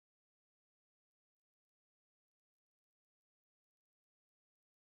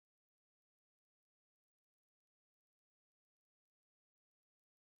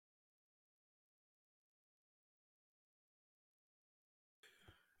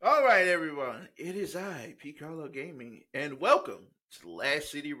All right, everyone. It is I, P. Carlo Gaming, and welcome to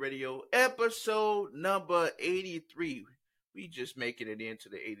Last City Radio, episode number 83. We just making it into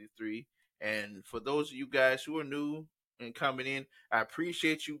the 83. And for those of you guys who are new and coming in, I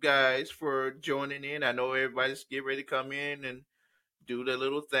appreciate you guys for joining in. I know everybody's getting ready to come in and do their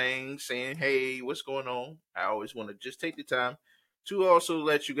little thing, saying, hey, what's going on? I always want to just take the time to also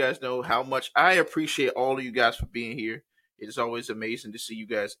let you guys know how much I appreciate all of you guys for being here. It's always amazing to see you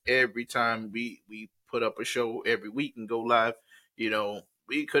guys every time we put up a show every week and go live.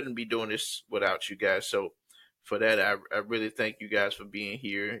 We couldn't be doing this without you guys. So for that, I really thank you guys for being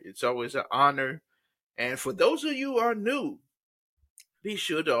here. It's always an honor. And for those of you who are new, be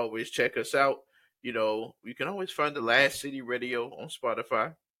sure to always check us out. You can always find the Last City Radio on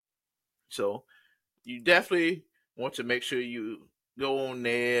Spotify. So you definitely want to make sure you go on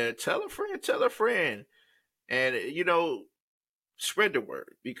there, tell a friend, and spread the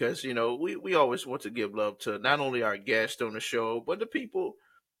word because we always want to give love to not only our guests on the show, but the people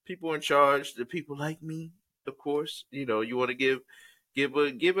in charge, the people like me, of course. You want to give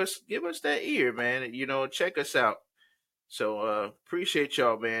us that ear, man. Check us out. So appreciate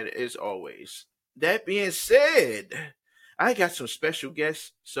y'all, man, as always. That being said, I got some special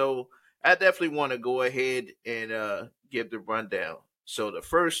guests, so I definitely want to go ahead and give the rundown. So the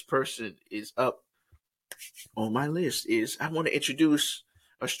first person is up on my list is I want to introduce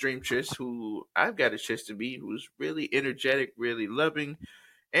a streamstress who I've got a chance to meet, who's really energetic, really loving,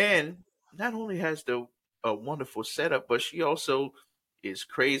 and not only has the a wonderful setup, but she also is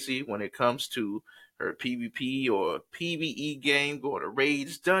crazy when it comes to her PvP or PvE game, going to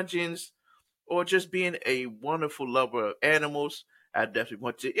raids, dungeons, or just being a wonderful lover of animals. I definitely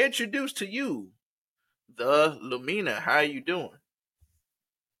want to introduce to you the Lumina. How are you doing?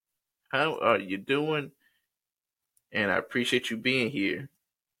 How are you doing? And I appreciate you being here.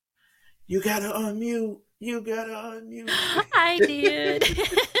 You gotta unmute. You gotta unmute. I did.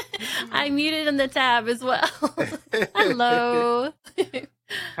 I muted in the tab as well. Hello.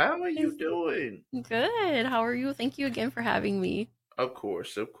 How are you doing? Good. How are you? Thank you again for having me. Of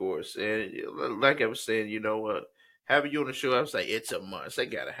course, of course. And like I was saying, having you on the show, I was like, it's a must. I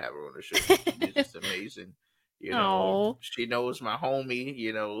gotta have her on the show. She's just amazing. Oh. She knows my homie,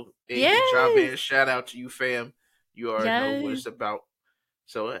 Agent Yes. Chavez. Shout out to you, fam. You already know what Yes. it's about.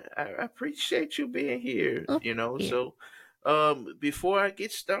 So I appreciate you being here, Oh, yeah. So before I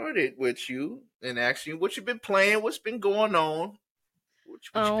get started with you and asking you what you've been playing, what's been going on, what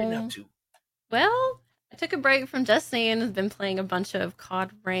you been up Oh. to? Well, I took a break from Destiny and have been playing a bunch of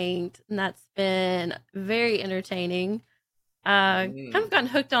COD Ranked, and that's been very entertaining. Kind of Mm. gotten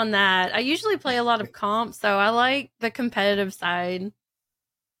hooked on that. I usually play a lot of comp, so I like the competitive side.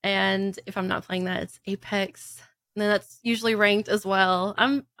 And if I'm not playing that, it's Apex. And then that's usually ranked as well.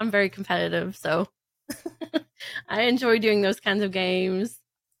 I'm very competitive, so I enjoy doing those kinds of games.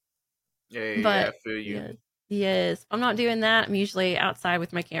 Hey, I But feel you. yes, yes, I'm not doing that. I'm usually outside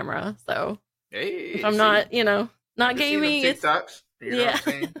with my camera. So if Hey, I'm see, not, not I've been seeing them gaming, it's TikToks. You know what yeah. I'm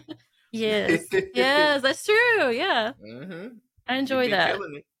saying? Yes, yes, that's true. Yeah, hmm I You've enjoy been that.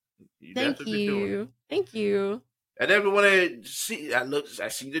 killing it. You Thank definitely been doing it. you, thank you. I definitely want to see. I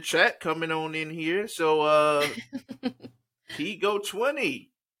see the chat coming on in here. So, Pigo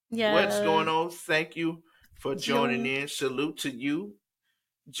 20. What's going Yes, on? Thank you for joining you. in. Salute to you,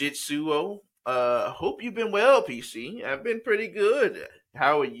 Jitsuo. Hope you've been well, PC. I've been pretty good.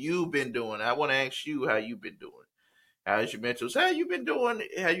 How are you been doing? I want to ask you how you been doing. How's your mentals? How you been doing?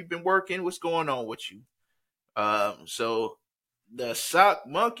 How you been working? What's going on with you? So the sock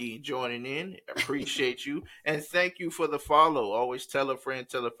monkey joining in. Appreciate you and thank you for the follow. Always tell a friend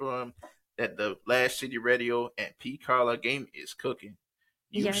that the Last City Radio and P Carla game is cooking.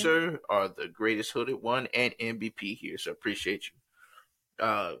 You, Yeah, sir, are the greatest hooded one and MVP here, so appreciate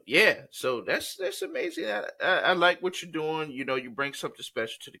you. Yeah, so that's amazing. I like what you're doing. You bring something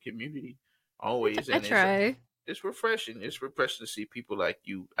special to the community always, I and try. it's refreshing. It's refreshing to see people like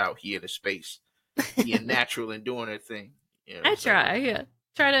you out here in the space being natural and doing their thing. I So try. Yeah.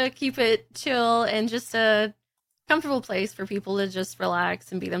 Try to keep it chill and just a comfortable place for people to just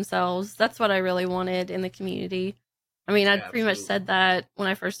relax and be themselves. That's what I really wanted in the community. I mean, I'd pretty much absolutely, said that when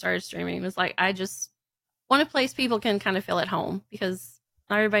I first started streaming. It was like, I just want a place people can kind of feel at home because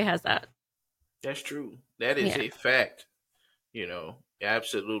not everybody has that. that's true. That is Yeah. a fact.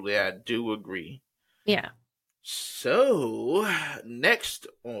 Absolutely, I do agree. Yeah. So next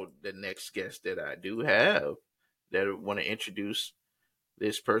on the next guest that I do have that I want to introduce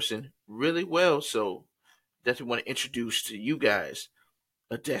this person really well. So definitely want to introduce to you guys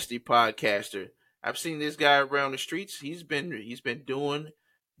a Destiny podcaster. I've seen this guy around the streets. He's been doing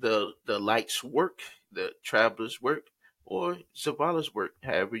the lights work, the travelers work, or Zavala's work,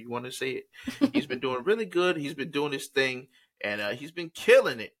 however you want to say it. He's been doing really good. He's been doing his thing, and he's been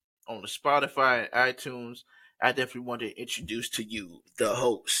killing it on the Spotify and iTunes. I definitely want to introduce to you the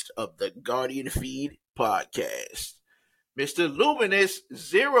host of the Guardian Feed podcast, Mr. Luminous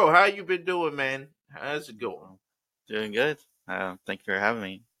Zero. How you been doing, man? How's it going? Doing good. Thank you for having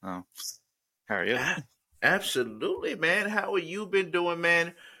me. How are you? Absolutely, man. How have you been doing,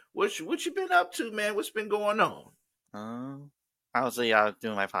 man? What you been up to, man? What's been going on? Obviously, I was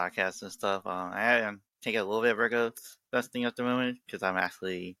doing my podcast and stuff. I am taking a little bit of Virgo vesting at the moment because I'm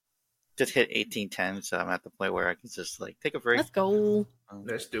actually just hit 1810, so I'm at the point where I can just like take a break. Let's go.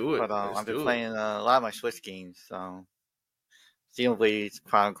 Let's do it. But I've been playing a lot of my Switch games. Xenoblade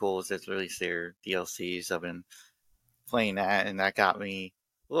Chronicles has released their DLCs. I've been playing that, and that got me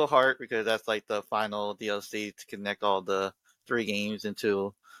a little hard because that's like the final DLC to connect all the 3 games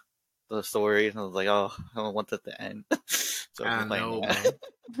into the story. And I was like, oh, I don't want that to end. So I know, man.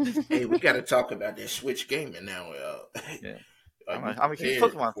 Hey, we got to talk about this Switch gaming now. Yeah. I'm a huge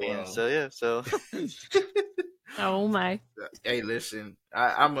Pokemon fan, so yeah. So. Oh my. Hey, listen,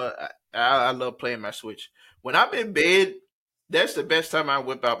 I love playing my Switch. When I'm in bed, that's the best time I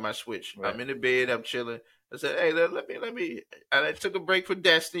whip out my Switch. Right. I'm in the bed, I'm chilling. I said, hey, let me. I took a break for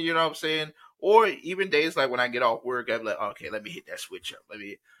Destiny, you know what I'm saying? Or even days like when I get off work, I'm like, okay, let me hit that Switch up. Let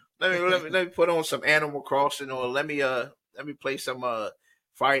me put on some Animal Crossing, or let me play some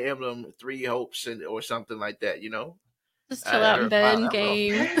Fire Emblem 3 Hopes or something like that, you know? Just chill out in bed and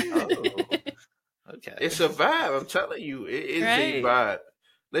game. Okay. It's a vibe, I'm telling you. It is a vibe.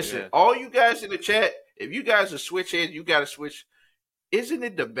 Listen, all you guys in the chat, if you guys are Switch heads, you got to Switch. Isn't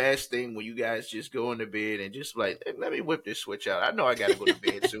it the best thing when you guys just go into bed and just like, hey, let me whip this Switch out? I know I got to go to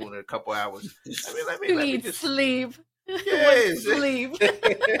bed soon in a couple hours. Let me just sleep. Yes. Sleep.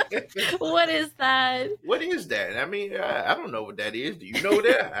 What is that? What is that? I mean, I don't know what that is. Do you know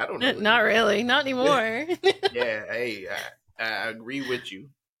that? I don't know. Not really. Not anymore. Yeah. Hey, I agree with you.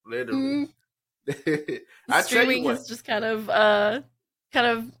 Literally. Streaming has just kind of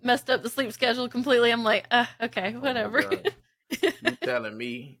messed up the sleep schedule completely. I'm like, okay, whatever. You telling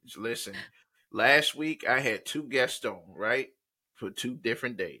me? Listen, last week I had 2 guests on, right, for 2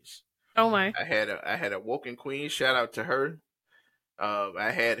 different days. Oh my! I had a Woken Queen. Shout out to her.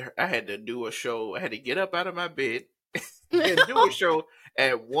 I had to do a show. I had to get up out of my bed and do a show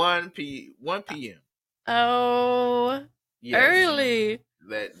at 1 p.m. Oh, yes. Early.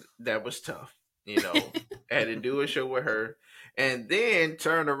 That was tough. You know, I had to do a show with her, and then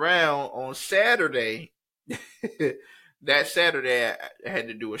turn around on Saturday. That Saturday, I had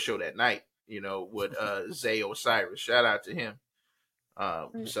to do a show that night, you know, with Zay Osiris. Shout out to him.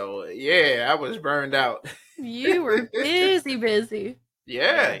 So, yeah, I was burned out. You were busy.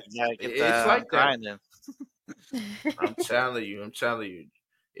 Yeah. It's like grinding. I'm telling you.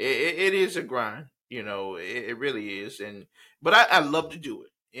 It is a grind. You know, it really is. But I love to do it.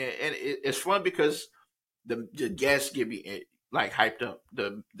 And it's fun because the guests get me, like, hyped up.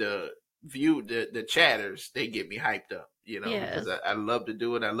 The chatters, they get me hyped up, you know, because I love to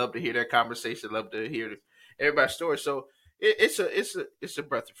do it. I love to hear their conversation. I love to hear everybody's story. So it's a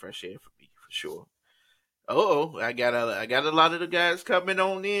breath of fresh air for me, for sure. I got a lot of the guys coming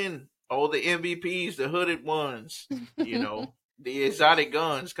on in, all the MVPs, the hooded ones, you know, the exotic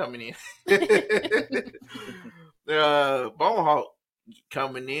guns coming in. Bonehawk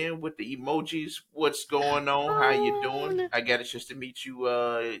coming in with the emojis. What's going on? How you doing? I got a chance to meet you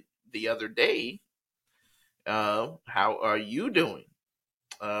the other day. How are you doing?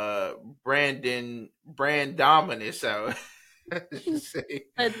 Brandominus.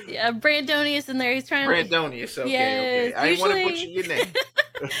 Brandonius in there. He's trying Brandonius. Okay, yes, okay. I didn't want to butcher your name.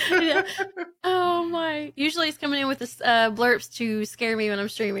 Yeah. Oh my! Usually he's coming in with this blurps to scare me when I'm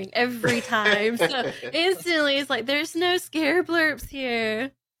streaming every time. So instantly it's like, there's no scare blurps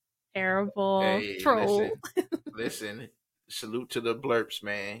here. Terrible troll. Listen, salute to the blurps,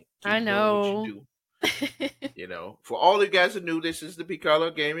 man. I know. What you do. You know, for all the guys who are new, this is the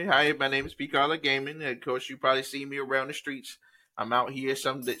Piccolo Gaming. Hi, my name is Piccolo Gaming. And of course, you probably see me around the streets. I'm out here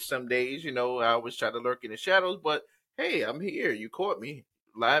some days. You know, I always try to lurk in the shadows, but hey, I'm here. You caught me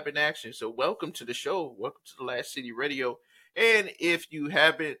live in action. So welcome to the show. Welcome to the Last City Radio. And if you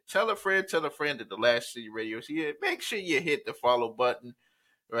haven't, tell a friend that the Last City Radio is here. Make sure you hit the follow button.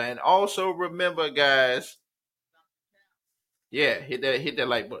 Right? And also remember, guys, hit that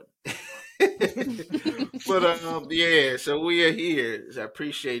like button. But yeah, so we are here. I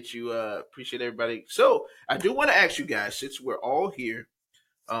appreciate you. Appreciate everybody. So I do want to ask you guys, since we're all here,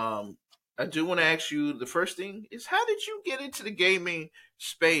 I do want to ask you. The first thing is, how did you get into the gaming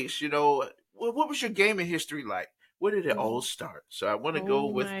space? You know, what was your gaming history like? Where did it all start? So I want to go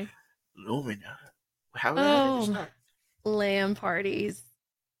Oh with my. Lumina. How did it Oh, start? LAN parties.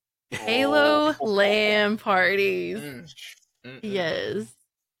 Oh, Halo LAN parties. Mm, mm. Yes.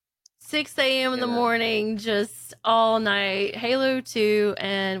 6 a.m. in the yeah. morning, just all night. Halo 2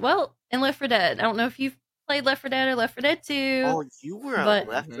 and Left 4 Dead. I don't know if you've played Left 4 Dead or Left 4 Dead 2, Oh, you were a but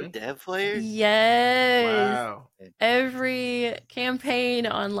Left 4 Dead player? yes. Wow. Every campaign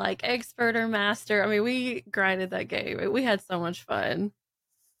on like expert or master. I mean, we grinded that game. We had so much fun.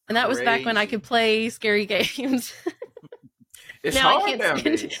 And that was back when I Crazy. could play scary games. It's Now hard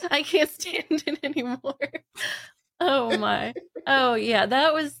nowadays. I can't stand it anymore. Oh my. Oh yeah,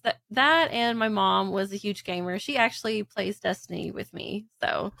 that was that and my mom was a huge gamer. She actually plays Destiny with me.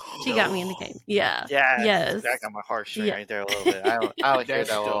 So, she got me in the game. Yeah. Yes, Yes. that got my heartstring Yeah. right there a little bit. I don't hear That's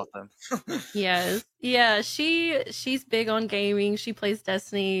that dope. often. Yes. Yeah, she's big on gaming. She plays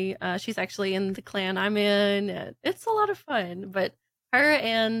Destiny. She's actually in the clan I'm in. It's a lot of fun, but her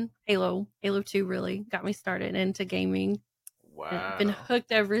and Halo 2 really got me started into gaming. And I've been Wow.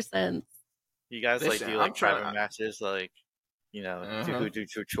 hooked ever since. You guys like Listen, do I'm like trying private to. matches, like do Uh-huh. who do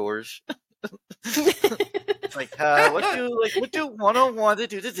two chores? Like what do 101 to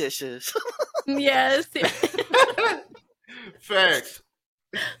do the dishes? Yes. Facts.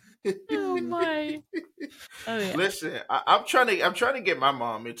 Oh my. Oh yeah. Listen, I'm trying to get my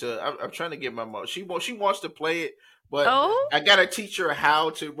mom into. I'm trying to get my mom. She wants to play it, but Oh I gotta teach her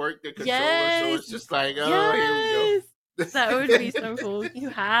how to work the controller. So yes. it's just like, oh, here we go. Yes. That would be so cool. You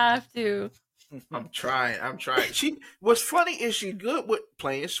have to. I'm trying. I'm trying. What's funny is she's good with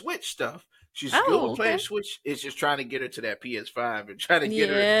playing Switch stuff. She's good Oh, with playing okay. Switch. It's just trying to get her to that PS5 and trying to get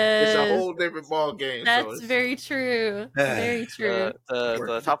her. It's a Yes. whole different ball game. So That's it's very true. Very true.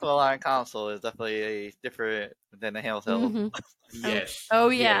 The top of the line console is definitely a different than the handheld. Mm-hmm. Oh, yes, oh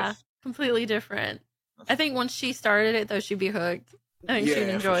yeah. yes, Completely different. I think once she started it though, she'd be hooked. I think she'd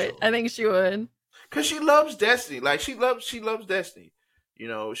yeah, for enjoy it. sure. I think she would. Cause she loves Destiny. Like she loves Destiny. You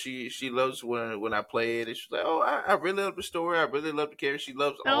know, she loves when I play it. And she's like, oh, I really love the story. I really love the character. She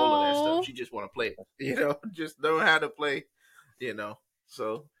loves all of that stuff. Oh. She just want to play it. You know, just know how to play. You know,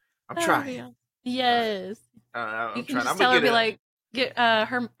 so I'm Oh trying. yeah. Yes. You I'm can trying. just I'm gonna tell her, get be a like, get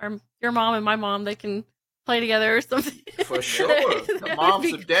your mom and my mom, they can play together or something. for sure. The That would moms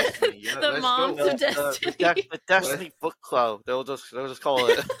be of Destiny. You know, the let's moms go. of Destiny. The Destiny Book Club. They'll just call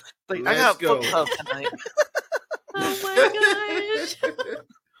it. Like I Let's got a book go. club tonight. Oh my gosh.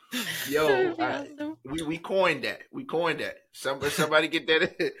 That Yo, would be awesome. we coined that. We coined that. Somebody get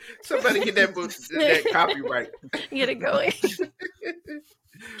that. Somebody get that book, that copyright. Get it going.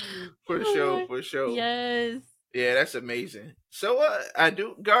 For Oh sure, my. for sure. Yes. Yeah, that's amazing. So, I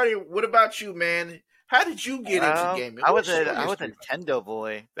do, Guardian. What about you, man? How did you get into gaming? I What's was your a history? Nintendo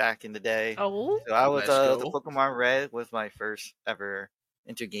boy back in the day. Oh. So I was Let's the go. Pokemon Red was my first ever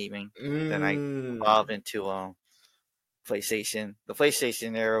into gaming. Then I Mm. evolved into PlayStation. The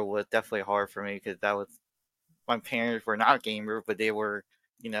PlayStation era was definitely hard for me because that was my parents were not gamer, but they were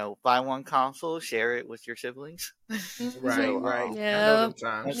buy one console, share it with your siblings. Right, So right. Mm-hmm. I know them Yep.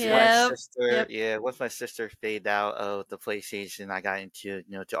 times. Yep. Yep. once my sister faded out of the PlayStation, I got into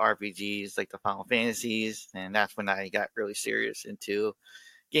to RPGs like the Final Fantasies, and that's when I got really serious into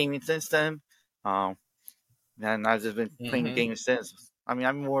gaming since then. Um, and I've just been playing Mm-hmm. games since. I mean,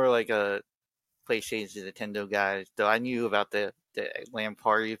 I'm more like a PlayStation Nintendo guy, though I knew about the LAN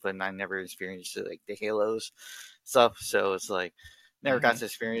party, but I never experienced like the Halos stuff. So it's like never got Mm-hmm. to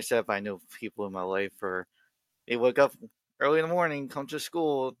experience that. But I know people in my life where they wake up early in the morning, come to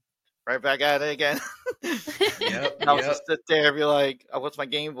school, right back at it again. Yep, And I'll yep. just sit there and be like, "What's my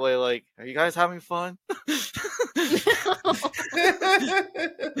Game Boy like? Are you guys having fun?"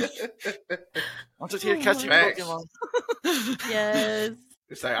 I'm just here Oh catching my. Facts. Pokemon. Yes.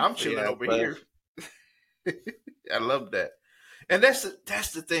 It's like I'm But chilling yeah, over but here. I love that, and that's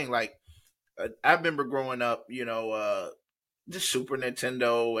the thing. Like, I remember growing up, the Super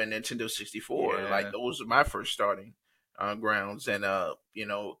Nintendo and Nintendo 64. Like yeah, those are my first starting grounds, and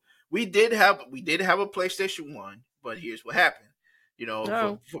we did have a PlayStation 1, but here's what happened. For,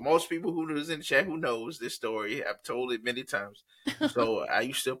 No. for most people who was in the chat who knows this story, I've told it many times. So I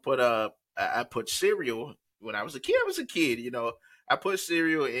used to I put cereal when I was a kid. I was a kid, I put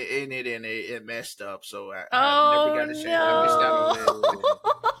cereal in it and it messed up. So I never Oh got a chance. I missed out on that. no.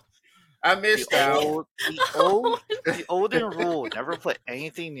 I the missed out. old, the old, the olden rule: never put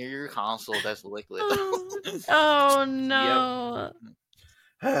anything near your console that's liquid. Oh Yep. no.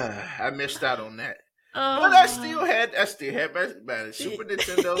 I missed out on that. But I still had my Super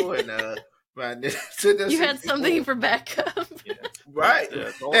Nintendo and my Nintendo You had 64. something for backup. Yeah. Right.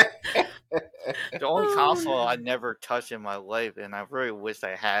 The only Oh, console I man. never touched in my life, and I really wish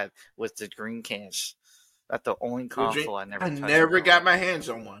I had, was the Dreamcast. That's the only console I never I touched in my never got life. my hands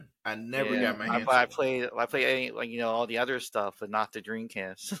on one. I never Yeah, got my I, hands but on I one. played I played any, like, all the other stuff, but not the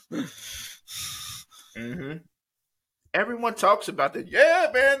Dreamcast. Hmm. Everyone talks about that. Yeah,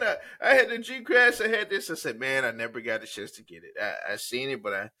 man. I had the G Crash. I had this. I said, man, I never got a chance to get it. I seen it,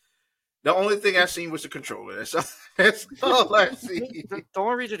 but the only thing I seen was the controller. That's all. That's all I see. The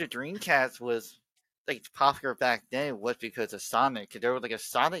only reason the Dreamcast was like popular back then was because of Sonic. There was like a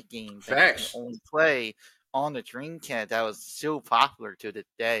Sonic game that you can Facts. only play on the Dreamcast that was so popular to this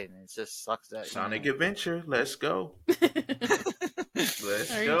day, and it just sucks that Sonic Adventure. Let's go. Let's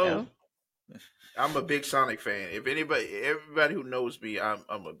There you go. go. I'm a big Sonic fan. If everybody who knows me, I'm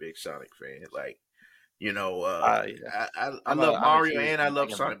a big Sonic fan. Like, Yeah. I love I'm a Mario huge and I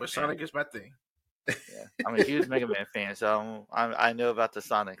love Mega Man Sonic, but fan. Sonic is my thing. Yeah, I'm a huge Mega Man fan, so I know about the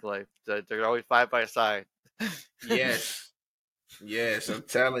Sonic life. They're always side by side. Yes, yes, I'm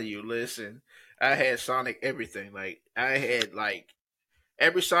telling you. Listen, I had Sonic everything. Like I had like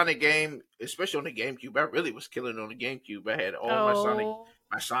every Sonic game, especially on the GameCube. I really was killing on the GameCube. I had all Oh,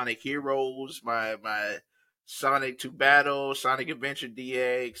 my Sonic Heroes, my Sonic to Battle, Sonic Adventure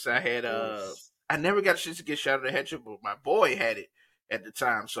DX. I had Oof. I never got a chance to get Shadow the Hedgehog, but my boy had it at the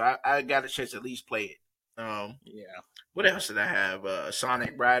time, so I got a chance to at least play it. Yeah. What else did I have?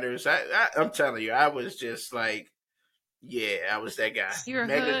 Sonic Riders. I'm telling you, I was just like, yeah, I was that guy. you're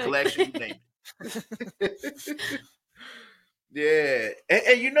Mega hooked. Collection, you name it. Yeah,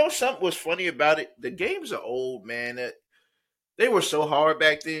 and you know something was funny about it. The games are old, man. They were so hard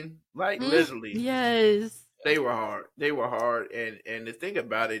back then. Like literally, Yes, they were hard. They were hard, and the thing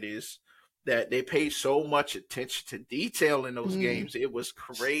about it is that they paid so much attention to detail in those mm, games. It was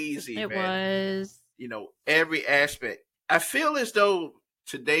crazy, it man. was. Every aspect. I feel as though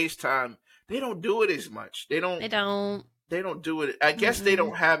today's time they don't do it as much. They don't. They don't. They don't do it. I guess they Mm-mm.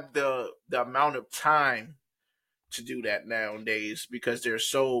 don't have the amount of time to do that nowadays because they're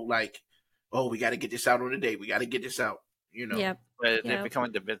so like, oh, we got to get this out on the day. We got to get this out. Yep. But they're Yep.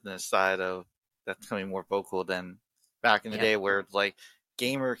 becoming the business side of that's becoming more vocal than back in the Yep. day, where it's like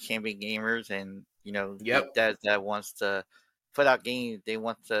gamers can be gamers, and the Yep. that wants to put out games, they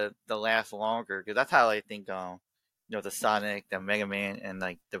want to last longer, because that's how I think the Sonic, the Mega Man, and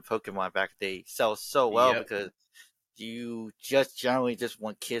like the Pokemon back they sell so well, Yep. because you just generally just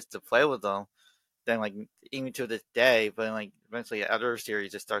want kids to play with them. Then like even to this day, but like eventually other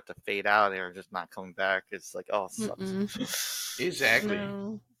series just start to fade out and are just not coming back. It's like, oh, it Mm-mm. sucks. Exactly.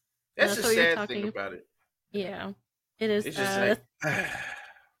 No. That's That's the what you're sad thing talking. about it. Yeah, it is It's just sad. like,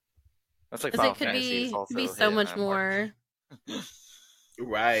 That's like Because Final it could Fantasy is be also so hitting much that mark. more.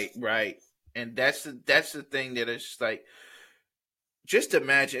 right, right, and that's the thing that it's like. Just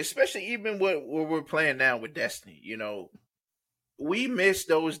imagine, especially even what we're playing now with Destiny. We miss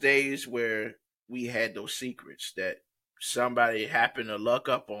those days where we had those secrets that somebody happened to luck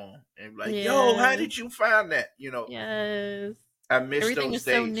up on and like, yo, how Yes. did you find that? Yes. I miss Everything those is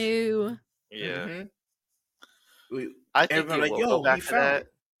so days. new. Yeah, Hmm. I think Everyone they like, will go yo, we back to found that.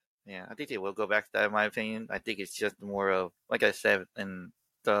 it. Yeah, I think they will go back to that. In my opinion, I think it's just more of, like I said in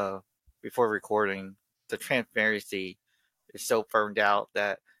the before recording, the transparency is so burned out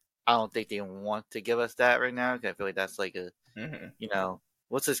that I don't think they want to give us that right now. 'Cause I feel like that's like a Hmm.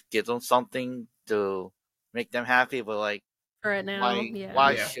 let's just give them something to make them happy. But like, For right now, why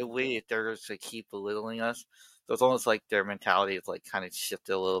yeah. Yeah, should we if they're just to keep belittling us? So it's almost like their mentality is like kind of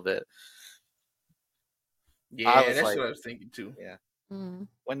shifted a little bit. I yeah, was that's like, what I was thinking too. yeah, Mm.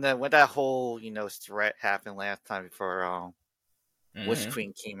 when that whole threat happened last time before Witch Hmm.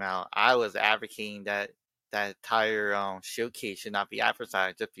 Queen came out, I was advocating that entire showcase should not be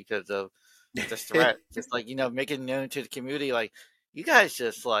advertised just because of this threat. Just like make it known to the community, like you guys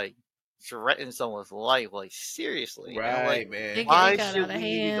just like threaten someone's life, like seriously. And I'm like, Right, man. It why got should out of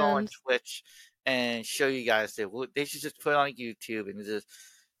we be going on hand. Twitch and show you guys that they should just put it on YouTube and just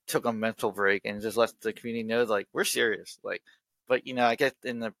took a mental break and just let the community know, like, we're serious. Like, but I guess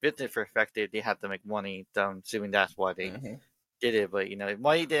in the business perspective, they have to make money. So I'm assuming that's why they Hmm. did it. But if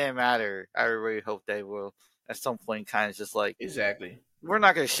money didn't matter, I really hope they will at some point kind of just like, Exactly. we're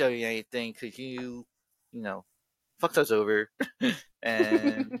not going to show you anything because you know, fucked us over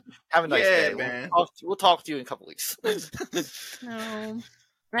and have a nice Yeah, day. man. We'll talk to you in a couple weeks. No.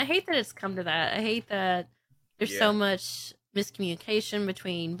 And I hate that it's come to that. I hate that there's so Yeah. much miscommunication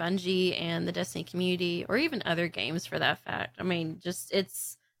between Bungie and the Destiny community, or even other games for that fact. I mean, just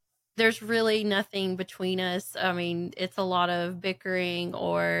it's there's really nothing between us. I mean, it's a lot of bickering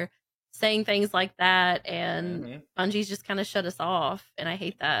or saying things like that, and Bungie's just kind of shut us off, and I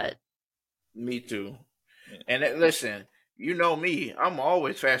hate that. Me too. Yeah. And listen, you know me, I'm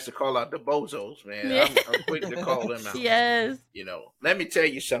always fast to call out the bozos, man. Yeah. I'm quick to call them out. Yes. You know, let me tell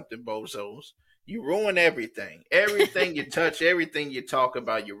you something, bozos. You ruin everything. Everything you touch, everything you talk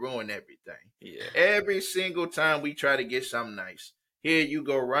about, you ruin everything. Yeah. Every single time we try to get something nice, here you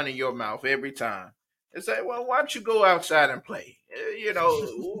go running your mouth every time. It's like, well, why don't you go outside and play? You know,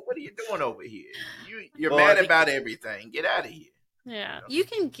 what are you doing over here? You're Well, I mad think about everything. Get out of here. Yeah. You know? You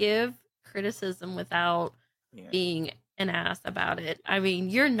can give criticism without yeah. being an ass about it. I mean,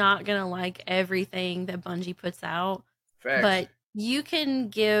 you're not going to like everything that Bungie puts out, Facts. but you can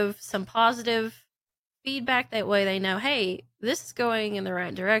give some positive feedback. That way they know, hey, this is going in the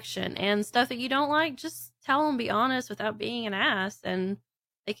right direction. And stuff that you don't like, just tell them, be honest without being an ass, and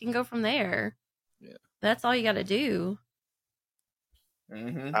they can go from there. Yeah. That's all you got to do.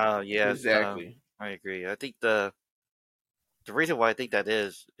 Yeah. Exactly. I agree. I think the reason why I think that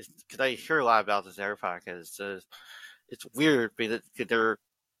is because I hear a lot about this every podcast. It's weird because they're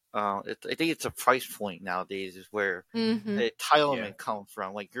I think it's a price point nowadays is where the entitlement comes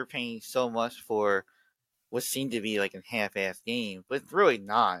from. Like you're paying so much for what seemed to be like a half-assed game, but it's really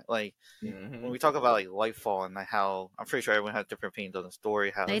not. Like when we talk about like Lightfall and like how I'm pretty sure everyone has different opinions on the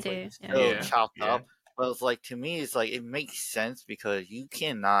story, how They it's like do. so Yeah. chopped Yeah. up. But it's like to me, it's like it makes sense because you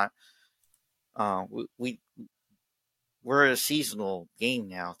cannot. We're a seasonal game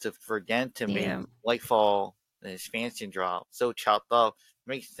now. For them to make Lightfall an expansion drop so chopped up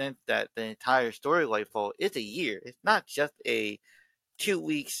makes sense that the entire story of Lightfall is a year. It's not just a 2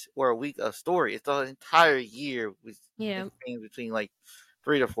 weeks or a week of story. It's an entire year with between like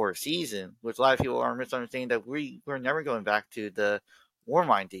 3 to 4 seasons, which a lot of people are misunderstanding that we're never going back to the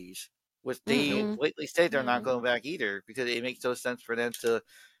Warmind days, which they lately say they're not going back either because it makes no sense for them to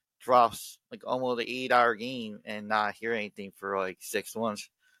drop like almost an 8-hour game and not hear anything for like 6 months.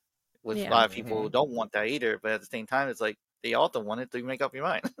 Which a lot of people don't want that either, but at the same time, it's like they also want it to make up your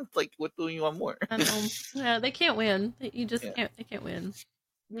mind. It's like, what do you want more? I know. Yeah, they can't win. You just can't. They can't win.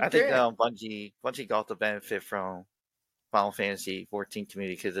 I think Bungie got the benefit from Final Fantasy 14 to me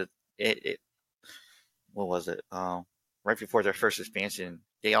because it what was it? Right before their first expansion,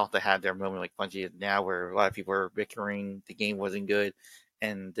 they also had their moment like Bungie is now, where a lot of people were bickering, the game wasn't good,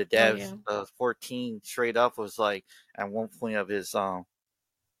 and the devs of 14 straight up was like at one point of his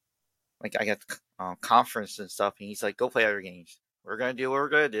like I guess conference and stuff, and he's like, "Go play other games. We're gonna do what we're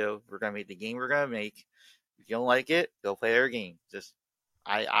gonna do. We're gonna make the game we're gonna make. If you don't like it, go play other game. Just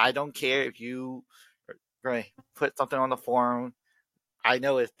I don't care if you are gonna put something on the forum. I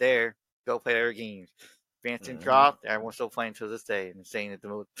know it's there. Go play other games. Expansion dropped. Everyone's still playing to this day and saying that the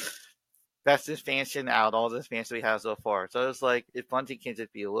most best expansion out of all the expansions we have so far. So it's like if Bungie can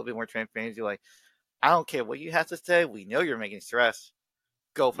just be a little bit more transparent, you're like, I don't care what you have to say. We know you're making stress.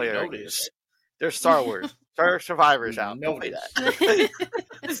 Go play other games. There's Star Wars. Star Survivors out. Go play that.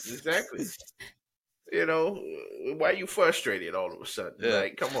 Exactly. You know, why are you frustrated all of a sudden?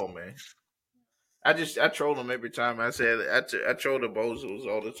 Like, come on, man. I troll them every time. I said I troll the bozos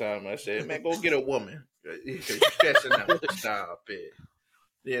all the time. I said, man, go get a woman because you're stressing out. Stop it.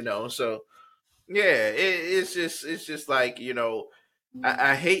 You know, so yeah, it's just like, you know,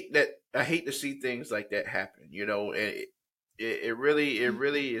 I hate that. I hate to see things like that happen. You know, and it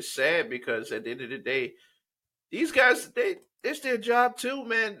really is sad because at the end of the day, these guys, it's their job too,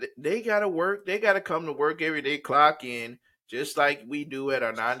 man. They gotta work. They gotta come to work every day, clock in, just like we do at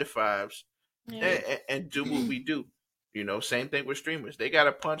our 9 to 5s, and do what we do. You know, same thing with streamers. They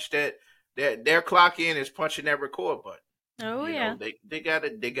gotta punch that their clock in is punching that record button. Oh you yeah. know, they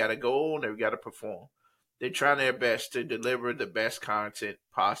gotta go on. They gotta perform. They're trying their best to deliver the best content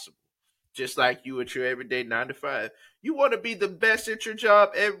possible. Just like you at your everyday 9 to 5. You want to be the best at your job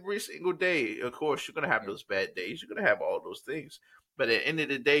every single day. Of course, you're going to have those bad days. You're going to have all those things. But at the end of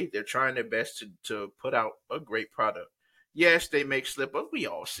the day, they're trying their best to put out a great product. Yes, they make slip ups. We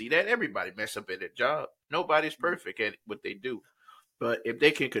all see that. Everybody mess up at their job. Nobody's perfect at what they do. But if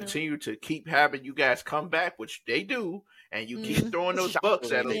they can continue to keep having you guys come back, which they do, and you keep throwing those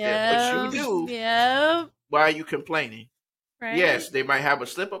bucks at them, which you do, why are you complaining? Right? Yes, they might have a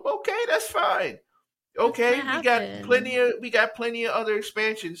slip up. Okay, that's fine. Okay, we got plenty of other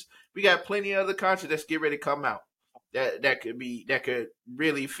expansions. We got plenty of other content that's getting ready to come out. That could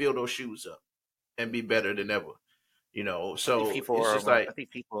really fill those shoes up and be better than ever. You know, so I think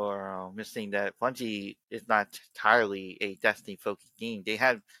people are missing that Bungie is not entirely a Destiny focused game. They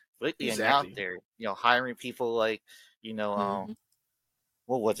had lately out there, you know, hiring people like, you know,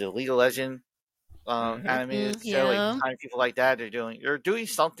 what was it, League of Legends animated show, like Yeah. kind of people like that. They're doing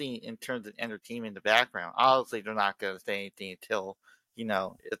something in terms of entertainment in the background. Obviously, they're not going to say anything until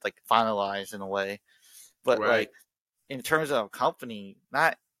it's like finalized in a way. But Right. like in terms of company,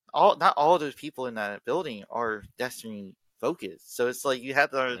 not all those people in that building are Destiny focused. So it's like you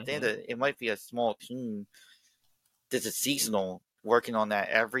have to understand that it might be a small team that's a seasonal working on that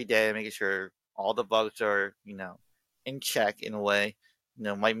every day, making sure all the bugs are in check in a way.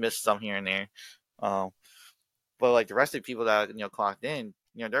 Might miss some here and there. But like the rest of the people that clocked in,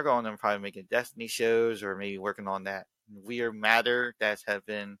 they're going and probably making Destiny shows or maybe working on that weird matter that has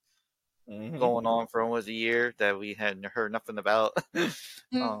been going on for almost a year that we hadn't heard nothing about.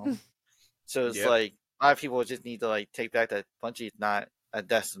 So it's like a lot of people just need to like take back that Bungie is not a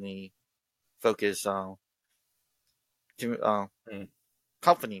Destiny focused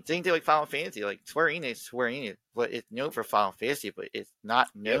company. Same thing like Final Fantasy, like Square Enix, but it's known for Final Fantasy, but it's not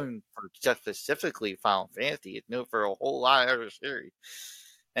known for just specifically Final Fantasy. It's known for a whole lot of other series.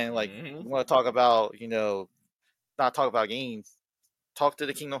 And like you want to talk about, not talk about games, talk to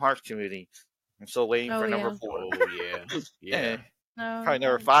the Kingdom Hearts community. I'm still waiting for number 4. Oh yeah, yeah. Probably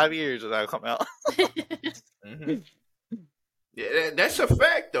another 5 years that'll come out. Yeah, that's a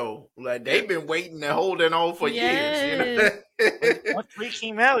fact though. Like they've been waiting and holding on for years. Once 3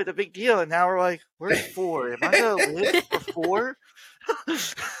 came out, it's a big deal, and now we're like, "Where's 4? Am I gonna live for 4?"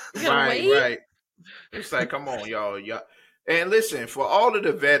 Right. It's like, come on, y'all. And listen, for all of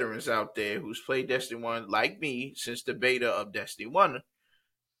the veterans out there who's played Destiny 1 like me since the beta of Destiny 1,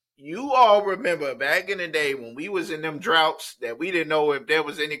 you all remember back in the day when we was in them droughts that we didn't know if there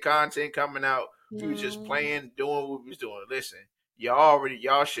was any content coming out. We was just playing, doing what we was doing. Listen,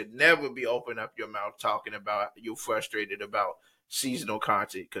 y'all should never be opening up your mouth talking about you're frustrated about seasonal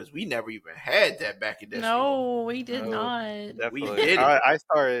content because we never even had that back in Destiny 1. No, we did not. Definitely. We did it. I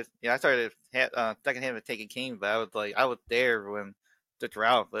started second hand of Taken King, but I was there when the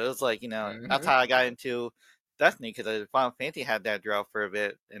drought. But it was like that's how I got into Destiny because Final Fantasy had that drought for a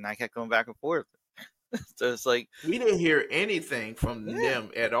bit, and I kept going back and forth. So it's like we didn't hear anything from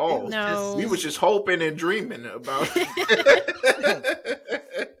them at all. No, we was just hoping and dreaming about.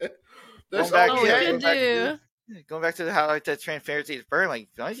 That's all we had. Going back to how like the transparency is burned, like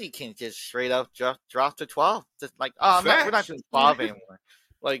Bungie can just straight up drop to 12. Just like, we're not doing 12 anymore.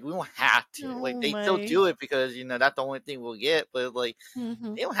 Like we don't have to. Like they still do it because that's the only thing we'll get. But like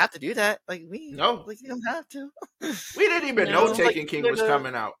they don't have to do that. Like we don't have to. We didn't even know Taken King was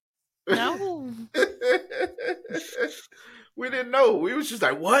coming out. No. We didn't know. We was just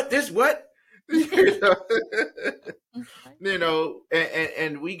like, what? This what? And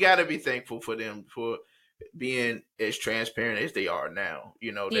we got to be thankful for them for being as transparent as they are now.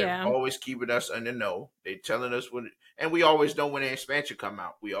 They're always keeping us in the know. They're telling us and we always know when the expansion come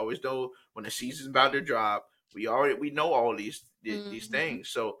out. We always know when the season's about to drop. We know all these things.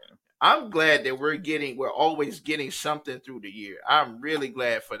 So I'm glad that we're always getting something through the year. I'm really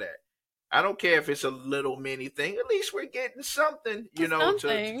glad for that. I don't care if it's a little mini thing. At least we're getting something,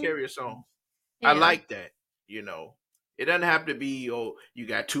 to carry us on. Yeah. I like that. It doesn't have to be, you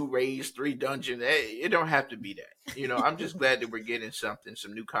got 2 raids, 3 dungeons. It don't have to be that. I'm just glad that we're getting something,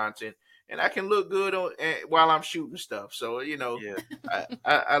 some new content, and I can look good while I'm shooting stuff. So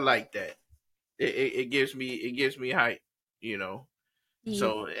I like that. It gives me hype.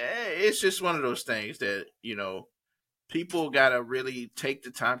 So it's just one of those things that people gotta really take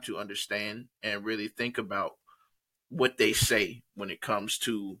the time to understand and really think about what they say when it comes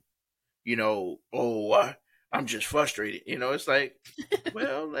to, I'm just frustrated. It's like,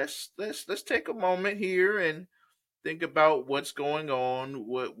 well, let's take a moment here and think about what's going on,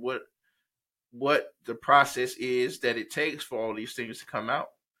 what the process is that it takes for all these things to come out.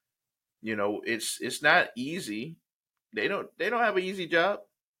 It's not easy. They don't have an easy job.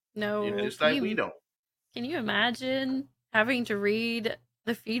 No, just like we don't. Can you imagine having to read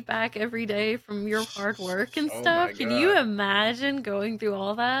the feedback every day from your hard work and stuff? Can you imagine going through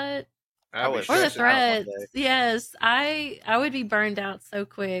all that? Or the threats. Yes, I would be burned out so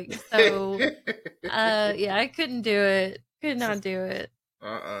quick. So I couldn't do it. Could not do it.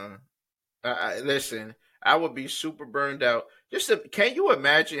 Listen, I would be super burned out. Can you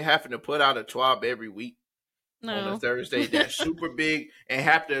imagine having to put out a TWAB every week on a Thursday that's super big and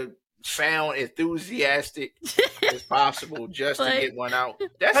have to sound enthusiastic as possible just to get one out?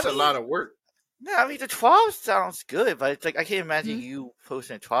 That's a lot of work. No, I mean the 12 sounds good, but it's like I can't imagine you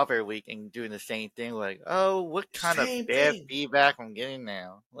posting a 12 every week and doing the same thing. Like, what kind of bad feedback I'm getting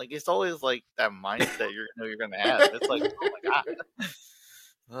now? Like, it's always like that mindset you're gonna have. It's like, oh my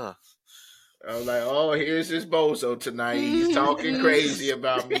god. I'm like, oh, here's this bozo tonight. He's talking crazy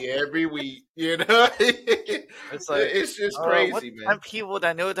about me every week. You know, It's like, it's just what crazy, man. people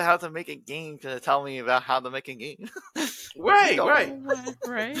that know how to make a game to tell me about how to make a game? You Right, don't. right.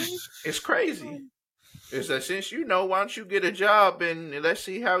 Right. It's crazy. It's that since you know, why don't you get a job and let's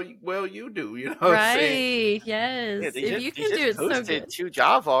see how well you do? You know what I'm saying? Right. Yeah, Yes. they If just you they can do just it so posted good. 2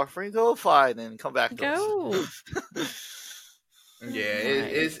 job offering. Go apply, then come back to us. Go. Yeah,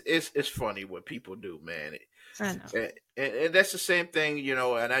 Right. it's funny what people do, man. I know. And that's the same thing, you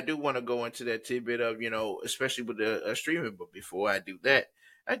know. And I do want to go into that tidbit of, you know, especially with the streaming. But before I do that,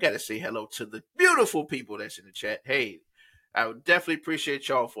 I gotta say hello to the beautiful people that's in the chat. Hey, I would definitely appreciate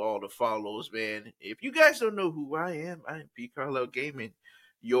y'all for all the follows, man. If you guys don't know who I am P. Carlo Gaming,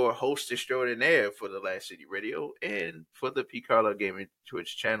 your host extraordinaire for the Last City Radio and for the P. Carlo Gaming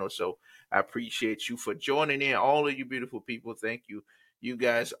Twitch channel. So I appreciate you for joining in, all of you beautiful people. Thank you. You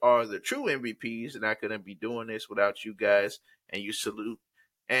guys are the true MVPs, and I couldn't be doing this without you guys. And you salute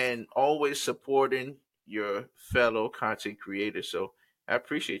and always supporting your fellow content creators. So I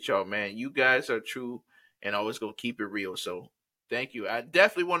appreciate y'all, man. You guys are true and always gonna keep it real. So thank you. I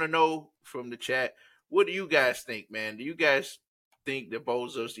definitely want to know from the chat, what do you guys think, man? Do you guys think the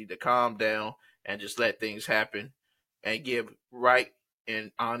bozos need to calm down and just let things happen and give right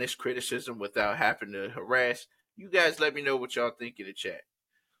and honest criticism without having to harass? You guys let me know what y'all think in the chat.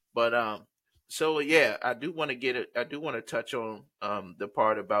 But so yeah, I do want to get it. I do want to touch on the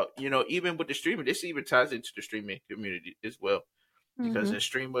part about, you know, even with the streaming, this even ties into the streaming community as well, because Mm-hmm. as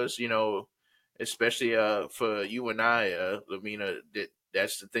streamers, you know, especially for you and I, Lamina,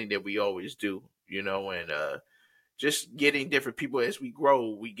 that's the thing that we always do, you know, and just getting different people as we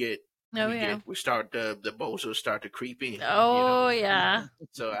grow, Oh yeah. we start the bozos start to creep in, you know. Oh yeah.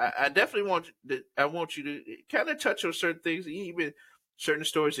 So I definitely I want you to kind of touch on certain things, even certain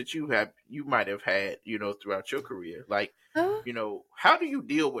stories that you might have had, you know, throughout your career. Like, Oh, you know, how do you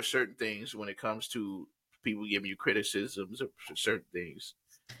deal with certain things when it comes to people giving you criticisms of certain things?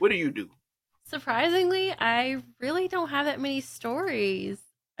 What do you do? surprisingly, I really don't have that many stories.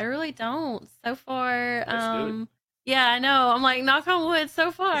 I really don't. So far, That's good. yeah, I know. I'm like, knock on wood,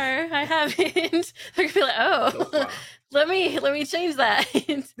 so far I haven't. They're gonna be like, So oh, far. let me change that.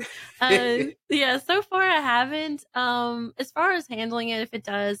 Yeah, so far I haven't. As far as handling it, if it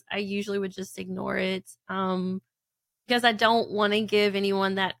does, I usually would just ignore it. Because I don't want to give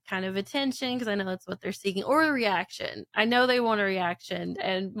anyone that kind of attention because I know that's what they're seeking, or a reaction. I know they want a reaction,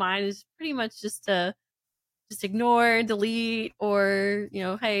 and mine is pretty much just to just ignore, delete, or,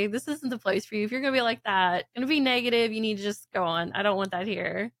 hey, this isn't the place for you. If you're gonna be like that, gonna be negative, you need to just go on. I don't want that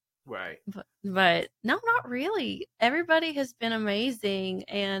here. Right. But no, not really. Everybody has been amazing,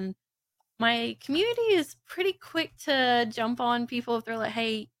 and my community is pretty quick to jump on people if they're like,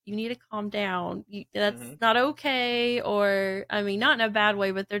 hey, you need to calm down. That's Mm-hmm. not okay. Or, I mean, not in a bad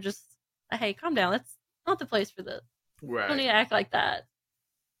way, but they're just, hey, calm down. That's not the place for this. You don't Right. need to act like that.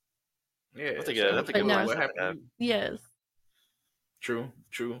 Yeah. That's a So good But no, what mindset to happened to have. you? yes. True.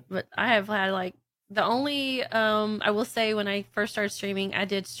 True. But I have had like the only, I will say when I first started streaming, I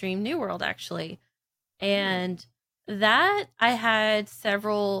did stream New World actually. And that I had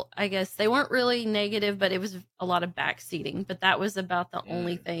several, I guess they weren't really negative, but it was a lot of backseating. But that was about the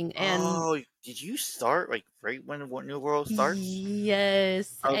only thing. And Oh, did you start like right when New World starts?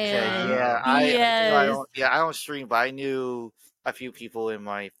 yes, Okay, and yeah, Wow. I yes, don't, I don't stream, but I knew a few people in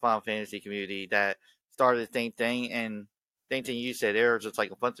my Final Fantasy community that started the same thing, and same thing you said. There was just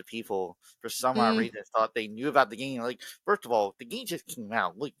like a bunch of people for some odd mm, reason thought they knew about the game. Like, first of all, the game just came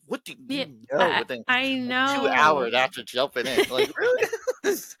out. Like, what do yeah, you know I within I like 2 hours know, after jumping in? Like, really?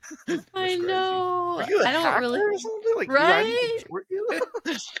 That's I crazy. Are know. you a I don't hacker really, or something? Like, do I need to right? report you?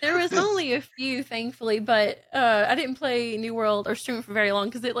 There was only a few, thankfully, but I didn't play New World or stream it for very long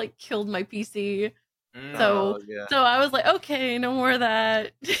because it like killed my PC. Mm. So Oh yeah. so I was like, okay, no more of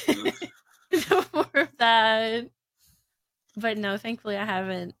that. No more of that. But no, thankfully I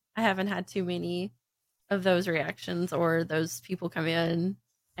haven't had too many of those reactions or those people come in.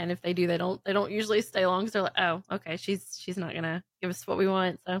 And if they do, they don't usually stay long because they're like, oh, okay, she's not gonna give us what we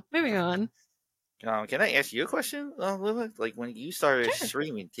want. So moving on. Can I ask you a question, Lila? Like, when you started Sure.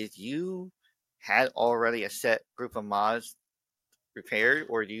 streaming, did you had already a set group of mods prepared,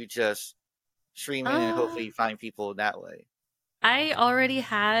 or do you just stream in and Uh hopefully find people that way? I already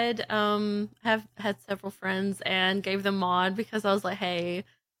have had several friends and gave them mod because I was like, hey,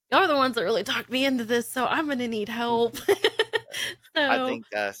 y'all are the ones that really talked me into this, so I'm gonna need help. I So think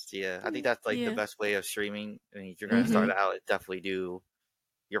that's like the yeah. best way of streaming. I mean, if you're gonna start Hmm. out, definitely do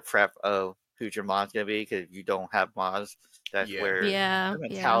your prep of who's your mod's gonna be, because if you don't have mods, that's Yeah. where Yeah, the yeah.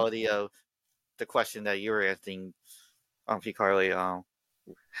 mentality of the question that you were asking, Carly,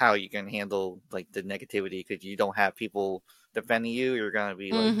 how you can handle like the negativity because you don't have people defending you. You're gonna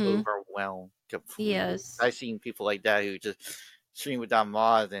be like overwhelmed completely. Yes. I've seen people like that who just stream without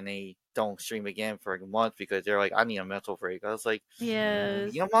mods and they don't stream again for a month because they're like, I need a mental break. I was like,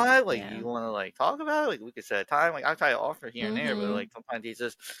 Yes. you know what? Like, Yeah. you want to like talk about it? Like, we could set a time. Like, I try to offer here and there, but like sometimes they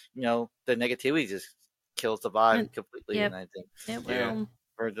just, the negativity just kills the vibe completely. Yep. And I think It will.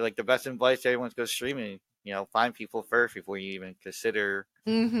 or like the best advice to everyone to go streaming. Find people first before you even consider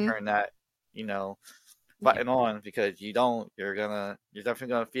turn that, button on because you don't, you're definitely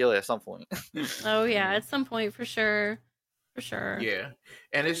gonna feel it at some point. Oh yeah, at some point for sure. For sure. Yeah.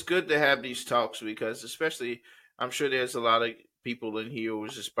 And it's good to have these talks because especially I'm sure there's a lot of people in here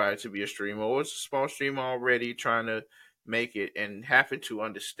who's aspired to be a streamer or is a small streamer already trying to make it and having to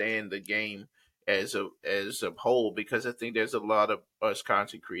understand the game as a whole because I think there's a lot of us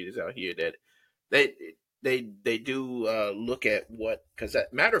content creators out here that they they do look at what because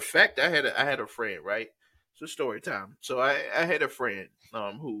matter of fact I had a friend, right? So story time. So I had a friend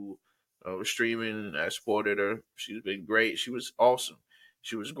who was streaming. I supported her. She's been great. She was awesome.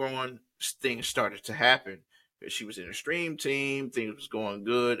 She was growing. Things started to happen. She was in a stream team. Things was going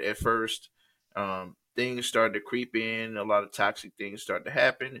good at first. Things started to creep in. A lot of toxic things started to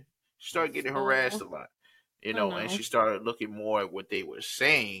happen. She started getting harassed a lot, no. and she started looking more at what they were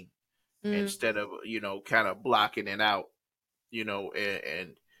saying instead of kind of blocking it out,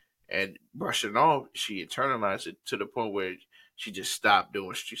 and brushing it off. She internalized it to the point where she just stopped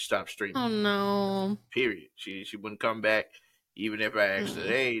doing. She stopped streaming. Oh no! Period. She wouldn't come back, even if I asked her,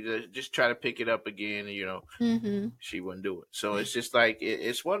 "Hey, just try to pick it up again." She wouldn't do it. So it's just like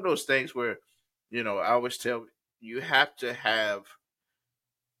it's one of those things where, I always tell you have to have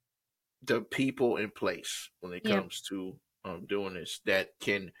the people in place when it comes to doing this that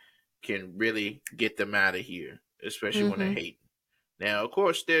can really get them out of here, especially when they're hating. Now, of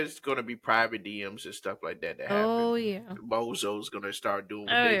course, there's going to be private DMs and stuff like that happen. Oh yeah, Bozo's going to start doing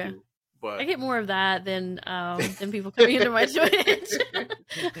what they do. But I get more of that than people coming into my Twitch.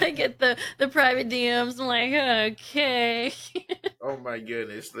 I get the private DMs. I'm like, okay. Oh my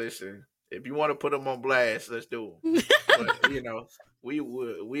goodness! Listen, if you want to put them on blast, let's do them. But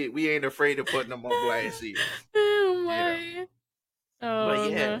we ain't afraid of putting them on blast either. Oh my!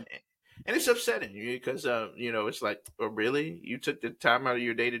 But yeah. And it's upsetting because, it's like, oh, really? You took the time out of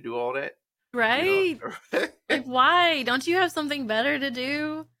your day to do all that? Right. Like, why? Don't you have something better to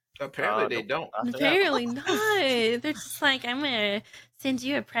do? Apparently they don't. Apparently not. They're just like, I'm going to send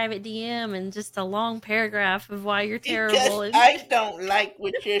you a private DM and just a long paragraph of why you're terrible. Because I don't like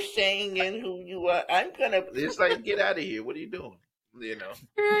what you're saying and who you are. I'm going to... It's like, get out of here. What are you doing?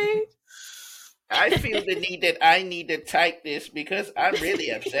 Right. I feel the need that I need to type this because I'm really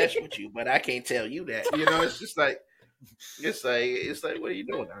obsessed with you, but I can't tell you that. It's just like, it's like, what are you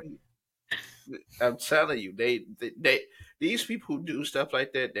doing out here? I'm telling you, they these people who do stuff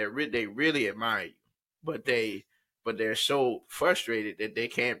like that, they really admire you, but they're so frustrated that they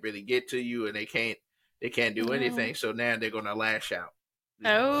can't really get to you and they can't do anything. So now they're gonna lash out.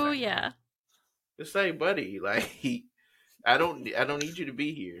 Yeah. It's like, buddy, like. I don't need you to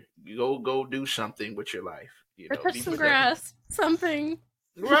be here. You go do something with your life. Or touch some grass. Something.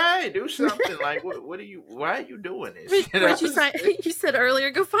 Right, do something. Like what are you? Why are you doing this? You said earlier,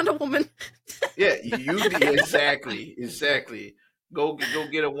 go find a woman. Yeah, you exactly. Go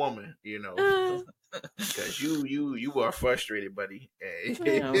get a woman. Because you are frustrated, buddy.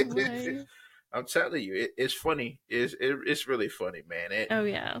 I'm telling you, it's funny. It's really funny, man. Oh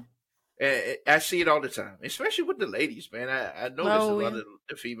yeah. I see it all the time, especially with the ladies, man. I notice a lot of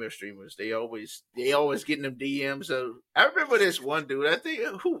the female streamers. They always getting them DMs. I remember this one dude. I think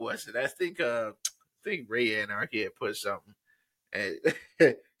who was it? I think Ray Anarchy had put something, and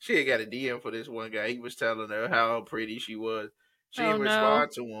she had got a DM for this one guy. He was telling her how pretty she was. She didn't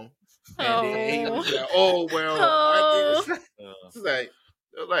respond to him, and then he was like, "Oh well." I think it's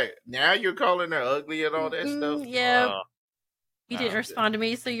like now you're calling her ugly and all that stuff. Yeah. You didn't respond to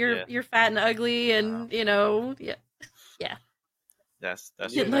me, so you're fat and ugly, and yeah. That's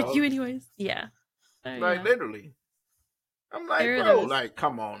didn't like you anyways. Yeah, literally. I'm like, bro, like,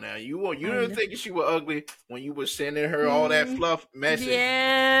 come on now. You didn't think she was ugly when you were sending her all that fluff message.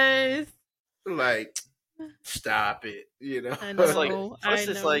 Yes. Like, stop it. I know. It's like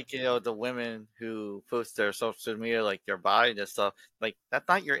it's like the women who post their social media like their body and stuff. Like that's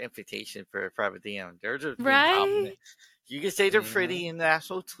not your invitation for a private DM. They're just right. You can say they're pretty in the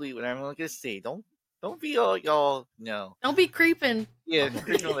actual tweet when everyone can see. Don't be all no. Don't be creeping. Yeah,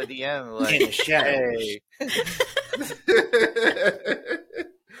 creeping on the DM like in the shadows.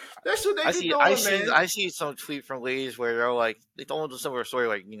 Hey. That's what they I be see, doing, man. I see some tweet from ladies where they're like, they told a similar story,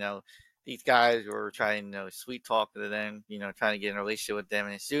 like, these guys were trying, sweet talk to them, trying to get in a relationship with them,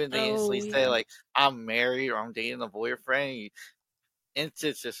 and as soon as they Oh instantly say yeah. like, I'm married or I'm dating a boyfriend,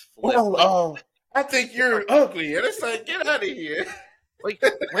 instant just flip. Well, Like, I think you're ugly, and it's like, get out of here. like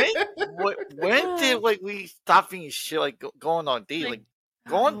when did like we stop being shit, like going on dates, like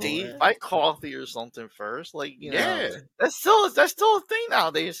go on dates, Oh, buy coffee or something first, like Yeah. that's still a thing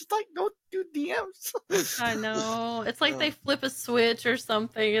nowadays. It's like don't do DMs. I know. It's like Uh, they flip a switch or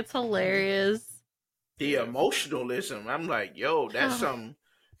something. It's hilarious. The yeah. emotionalism. I'm like, yo, that's some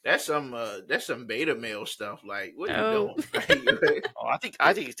beta male stuff. Like, what are you Oh. doing? Like, Oh,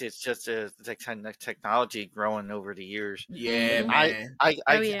 I think it's just the kind of technology growing over the years. yeah, And Mhm. man. Oh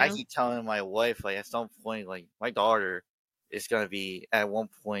I yeah. keep telling my wife, like, at some point, like, my daughter is gonna be at one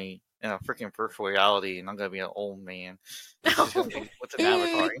point in a freaking virtual reality, and I'm gonna be an old man. And she's gonna be with an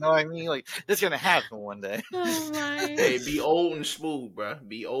avatar. You know what I mean? Like, it's gonna happen one day. Oh my. Hey, be old and smooth, bro.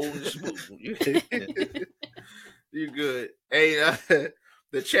 Be old and smooth. Yeah. You good? Hey,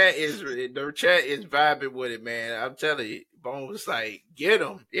 the chat is vibing with it, man. I'm telling you, Bones like get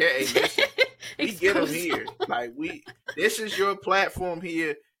them. Yeah, hey, listen, we get them Expose here. Like this is your platform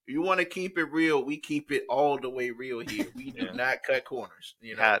here. You want to keep it real, we keep it all the way real here. We do Yeah. not cut corners.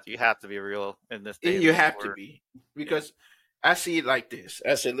 You know, You have to be real in this day and you age. have to be because I see it like this.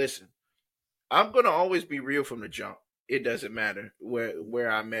 I said, listen, I'm gonna always be real from the jump. It doesn't matter where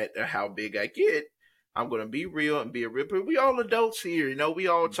I'm at or how big I get. I'm gonna be real and be a real. But we all adults here, you know. We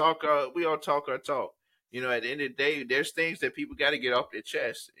all talk our talk. You know, at the end of the day, there's things that people got to get off their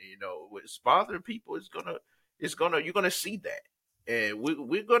chest. You know, what's bothering people you're gonna see that, and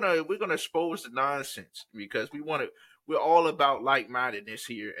we're gonna expose the nonsense because we're all about like mindedness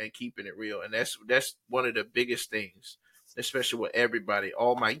here and keeping it real, and that's one of the biggest things, especially with everybody,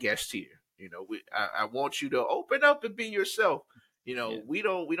 all my guests here. You know, I want you to open up and be yourself. You Yeah. know, we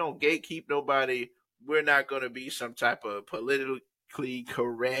don't gatekeep nobody. We're not going to be some type of politically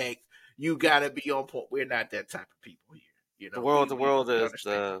correct. You got to be on point. We're not that type of people here. You know, The world we is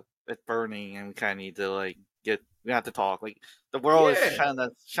understand. it's burning, and we kind of need to like we have to talk. Like, the world is Yeah, trying to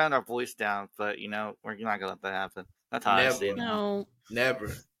shine our voice down, but we're not gonna let that happen. That's how I see it never, now. No.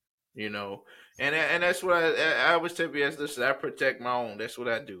 never. You know, and that's what I always tell you as listen. I protect my own. That's what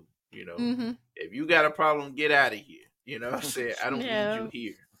I do. You know, Mhm. if you got a problem, get out of here. You know, I said I don't need you Yeah.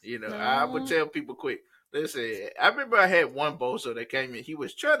 here. You know, I would No. tell people quick. Listen, I remember I had one bozo that came in. He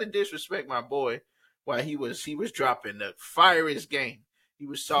was trying to disrespect my boy while he was dropping the firiest game. He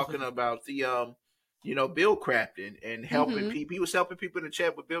was talking about the Bill Crafton and helping Mhm. people. He was helping people in the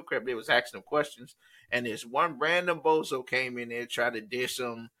chat with Bill Crafton. They was asking him questions, and this one random bozo came in there tried to diss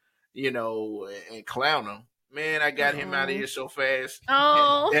him, and clown him. Man, I got him out of Oh. here so fast,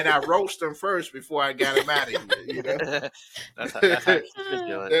 Oh. and I roast him first before I got him out of here. You know, That's how you should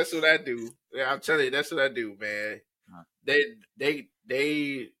do it. that's what I do. Yeah, I'm telling you, that's what I do, man. Huh. They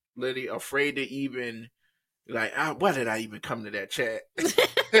literally afraid to even like. Why did I even come to that chat?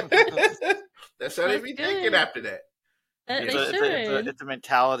 That's how they That's be thinking good. after that. That You they know, should. It's a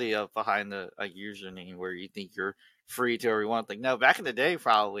mentality of behind a username where you think you're free to whatever you want. Like, no, back in the day,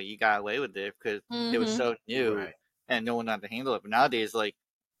 probably you got away with it because it was Mhm. so new right? and no one had to handle it. But nowadays, like,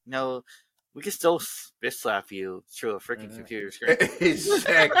 no, we can still spit slap you through a freaking computer screen.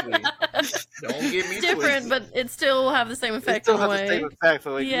 Exactly. Don't get me Different, twisted. but it still will have the same It effect still in a has the same way. effect,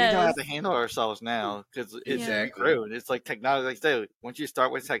 but like we know how Yes. to handle ourselves now because Yeah. it's grown. It's like technology. Like I said, once you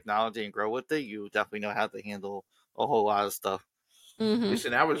start with technology and grow with it, you definitely know how to handle a whole lot of stuff. Mhm.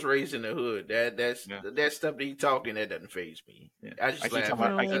 Listen, I was raised in the hood. Yeah. That stuff that he talking that doesn't phase me. Yeah, I just laugh at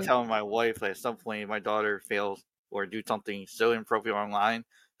I keep No. it. telling my wife that at some point my daughter fails or do something so inappropriate online,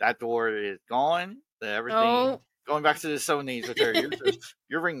 that door is gone. That everything Oh. going back to the Stone Age with her.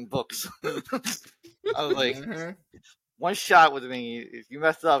 You're reading books. I was like, Mm-hmm. one shot with me. If you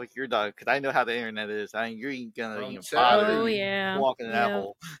mess up, you're done. Because I know how the internet is. I mean, you ain't gonna I'm even telling bother Oh you. yeah. walking in that Yeah.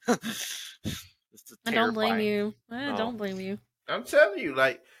 hole. It's I don't blame terrifying. you. I Oh, don't blame you. I'm telling you,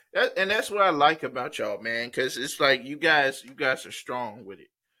 like that, and that's what I like about y'all, man. Because it's like you guys are strong with it,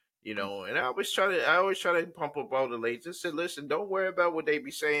 And I always try to pump up all the ladies. I said, listen, don't worry about what they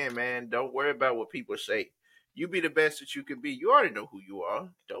be saying, man. Don't worry about what people say. You be the best that you can be. You already know who you are.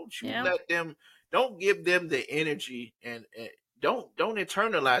 Don't you Yeah. let them. Don't give them the energy and don't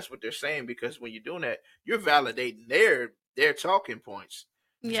internalize what they're saying because when you're doing that, you're validating their talking points.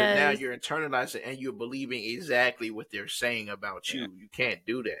 So now Yes. you're internalizing and you're believing exactly what they're saying about yeah. you. You can't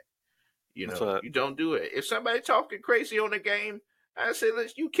do that. That's what. You don't do it. If somebody talking crazy on the game, I say,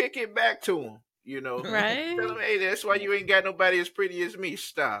 let's you kick it back to them. Tell Right? them, hey, that's why you ain't got nobody as pretty as me.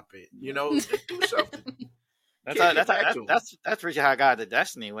 Stop it. Just do something. That's Kick how, it that's how, back that's to them. that's really how I got into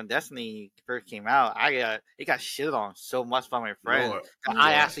Destiny. When Destiny first came out, it got shit on so much by my friends. Lord,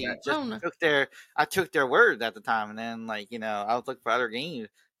 I Lord, actually I just don't know. took their word at the time, and then I was looking for other games,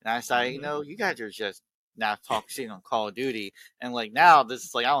 and I decided, you guys are just now talking shit on Call of Duty, and like now this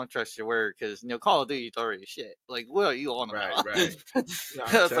is like I don't trust your word because Call of Duty is already shit. Like what are you on right, about? right. No,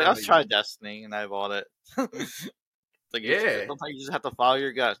 I'm It's like telling let's you. try Destiny, and I bought it. Like Yeah, sometimes you just have to follow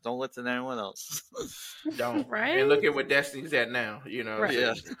your guts. Don't listen to anyone else. don't. And Right? look at what Destiny's at now. Right.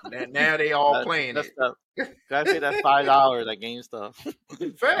 Yeah, Now they all playing that's it. the gotta pay that $5 that game stuff.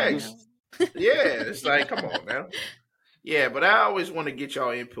 I Facts. know. Yeah, it's like, come on now. Yeah, but I always want to get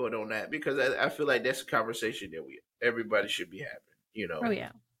y'all input on that because I feel like that's a conversation that everybody should be having. Oh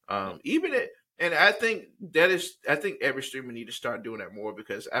yeah. Even it, and I think every streamer need to start doing that more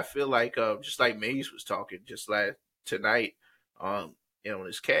because I feel like just like Maze was talking just last tonight, on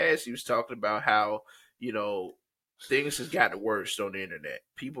his cast, he was talking about how you know things has gotten worse on the internet.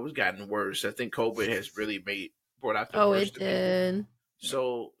 People has gotten worse. I think COVID has really brought out the Oh, worst it of people. did.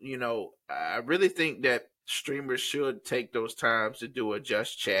 So, I really think that streamers should take those times to do a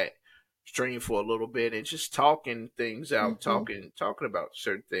just chat stream for a little bit and just talking things out, Hmm. talking about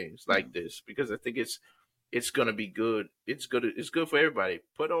certain things like this because I think it's gonna be good. It's good for everybody.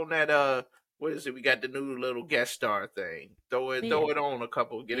 Put on that what is it? We got the new little guest star thing. Yeah. Throw it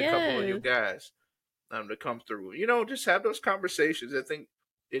on get a couple of your Yes. guys to come through. Just have those conversations. I think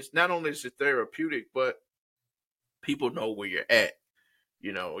it's not only is it therapeutic, but people know where you're at.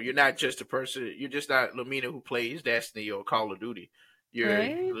 You're not just a person. You're just not Lumina who plays Destiny or Call of Duty. You're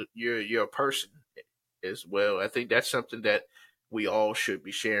Right? you're a person as well. I think that's something that we all should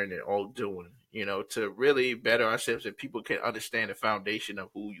be sharing and all doing. To really better ourselves and people can understand the foundation of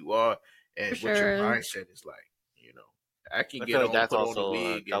who you are For and what your sure. mindset is like. You know, I can I feel get like on, that's put on a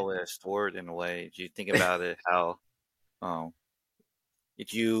also a wig, and double-edged sword in a way. If you think about it, how um,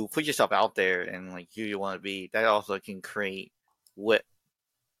 if you put yourself out there and like who you want to be, that also can create what.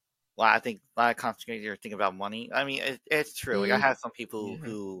 Well, I think a lot of content creators think about money. I mean, it's true. Like I Mm, have some people hmm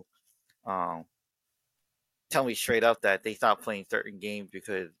who um tell me straight up that they stopped playing certain games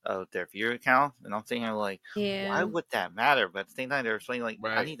because of their viewer count, and I'm thinking like, why yeah. would that matter? But at the same time, they're saying like,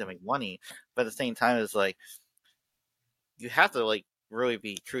 I right, need to make money. But at the same time, it's like you have to like really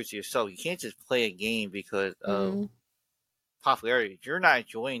be true to yourself. You can't just play a game because of Mm. popularity. If you're not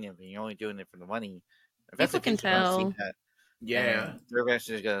enjoying it and you're only doing it for the money, People eventually can people are going to see tell. that, yeah, and they're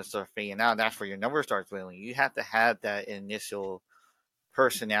eventually going to start fading out. And that's where your number starts dwindling. You have to have that initial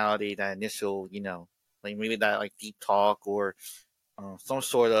personality, that initial, like maybe that like deep talk or some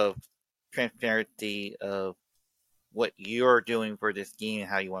sort of transparency of what you're doing for this game and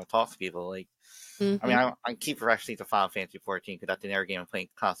how you want to talk to people. Like, I mean, Hmm. I keep referencing to Final Fantasy 14 because that's another game I'm playing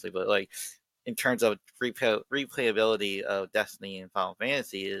constantly. But like, in terms of replayability of Destiny and Final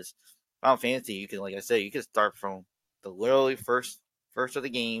Fantasy, you can, like I said, you can start from the literally first of the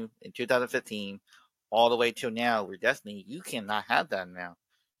game in 2015 all the way till now. Where Destiny, you cannot have that now.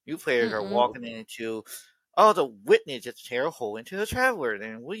 New players are Mm-mm. nope, walking into, oh, the witness just tear a hole into the traveler,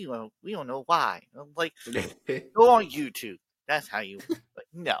 and we don't know why. I'm like, go on YouTube. That's how you. Like,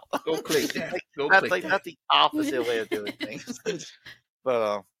 no, go click that, like go click that. that's the opposite way of doing things.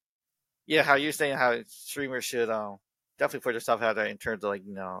 But yeah, how you're saying how streamers should definitely put yourself out there in terms of like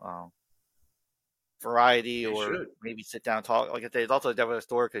variety They or should, maybe sit down and talk. Like I said, it's also a double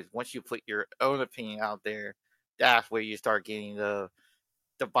story because once you put your own opinion out there, that's where you start getting the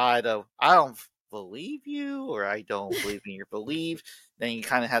divide of I don't believe you or I don't believe in your belief. Then you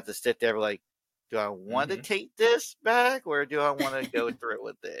kind of have to sit there like, do I want to hmm take this back or do I want to go through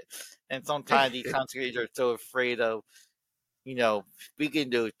with it? And sometimes these content creators are so afraid of speaking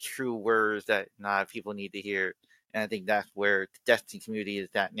those true words that not people need to hear. And I think that's where the Destiny community is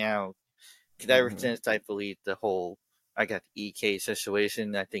at now. Because ever hmm since I believe the whole I got the EK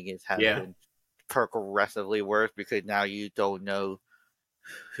situation, I think it has yeah, been progressively worse because now you don't know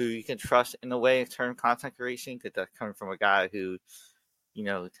who you can trust in a way in terms of content creation because that's coming from a guy who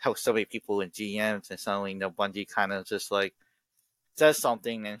helps so many people in GMs and suddenly Bungie kind of just like says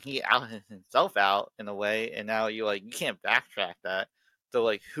something and he outed himself out in a way and now you can't backtrack that. So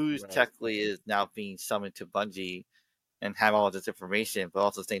like who's right, technically is now being summoned to Bungie and have all this information, but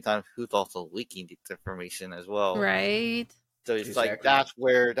also at the same time who's also leaking this information as well. Right. So it's like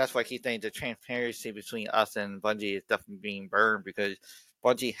exactly, that's why I keep saying the transparency between us and Bungie is definitely being burned because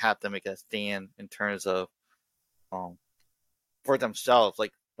Bungie had to make a stand in terms of um for themselves,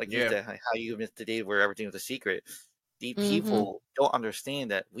 like you yeah, said, how you missed the day where everything was a secret. the Mhm. people don't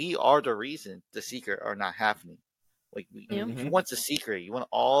understand that we are the reason the secret are not happening. Like, Yeah. you want the secret, you want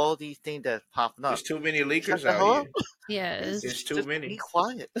all these things that's popping up. There's too many Shut leakers the out hell up. here. Yes. It's too Just be many.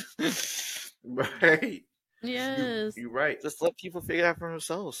 quiet. Right. Yes. You're right. Just let people figure it out for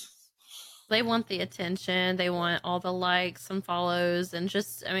themselves. They want the attention. They want all the likes and follows, and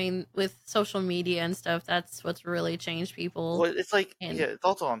just, I mean, with social media and stuff, that's what's really changed people. Well, it's like, And yeah, it's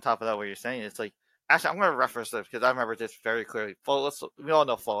also on top of that what you're saying. It's like, actually, I'm going to reference this because I remember this very clearly. We all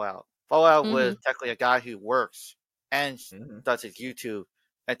know Fallout. Fallout was technically a guy who works and does his YouTube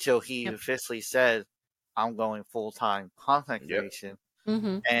until he Yep. officially said, I'm going full-time content Yep. creation.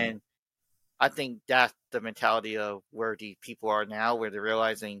 Mhm. And I think that's the mentality of where the people are now, where they're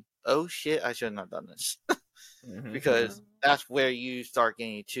realizing, oh shit, I shouldn't have done this. Because that's where you start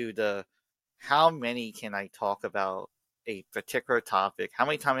getting to the, how many can I talk about a particular topic? How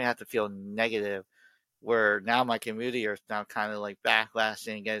many times I have to feel negative where now my community are now kind of like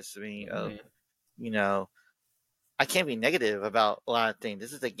backlashing against me of, you know, I can't be negative about a lot of things.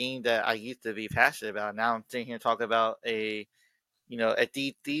 This is a game that I used to be passionate about. Now I'm sitting here talking about a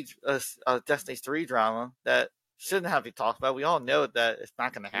Destiny 3 drama that shouldn't have to be talked about. We all know that it's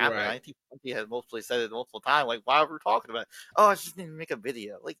not going to happen. Right. I think he has mostly said it multiple times. Like, why are we talking about it? Oh, I just need to make a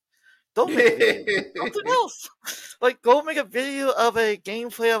video. Like, don't make a video. Something else. Like, go make a video of a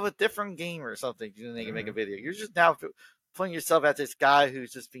gameplay of a different game or something. You can make a video. You're just now putting yourself at this guy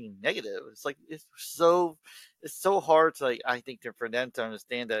who's just being negative. It's like, it's so hard to, like, I think, for them to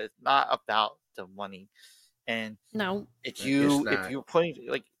understand that it's not about the money. And no, if not. you're putting,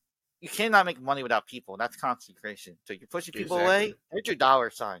 like, you cannot make money without people. That's content creation. So you're pushing people away. There's your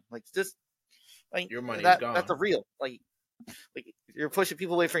dollar sign. Like, just like Your money is gone. that's a real like you're pushing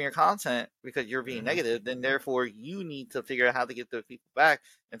people away from your content because you're being negative. Then therefore you need to figure out how to get those people back.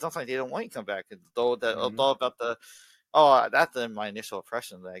 And sometimes they don't want you to come back. It's all about the that's my initial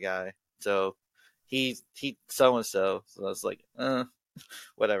impression of that guy. So he so and so. So I was like,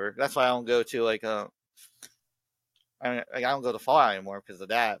 whatever. That's why I don't go to I don't go to Fallout anymore because of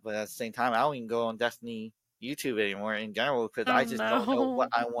that. But at the same time, I don't even go on Destiny YouTube anymore in general because I just don't know what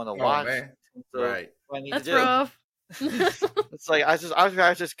I want to watch. Man. So Right. what I need that's to do. rough. It's like I would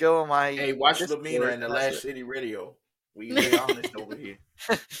rather just go on my. Hey, watch Lumina and the Last City Radio. We honest over here.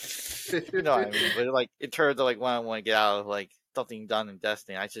 You know what I mean? But like in terms of like when I want to get out of like something done in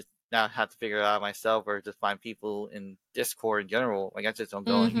Destiny, I just now have to figure it out myself or just find people in Discord in general. Like I just don't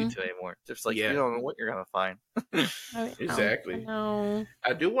go on YouTube anymore. Just like you don't know what you're gonna find. Exactly. I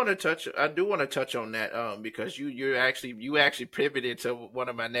do want to touch on that because you actually pivoted to one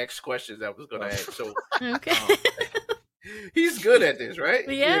of my next questions I was going to ask. So okay. He's good at this, right?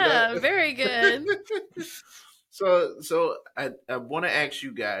 Yeah, very good. So I want to ask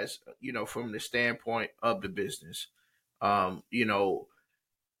you guys, from the standpoint of the business, you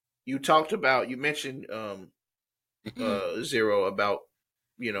mentioned Zero about,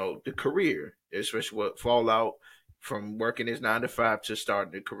 the career, especially what Fallout from working his 9 to 5 to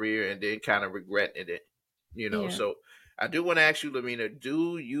starting a career and then kind of regretting it, So I do want to ask you, Lamina,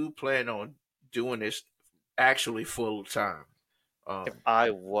 do you plan on doing this actually full time? If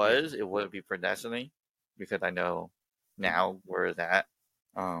I was, it wouldn't be for Destiny because I know now where it's at.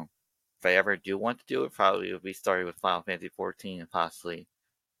 If I ever do want to do it, probably would be starting with Final Fantasy 14 and possibly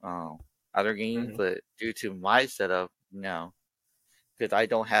other games. But due to my setup, no, because I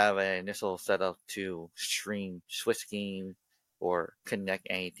don't have an initial setup to stream Swiss games or connect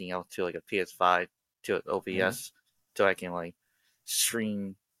anything else to like a PS5 to an OBS, so I can like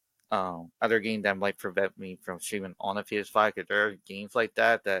stream other games that might prevent me from streaming on a PS5. Because there are games like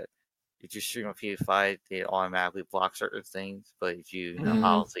that if you stream on PS5, they automatically block certain things. But if you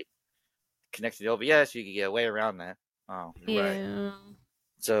obviously connect to the OBS, you can get a way around that. Yeah.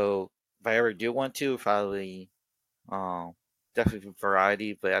 So if I ever do want to, probably definitely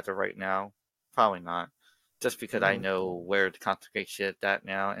variety, but as of right now, probably not. Just because I know where to concentrate shit at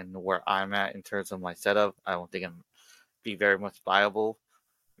now and where I'm at in terms of my setup, I don't think I'm be very much viable.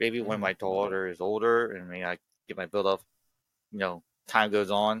 Maybe when my daughter is older and maybe I get my build up, time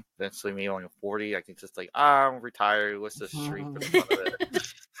goes on, eventually maybe when I'm 40, I can just like, I'm retired, let's just stream for the fun of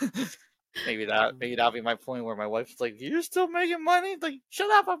it. Maybe that'll be my point where my wife's like, "You're still making money? Like,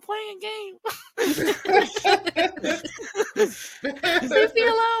 shut up! I'm playing a game. Leave me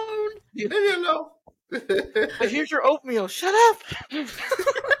alone. Leave me alone. But here's your oatmeal. Shut up."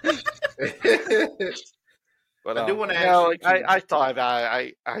 But I do want to ask you. I thought about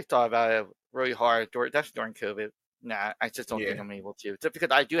it. I thought about it really hard during COVID. Nah, I just don't think I'm able to. Just because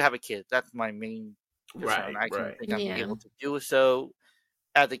I do have a kid. That's my main concern. I don't think I'm able to do so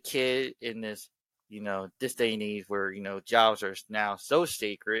as a kid in this this day and age where jobs are now so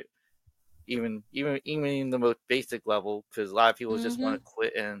sacred, even in the most basic level, because a lot of people just want to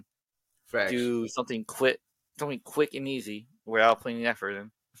quit and Facts. do something quick and easy without putting effort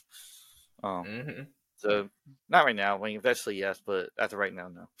in. So not right now. I mean, eventually yes, but as of right now,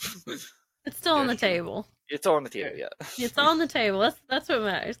 no. It's still on the table. It's on the table, yeah. It's on the table. That's what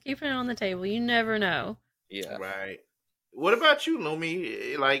matters. Keeping it on the table. You never know. Yeah. Right. What about you,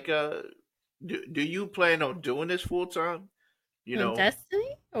 Lumi? Like, do you plan on doing this full time? On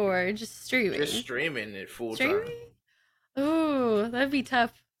Destiny or just streaming? Just streaming it full Streaming? time. Ooh, that'd be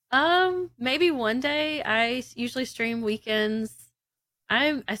tough. Maybe one day. I usually stream weekends.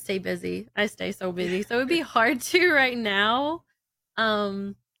 I stay busy. I stay so busy, so it'd be hard to right now.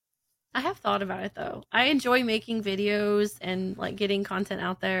 I have thought about it though. I enjoy making videos and like getting content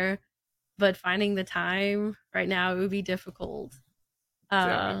out there, but finding the time right now it would be difficult.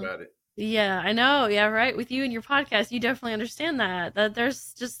 Tell me about it. Yeah, I know. Yeah, right. With you and your podcast, you definitely understand that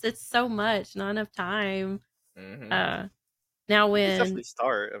there's just it's so much, not enough time. Now You when definitely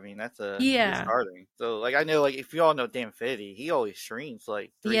start. I mean, that's you're starting. So like I know, like if you all know Dan Fitty, he always streams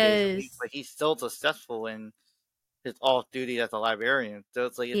like 3 days a week, but he's still successful in his off duty as a librarian. So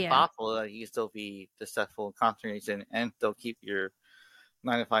it's like it's possible that you can still be successful in concentration and still keep your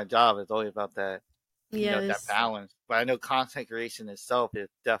 9 to 5 job. It's always about that, that balance. But I know content creation itself is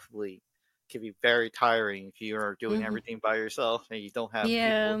definitely can be very tiring if you are doing everything by yourself and you don't have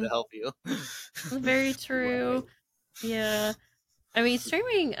people to help you. Very true. Right. Yeah. I mean,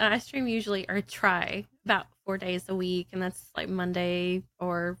 streaming, I stream usually or try about 4 days a week, and that's like Monday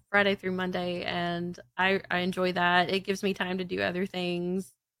or Friday through Monday. And I enjoy that. It gives me time to do other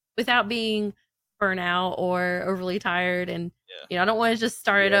things without being burnout or overly tired. And, I don't want to just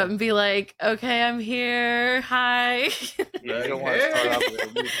start it up and be like, okay, I'm here. Hi. You don't want to start off with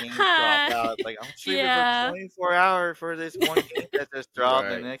a new game drop out. Like, I'm streaming for 24 hours for this one game that just dropped.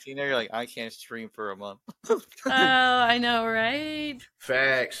 And next thing you're like, I can't stream for a month. Oh, I know, right?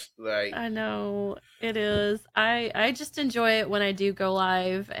 Facts. Like, I know it is. I just enjoy it when I do go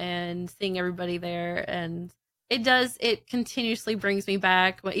live and seeing everybody there, and it continuously brings me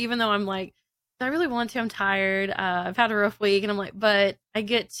back. But even though I'm like, I really want to, I'm tired. I've had a rough week, and I'm like, but I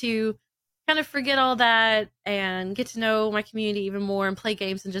get to kind of forget all that and get to know my community even more and play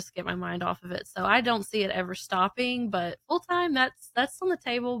games and just get my mind off of it. So I don't see it ever stopping. But full time, that's on the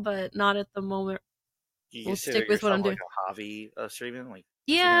table, but not at the moment. We'll stick with what I'm doing. Like a hobby of streaming, like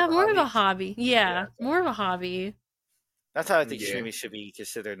more of a hobby. Yeah, more of a hobby. That's how I think streaming should be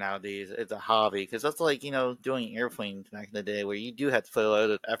considered nowadays. It's a hobby because that's like doing airplanes back in the day, where you do have to put a lot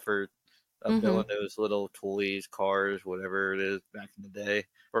of effort of building those little toys, cars, whatever it is back in the day,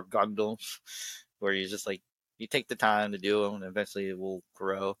 or Gundams, where you just like you take the time to do them, and eventually it will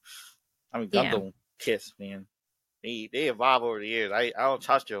grow. I mean, Gundam Kiss, man, they evolve over the years. I don't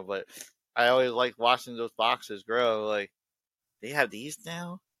touch them, but I always like watching those boxes grow. Like, they have these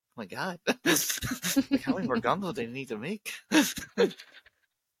now? Oh my god. Like, how many more Gundams do they need to make? And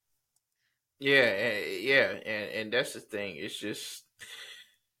that's the thing. It's just,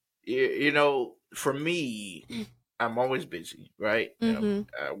 for me, I'm always busy, right?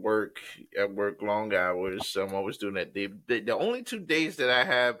 I work long hours, so I'm always doing that. The only 2 days that I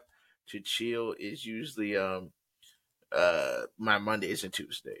have to chill is usually my Mondays and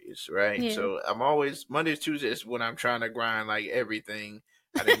Tuesdays, right? So I'm always Mondays, Tuesdays when I'm trying to grind like everything.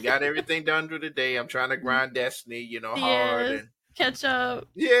 I done got everything done through the day. I'm trying to grind Destiny, hard and catch up.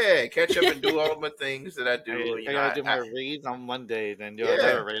 Yeah, catch up and do all my things that I do. I gotta do my raids on Monday, then do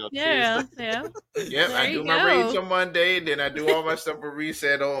another raid on Tuesday. Yep, I do my raids on Monday, then I do all my stuff for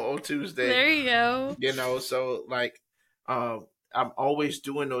reset on Tuesday. There you go. So like, I'm always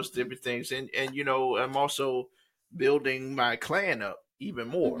doing those different things, and I'm also building my clan up even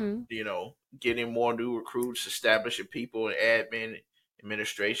more. Getting more new recruits, establishing people in admin,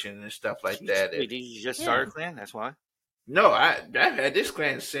 administration, and stuff like that. Wait, did you just start a clan? That's why. No, I've had this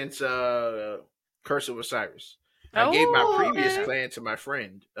clan since Curse of Osiris. I gave my previous clan to my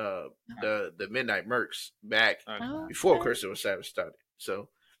friend, the Midnight Mercs, back before Curse of Osiris started. So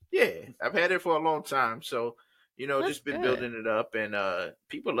yeah, I've had it for a long time. So just been building it up, and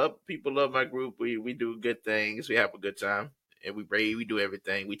people love my group. We do good things. We have a good time, and we raid. We do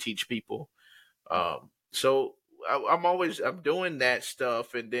everything. We teach people. So I'm doing that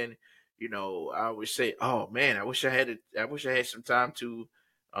stuff, and then I always say, oh man, I wish I had some time to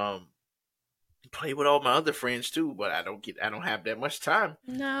play with all my other friends too, but I don't have that much time.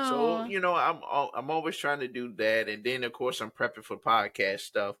 No. So I'm always trying to do that, and then of course I'm prepping for podcast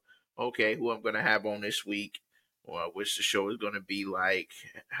stuff. Okay, who I'm gonna have on this week, or I wish the show was going to be like.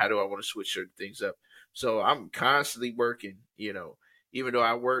 How do I want to switch certain things up? So I'm constantly working, even though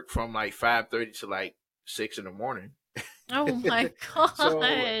I work from like 5:30 to like 6 in the morning. Oh my So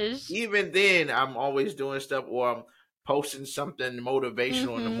gosh. even then, I'm always doing stuff, or I'm posting something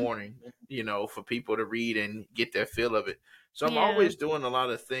motivational in the Mhm. morning, for people to read and get their feel of it. So I'm Yeah. always doing a lot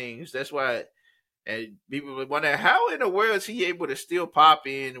of things. That's why, and people would wonder how in the world is he able to still pop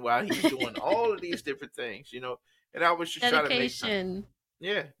in while he's doing all of these different things. And I was just trying to make time. Dedication.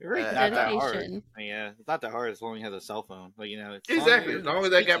 Yeah, It's really not that hard. Dedication. Yeah, it's not that hard as long as you have a cell phone. Like, as long as exactly. you're As long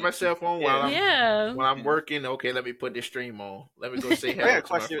as I got speaking. my cell phone while Yeah. I'm Yeah. while I'm Yeah. working, okay, let me put this stream on. Let me go say I hello got a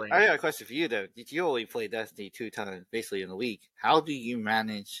to my question. I friends. got a question for you though. Did you only play Destiny 2 times basically in a week? How do you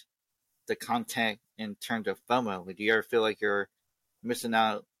manage the content in terms of FOMO? Do you ever feel like you're missing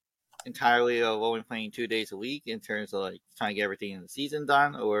out entirely of only playing 2 days a week in terms of like trying to get everything in the season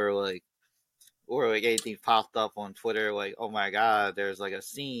done, or like anything popped up on Twitter like, oh my god, there's like a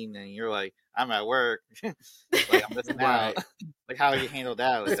scene and you're like, I'm at work, like I'm missing out. Right. Like how do you handle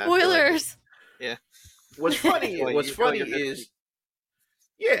that? Like that feel like Spoilers. yeah, What's funny? like What's you feel like funny you're missing. is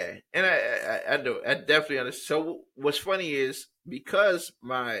yeah, and I know I definitely understand. So what's funny is because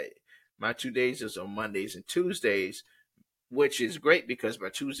my 2 days is on Mondays and Tuesdays, which is great because my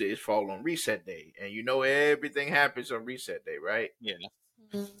Tuesdays fall on reset day, and everything happens on reset day, right? Yeah,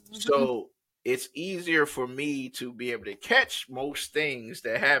 Mhm. So it's easier for me to be able to catch most things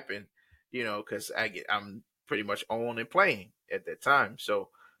that happen, because I'm pretty much on and playing at that time. So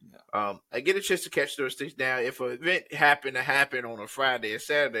yeah. I get a chance to catch those things. Now, if an event happened to happen on a Friday or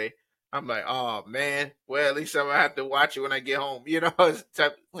Saturday, I'm like, oh man, well at least I'm gonna have to watch it when I get home,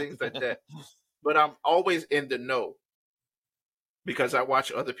 type things like that. But I'm always in the know because I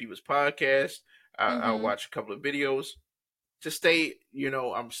watch other people's podcasts. I Mhm. watch a couple of videos to stay,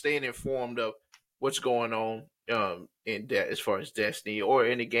 I'm staying informed of what's going on in that as far as Destiny or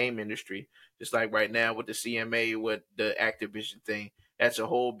in the game industry. Just like right now with the CMA with the Activision thing, that's a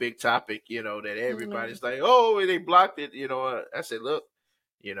whole big topic. That Mhm. everybody's like, oh, they blocked it. I said, look,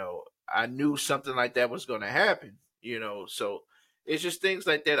 I knew something like that was going to happen. So it's just things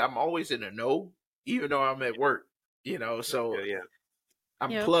like that. I'm always in the know, even though I'm at work. So Yeah, yeah.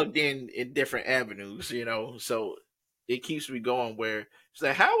 I'm Yep. plugged in different avenues, so it keeps me going. Where it's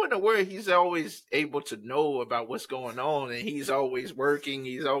like, how in the world he's always able to know about what's going on, and he's always working,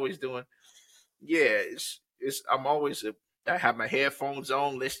 he's always doing. Yeah, it's. I have my headphones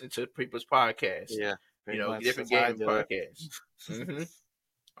on, listening to people's podcasts, Yeah, pretty much. different That's how I gaming do it. podcasts.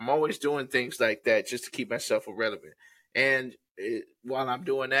 I'm always doing things like that just to keep myself relevant. And while I'm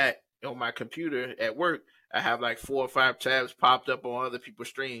doing that on my computer at work, I have like 4 or 5 tabs popped up on other people's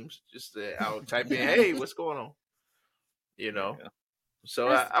streams. Just I'll type in, "Hey, what's going on?" You There know. you So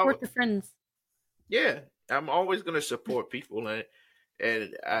Gotta support the friends. yeah, I'm always gonna support people,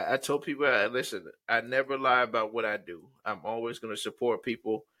 and I told people, listen, I never lie about what I do. I'm always gonna support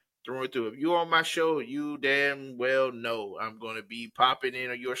people through and through. If you're on my show, you damn well know I'm gonna be popping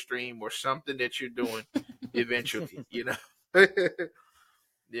in on your stream or something that you're doing eventually.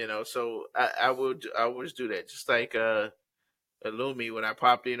 So I always do that. Just like Lumi when I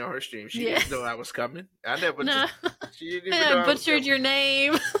popped in on her stream, she Yeah. didn't know I was coming. I never just No. she didn't even I know I was butchered coming. your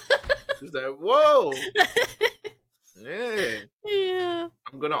name. She's like, whoa, yeah. Yeah.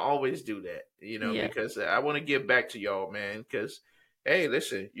 I'm gonna always do that, Yeah. because I want to give back to y'all, man. Because hey,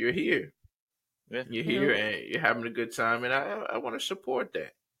 listen, go. you're here, Yep. and you're having a good time, and I want to support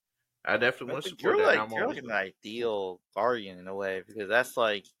that. I definitely I want to think support that, and I'm you're always like an gonna. ideal guardian in a way because that's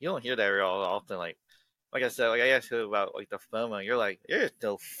like you don't hear that very often. Like I said, like I asked you about like the FOMO. You're like, there's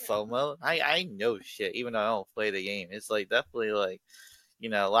no FOMO. I know shit, even though I don't play the game. It's like definitely like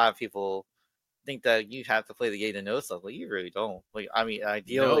a lot of people think that you have to play the game to know stuff. Like you really don't. Like I mean,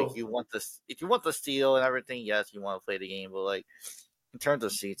 ideally, No, you want this if you want the steal and everything. Yes, you want to play the game, but like in terms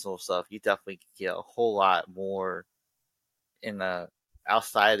of seasonal stuff, you definitely get a whole lot more in the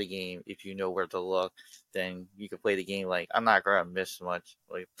outside of the game if you know where to look. Then you can play the game. Like I'm not gonna miss much.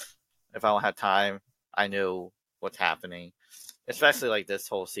 Like if I don't have time, I know what's happening. Especially like this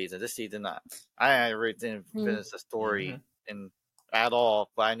whole season. This season, I really didn't Mm. finish the story hmm in at all.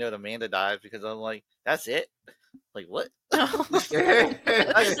 But I know that Amanda dies because I'm like, that's it. Like what? Oh. That's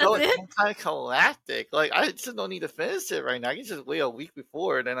That's so it. anticlimactic. Like I just don't need to finish it right now. I can just wait a week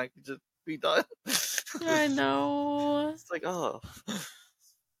before, and then I can just be done. I know. It's like, oh,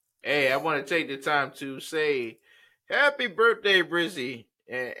 hey, I want to take the time to say happy birthday, Brizzy,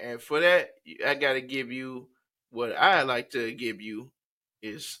 and for that, I got to give you what I like to give you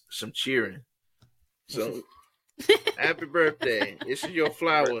is some cheering. So happy birthday! This is your happy birthday.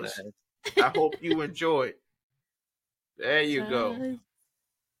 flowers. I hope you enjoy it. There you go.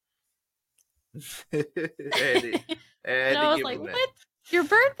 I had And to I was give like, him "What? that. Your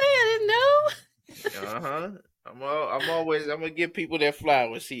birthday? I didn't know." Uh-huh. I'm gonna give people their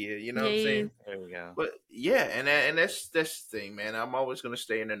flowers here, you know what I'm Yes. saying? There we go. But yeah, and that's the thing, man. I'm always gonna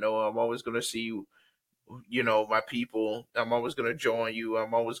stay in the know. I'm always gonna see my people. I'm always gonna join you.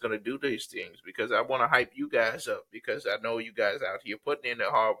 I'm always gonna do these things because I want to hype you guys up because I know you guys out here putting in the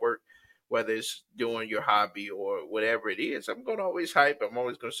hard work, whether it's doing your hobby or whatever it is. I'm gonna always hype. I'm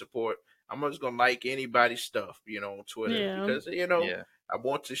always gonna support. I'm always gonna like anybody's stuff, on Twitter Yeah. because Yeah. I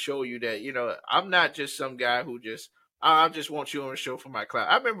want to show you that I'm not just some guy who just I just want you on the show for my clout.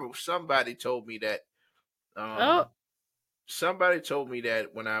 I remember somebody told me that. Oh. Somebody told me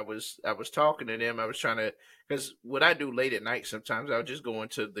that when I was talking to them, I was trying to because what I do late at night sometimes I'll just go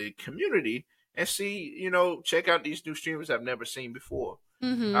into the community and see check out these new streamers I've never seen before. I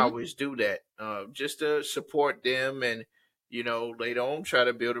Mhm. always do that just to support them and later on try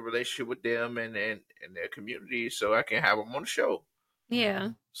to build a relationship with them and their community so I can have them on the show. Yeah.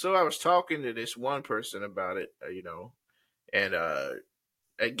 So I was talking to this one person about it, and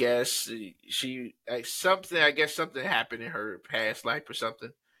I guess she something. I guess something happened in her past life or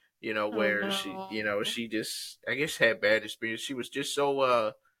something. Oh Where she, no. she just I guess had bad experience. She was just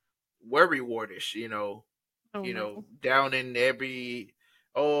so worry wardish. Oh no. Down in every.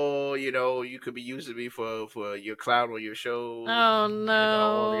 Oh, you could be using me for your cloud on your show, Oh and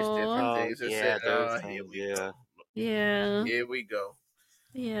all these different no. things. I said, Yeah, those here things. we Yeah. go, Yeah. here we go.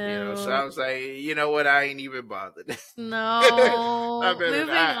 So Yeah. I was like, you know what? I ain't even bothered. I No. better. Moving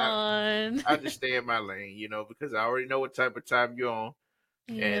on. I just stay in my lane, because I already know what type of time you're on,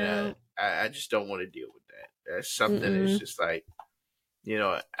 and Yeah. I just don't want to deal with that. That's something that's Mm-mm. just like,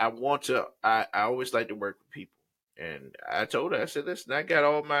 I want to. I always like to work with people, and I told her, I said, listen, I got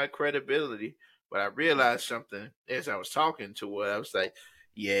all my credibility, but I realized something as I was talking to her. I was like,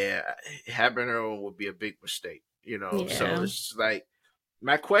 yeah, having her on would be a big mistake, So Yeah. it's just like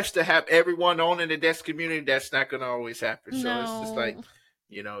my quest to have everyone on in the desk community. That's not going to always happen. So it's just like, No.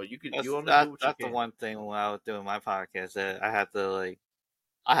 you only do That's what you that's the can. one thing when I was doing my podcast that I had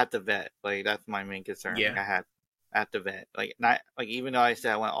to vet. Like that's my main concern. Like Yeah. I had to vet. Like not like even though I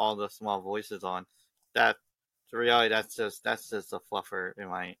said I want all the small voices on, that the reality that's just a fluffer in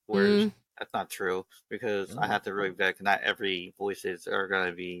my words. Mm. That's not true because I Mm-hmm. have to really vet. 'Cause not every voices are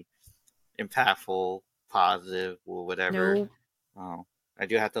gonna be impactful, positive, or whatever. No. Um, I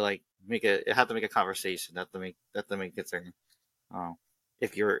do have to like make a. I have to make a conversation. That's the main concern. Um,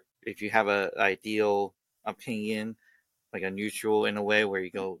 if you have a ideal opinion, like a neutral in a way where you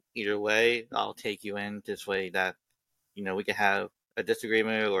go either way, I'll take you in this way that we can have a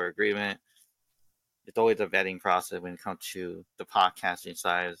disagreement or agreement. It's always a vetting process when it comes to the podcasting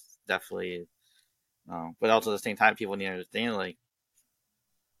side. It's definitely, but also at the same time, people need to understand like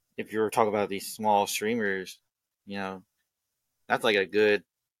if you're talking about these small streamers, you know, that's like a good.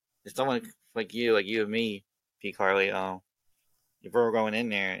 If someone like you and me, P. Carly, if we're going in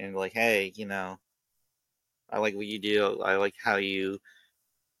there and like, hey, I like what you do. I like how you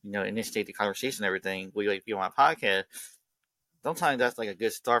initiate the conversation and everything. Will you like be on my podcast? Sometimes that's like a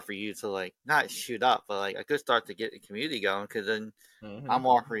good start for you to like not shoot up, but like a good start to get the community going. Because then Mm-hmm. I'm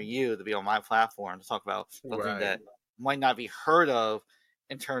offering you to be on my platform to talk about something Right. that might not be heard of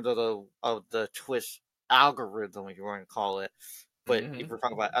in terms of the Twitch algorithm, if you want to call it. But Mm-hmm. if we're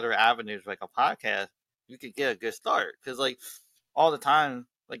talking about other avenues like a podcast, you could get a good start. Because like all the time,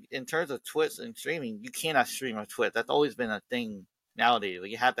 like in terms of Twitch and streaming, you cannot stream on Twitch. That's always been a thing nowadays. Like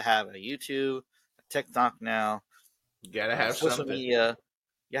you have to have a YouTube, a TikTok now, You gotta have social something. media.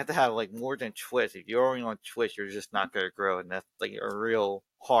 You have to have like more than Twitch. If you're only on Twitch, you're just not going to grow, and that's like a real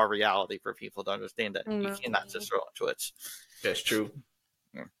hard reality for people to understand that you No. cannot just throw on Twitch. That's true.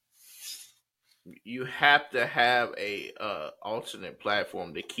 Yeah. You have to have a alternate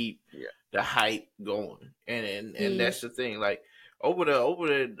platform to keep Yeah. the hype going, and Yeah. that's the thing. Like over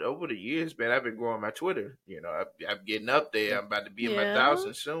the years, man, I've been growing my Twitter. I'm getting up there. I'm about to be in my Yeah.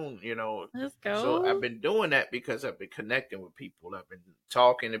 thousand soon. Let's So I've go. been doing that because I've been connecting with people. I've been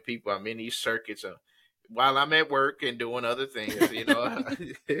talking to people. I'm in these circuits while I'm at work and doing other things.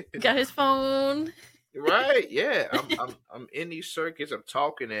 Got his phone. Right? Yeah, I'm in these circuits. I'm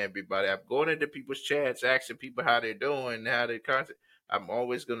talking to everybody. I'm going into people's chats, asking people how they're doing, how they content. I'm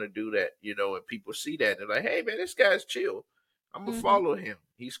always gonna do that, and people see that they're like, "Hey, man, this guy's chill. I'm gonna Hmm. follow him.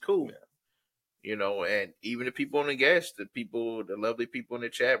 He's cool." And even the people on the guests, the lovely people in the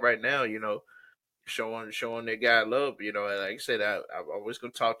chat right now, showing their guy love. And like I said, I'm always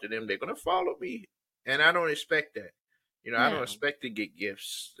gonna talk to them. They're gonna follow me, and I don't expect that. I don't No. expect to get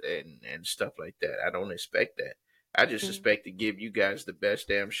gifts and stuff like that. I don't expect that. I just expect to give you guys the best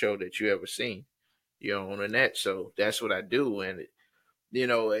damn show that you ever seen, on the net. So that's what I do, and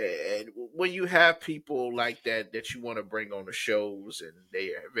and when you have people like that you want to bring on the shows, and they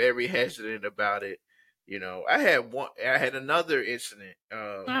are very hesitant about it. I had another incident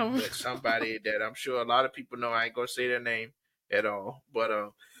Oh. with somebody that I'm sure a lot of people know. I ain't gonna say their name at all, but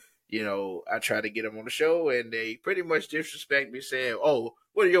I try to get them on the show, and they pretty much disrespect me, saying, "Oh,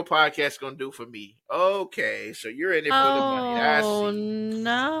 what are your podcasts gonna do for me?" Okay, so you're in it for the money. I Oh see.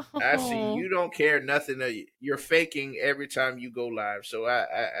 I see. no. You don't care nothing. You're faking every time you go live. So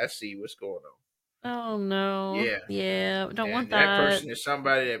I see what's going on. Oh no. Yeah, Yeah, don't want and that that. person is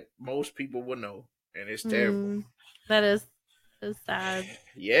somebody that most people will know, and it's terrible. Mm, that is sad.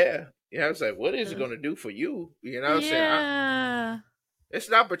 Yeah, yeah. I was like, what is it Yes. going to do for you? You know what I'm saying? Yeah. It's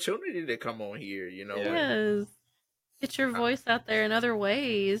an opportunity to come on here. Yeah. And Yes. Get your voice out there in other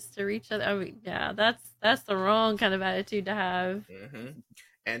ways to reach other. I mean, yeah, that's the wrong kind of attitude to have.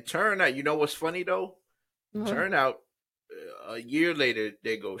 and turn out. You know what's funny though? Uh, Turn out. A year later,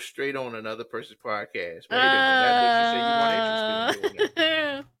 they go straight on another person's podcast. Wait a minute, I thought you said you weren't interested in doing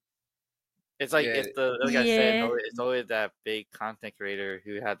that. It's like Yeah, it's the like I said, yeah. it's always that big content creator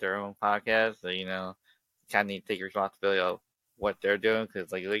who had their own podcast. So kind of need to take responsibility of what they're doing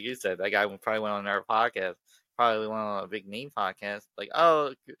because, like you said, that guy probably went on our podcast, probably went on a big name podcast. Like,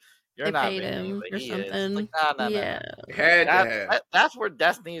 oh, you're They not paid big name, him but or he is. It's like, something. no. Yeah. had to have. That's where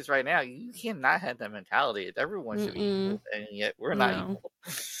Destiny is right now. You cannot have that mentality. Everyone should be Mm-mm. equal, and yet we're not No. equal.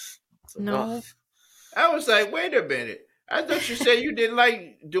 It's like, oh, No. I was like, wait a minute. I thought you said you didn't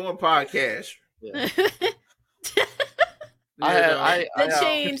like doing podcasts. yeah. That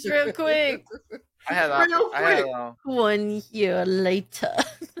changed real quick. I had Real I had quick. 1 year later.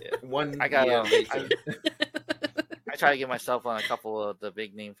 yeah. 1 I got year later. I try to get myself on a couple of the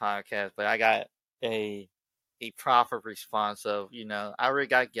big name podcasts, but I got a proper response of, I already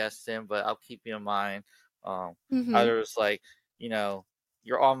got guests in, but I'll keep you in mind. Mhm. Others like,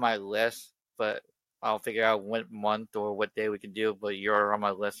 you're on my list, but I'll figure out what month or what day we can do, but you're on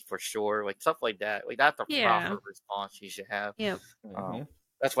my list for sure. Like stuff like that. Like that's a Yeah. proper response you should have. Yep.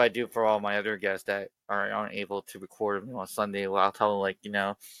 That's what I do for all my other guests that aren't able to record on Sunday. Well, I'll tell them like,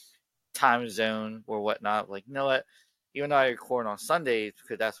 time zone or whatnot. Like, you know what? Even though I record on Sundays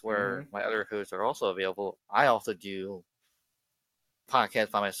because that's where my other hosts are also available, I also do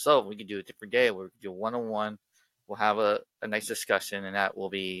podcasts by myself. We can do a different day where we can do one-on-one. We'll have a nice discussion, and that will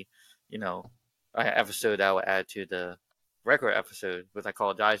be, an episode that I will add to the regular episode, which I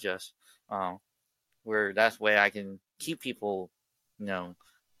call digest. Where that's way I can keep people,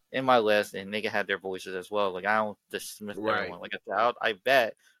 in my list, and they can have their voices as well. Like I don't dismiss everyone. Like I said, I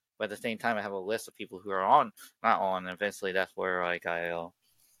bet, but at the same time, I have a list of people who are not on. And eventually, that's where like I'll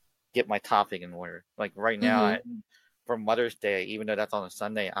get my topic in order. Like right now, for Mother's Day, even though that's on a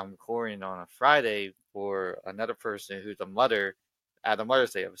Sunday, I'm recording on a Friday for another person who's a mother at a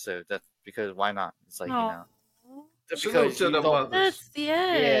Mother's Day episode. That's because why not? It's like just Salute because to you the don't. mothers.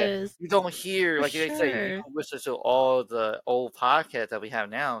 Yes. You don't hear, For like they say, you sure. don't listen to all the old podcasts that we have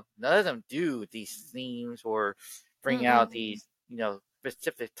now. None of them do these themes or bring out these,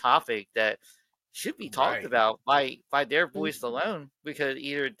 specific topic that should be talked about by their voice alone, because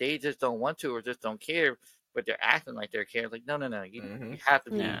either they just don't want to or just don't care, but they're acting like they're caring. Like, no, you have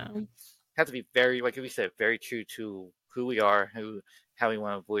to be very, like we said, very true to who we are, how we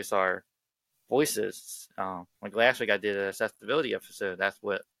want to voice our voices. Like last week I did an accessibility episode. That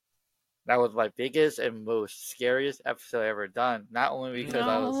was my biggest and most scariest episode I ever done. Not only because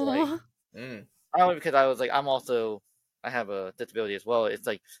I was like, not only because I was like, I have a disability as well. It's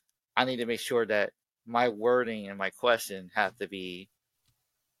like I need to make sure that my wording and my question have to be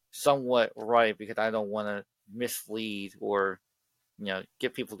somewhat right, because I don't want to mislead or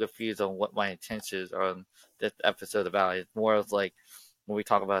get people confused on what my intentions are on this episode about. It's more of like when we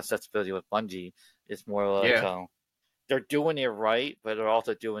talk about accessibility with Bungie, it's more like they're doing it right, but they're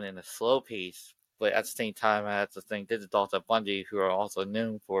also doing it in a slow pace. But at the same time, I have to think this is also Bungie, who are also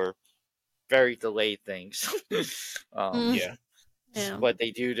known for very delayed things. But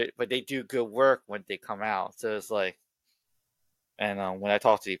they do good work when they come out. So it's like, and when I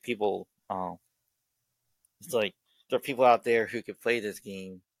talk to the people, it's like there are people out there who could play this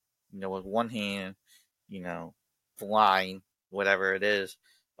game, with one hand, blind, whatever it is,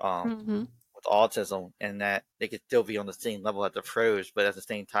 with autism, and that they could still be on the same level as the pros, but at the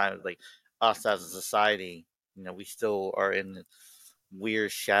same time, like us as a society, we still are in the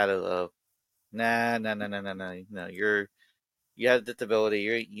weird shadow of no, you have a disability,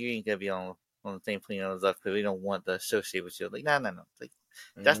 you ain't gonna be on the same plane as us because we don't want to associate with you. Like no, like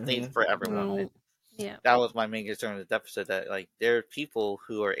that's needs for everyone. Yeah. that was my main concern with the episode. That like there are people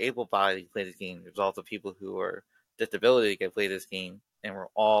who are able-bodied to play this game. There's also people who are disability can play this game, and we're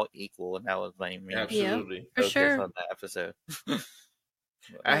all equal. And that was my main Yeah. Absolutely. For focus sure. on that episode.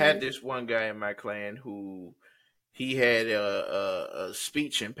 I had Yes. this one guy in my clan who he had a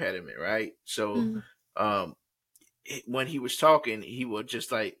speech impediment, right? So Mhm. when he was talking, he would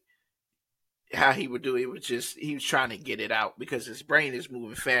just like how he would do it was just he was trying to get it out because his brain is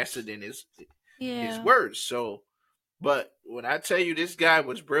moving faster than his Yeah. words. So, but when I tell you this guy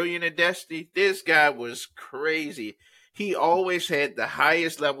was brilliant at Destiny, this guy was crazy. He always had the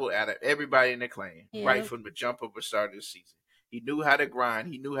highest level out of everybody in the clan, right Yeah. from the jump of the start of the season. He knew how to grind.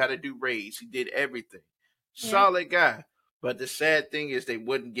 He knew how to do raids. He did everything. Yeah. Solid guy. But the sad thing is they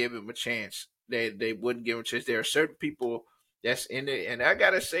wouldn't give him a chance. They wouldn't give him a chance. There are certain people that's in it, and I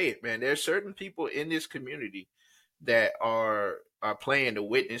gotta say it, man. There's certain people in this community that are playing to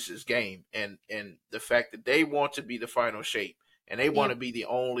witness this game, and the fact that they want to be the final shape, and they want Yep. to be the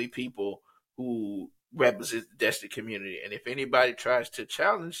only people who represent the Destiny community. And if anybody tries to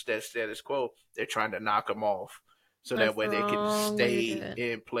challenge that status quo, they're trying to knock them off, so that That's way the they can wrong way to do stay it.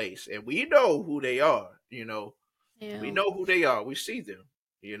 in place. And we know who they are, you know. We Yeah. know who they are. We see them,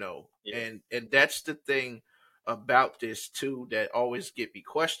 you know. Yeah. And that's the thing about this too that always get me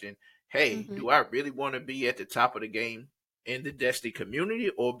questioned. Hey, Mhm. do I really want to be at the top of the game in the Destiny community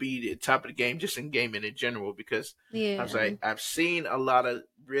or be at the top of the game just in gaming in general? Because I was Yeah. like, I've seen a lot of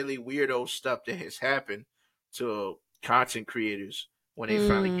really weirdo stuff that has happened to content creators when they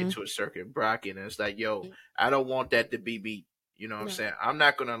finally get Mm. to a certain bracket, and it's like, yo, I don't want that to be me. You know what I'm No. saying? I'm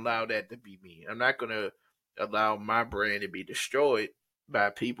not gonna allow that to be me. I'm not gonna allow my brand to be destroyed by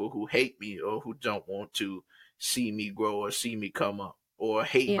people who hate me or who don't want to see me grow or see me come up or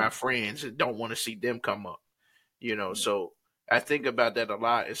hate Yeah. my friends and don't want to see them come up. You know, so I think about that a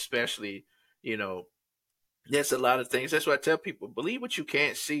lot, especially, you know, there's a lot of things. That's why I tell people, believe what you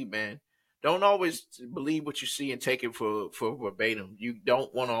can't see, man. Don't always believe what you see and take it for verbatim. You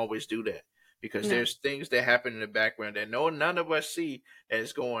don't want to always do that because No. there's things that happen in the background that none of us see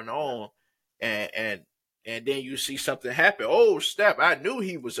that's going on, and and then you see something happen. Oh, snap! I knew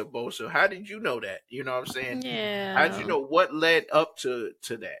he was a bozo. How did you know that? You know what I'm saying? How did you Yeah. know what led up to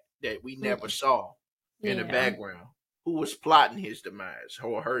that we never Mm. saw in the Yeah. background? Who was plotting his demise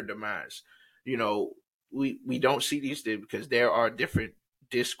or her demise? You know, we don't see these things because there are different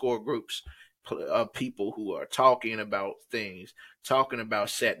Discord groups of people who are talking about things, talking about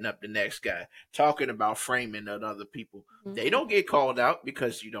setting up the next guy, talking about framing other people. They Mhm. don't get called out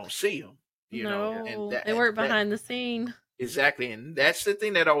because you don't see them, you know, and No. that They work that behind the scene. exactly, and that's the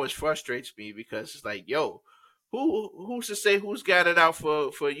thing that always frustrates me because it's like, yo, who's to say who's got it out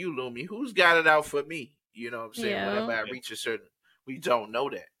for you, Lumi? Who's got it out for me? You know what I'm saying? Whenever Yeah. I reach a certain, we don't know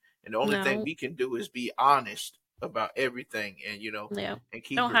that, and the only thing No. we can do is be honest about everything, and Yeah. and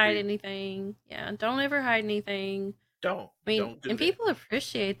keep Don't it hide real. anything. Yeah. Don't ever hide anything. Don't I mean, don't do and that. people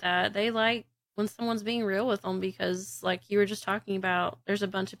appreciate that. They like when someone's being real with them because, like you were just talking about, there's a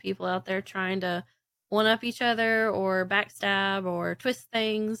bunch of people out there trying to one up each other or backstab or twist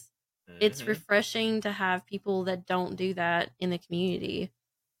things. It's Hmm. refreshing to have people that don't do that in the community.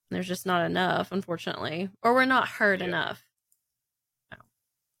 There's just not enough, unfortunately, or we're not heard Yeah, enough. No.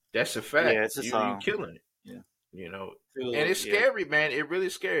 that's a Yeah, fact. it's just You killing it. yeah, You know, and too, it's yeah, scary, man. It really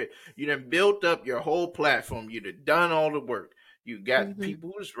scary. You done built up your whole platform. You done done all the work. You got Hmm.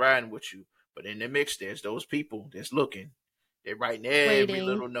 people who's riding with you, but in the mix, there's those people that's looking. They're writing every Waiting.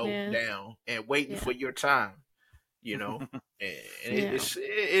 little note Yeah. down and waiting Yeah. for your time. You know, and Yeah.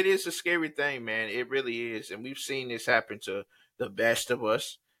 it is a scary thing, man. It really is, and we've seen this happen to the best of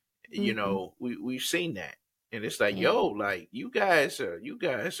us. You Hmm. know, we've seen that, and it's like, Yeah. yo, like you guys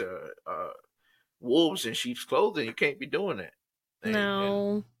are wolves in sheep's clothing. You can't be doing that. And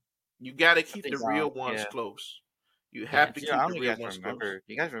No. you got to I keep the think real ones yeah. close. You have to Yes. Yeah, I keep don't the know if real you guys ones close. remember.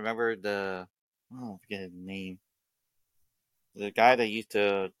 Do you guys remember the? Oh, I forget his name. The guy that used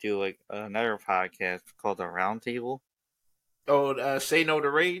to do like another podcast called the Roundtable. Oh, say no to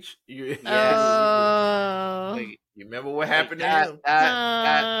rage. Yes, Oh. like You remember what like happened to him?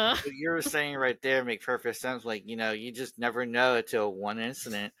 that Uh, what you were saying right there make perfect sense. Like you just never know until one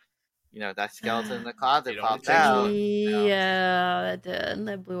incident. That skeleton in the closet It only popped takes out. one. yeah, that did.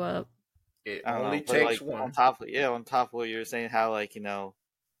 That blew up. It I don't only know, but takes like one. on top of what you were saying, how like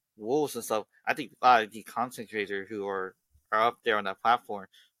wolves and stuff. I think a lot of the content creators who are up there on that platform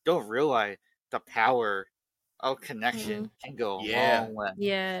don't realize the power of Mm. connection can go a Yeah. long way.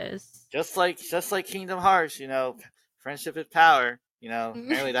 Yes. Just like Kingdom Hearts, friendship is power.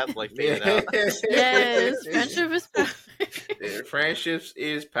 Apparently that's like faded out. Yes. Friendship is power. Friendships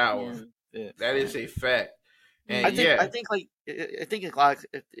is Yeah. power. Yeah. That is a fact. And I think yeah, I think like I think it's like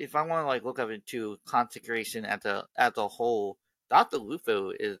if I want to like look up into consecration at the whole, Dr.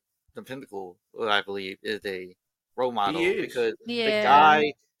 Lupo is the pinnacle. What I believe is a role he model is. because the Yeah.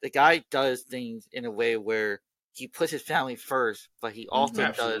 guy does things in a way where he puts his family first, but he also Mhm.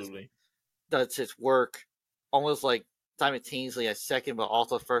 Absolutely. does his work almost like simultaneously as second, but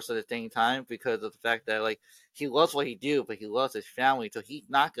also first at the same time because of the fact that like he loves what he do, but he loves his family, so he's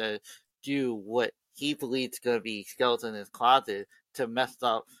not gonna do what he believes is gonna be skeleton in his closet to mess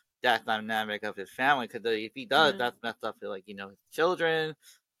up that dynamic of his family. Because if he does, Yeah. that's messed up for like his children.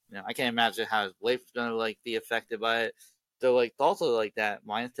 I can't imagine how his wife's gonna like be affected by it. So like also like that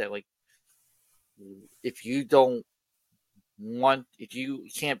mindset, like if you don't if you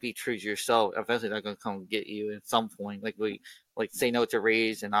can't be true to yourself, eventually they're gonna come get you at some point. Like say no to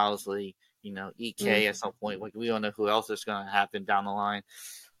raise and obviously EK at some point. Like we don't know who else is gonna happen down the line.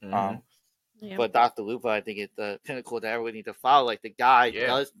 Mm-hmm. Um, Yeah. but Dr. Lupa, I think it's the pinnacle that everybody needs to follow. Like the guy Yeah.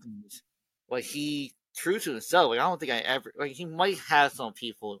 does things, like he true to himself. Like I don't think I ever like he might have some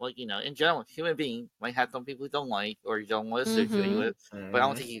people like in general, human being might have some people he don't like or he don't want to associate with, but I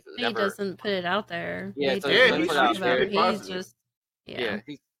don't think he's He ever. doesn't put it out there. Yeah, He so he Yeah, doesn't might put he's it talk out he's about. very there. He's positive. just yeah. Yeah,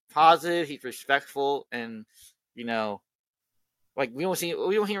 he's positive, he's respectful, and you know, like we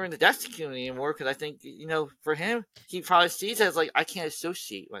don't hear in the Destiny community anymore because I think for him, he probably sees it as like I can't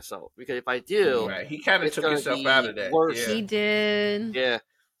associate myself because if I do, Yeah. Right. He kind of it's took gonna himself out be of that. worse. Yeah. He did. Yeah,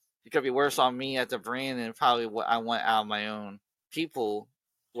 it's gonna be worse on me as a brand and probably what I want out of my own people.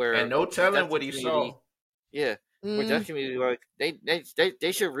 And Where no the telling what Destiny he community, saw. yeah, where Mm. Destiny community like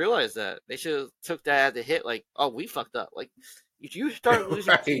they should realize that they should have took that as a hit. Like, oh, we fucked up. Like, if you start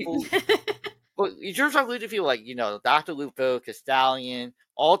losing Right. people. Well, you just start losing people like Dr. Lupo, Castellian,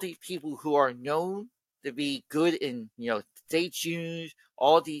 all these people who are known to be good in state tunes,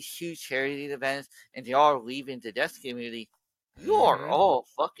 all these huge charity events, and they are leaving the death community. You are Mm-hmm. all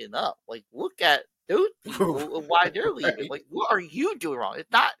fucking up. Like, look at those people and why they're leaving. Right. Like, what are you doing wrong? It's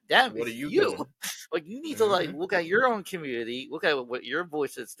not them, What are it's you you. doing? Like, you need to like Mm-hmm. look at your own community, look at what your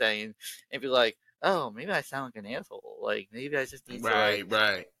voice is saying, and be like, oh, maybe I sound like an asshole. Like, maybe I just need to like Right.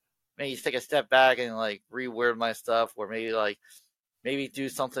 Right. maybe take a step back and like reword my stuff, or maybe do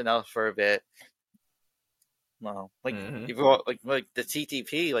something else for a bit. No, like Mm-hmm. if you like the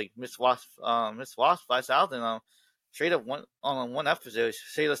CTP, like Miss Wasp 5000, straight up one episode,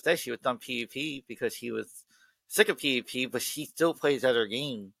 Shayla said she was done PvP because she was sick of PvP, but she still plays other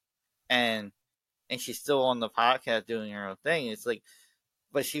games, and she's still on the podcast doing her own thing. It's like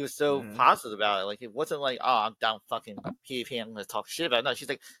but she was so Mm-hmm. positive about it. Like it wasn't like, oh, I'm down fucking PvP. I'm gonna talk shit about it. No, she's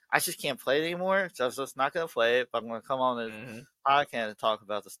like, I just can't play it anymore. So I was just not gonna play it. But I'm gonna come on this Mm-hmm. podcast and talk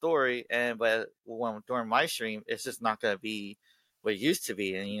about the story. But during my stream, it's just not gonna be what it used to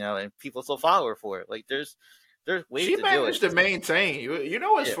be. And people still follow her for it. Like there's ways She to do it. managed to maintain. You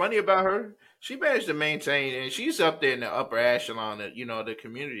know what's Yeah. funny about her? She managed to maintain, and she's up there in the upper echelon of the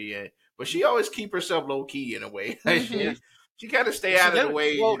community. And but she always keep herself low key in a way. Yeah. Mhm. she kind of stay She out of the never.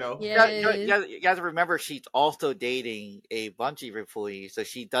 way. Well, Yes. you got to remember she's also dating a Bungie employee, so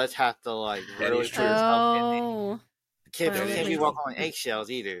she does have to like That really is put true. herself in there. Oh. Can't That she is can't be true. walking on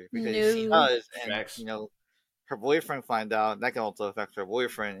eggshells either because if she No. does, and Facts. her boyfriend find out, that can also affect her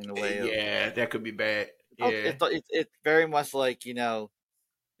boyfriend in a way of Yeah, that could be bad. Yeah. it's very much like in a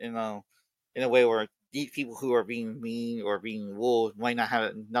way where these people who are being mean or being wolves might not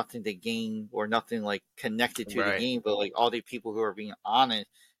have nothing to gain or nothing like connected to the Right. game, but like all the people who are being honest,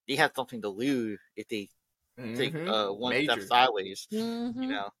 they have something to lose if they take Mm-hmm. one step Major. sideways.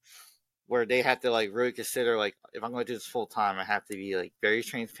 Mhm. Where they have to like really consider like if I'm going to do this full time, I have to be like very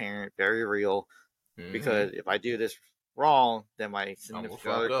transparent, very real, Mm-hmm. because if I do this wrong, then my I'm gonna significant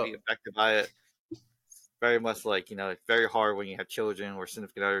fuck other could be up. affected by it. Very much like it's very hard when you have children or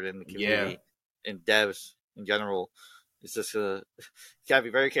significant other in the Yeah. community and devs in general. It's just you gotta be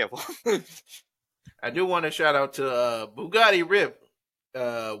very careful. I do want to shout out to Bugatti Rip.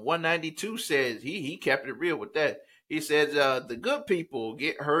 192 says he kept it real with that. He says the good people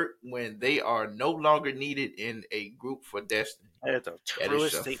get hurt when they are no longer needed in a group for destiny. That's the That is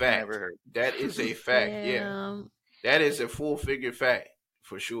truest a statement I fact. ever heard. That is a fact. Yeah, Yeah. that is a full figure fact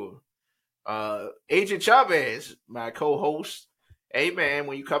for sure. Agent Chavez, my co-host. Hey man,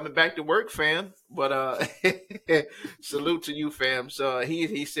 when you coming back to work, fam? But salute to you, fam. So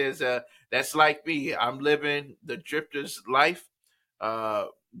he says that's like me. I'm living the drifter's life.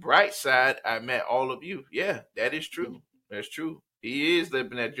 Bright side, I met all of you. Yeah, that is true. That's true. He is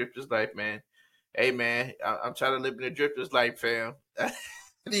living that drifter's life, man. Hey man, I'm trying to live in the drifter's life, fam. I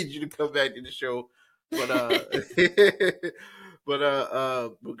need you to come back to the show. But But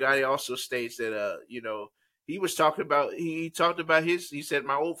Bugatti also states that he talked about he said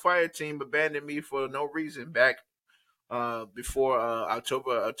my old fire team abandoned me for no reason back before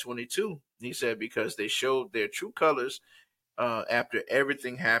October of 22. He said because they showed their true colors after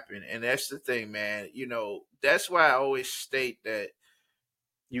everything happened. And that's the thing, man. That's why I always state that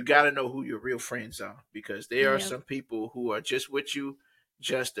you got to know who your real friends are, because there are Yep. some people who are just with you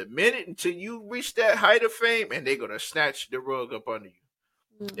just a minute until you reach that height of fame, and they're going to snatch the rug up under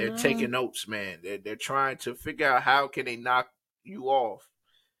you. They're Mhm. taking notes, man. They're trying to figure out how can they knock you off,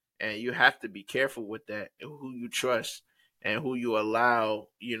 and you have to be careful with that and who you trust and who you allow,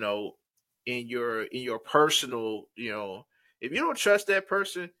 in your personal, if you don't trust that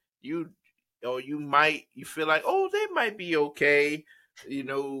person, you you feel like, oh, they might be okay.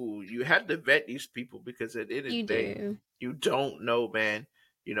 You have to vet these people, because at the end of You the day, do. you don't know, man.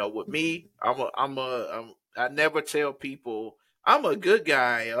 With me, I never tell people I'm a good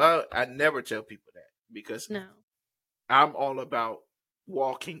guy. I never tell people that, because No. I'm all about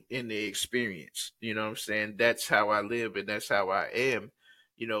walking in the experience. You know what I'm saying? That's how I live, and that's how I am.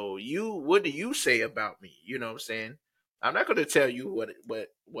 What do you say about me? You know what I'm saying? I'm not going to tell you what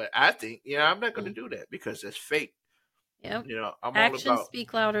I think. I'm not going to Mm. do that, because it's fake. Yep. I'm all Actions about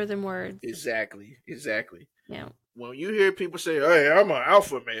speak louder than words. exactly. Yeah. When you hear people say, "Hey, I'm an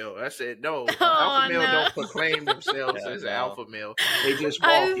alpha male," I said, "No, alpha Oh male no. don't proclaim themselves Yeah, as an no. alpha male. They just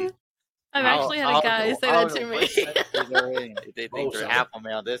walk it." I've I've actually had a guy say I that don't to know me. what sector they're in. If they think Most they're of them. alpha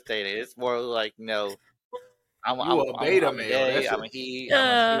male this day, it's more like no. You a beta I'm a male. gay. That's I'm it. a he. I'm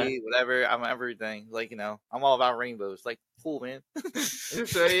a uh, she. Whatever. I'm everything. Like I'm all about rainbows. Like cool, man.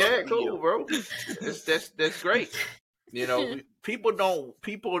 So yeah, cool, You. bro. That's great. People don't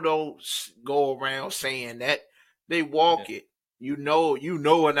go around saying that. They Yeah. walk it. You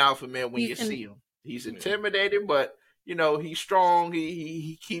know an alpha male when you you can. see him. He's Yeah. intimidating, but he's strong.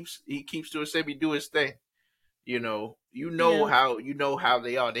 He keeps to himself. He do his thing. Yeah. How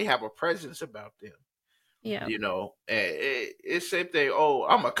they are. They have a presence about them. Yeah. And it's same thing. Oh,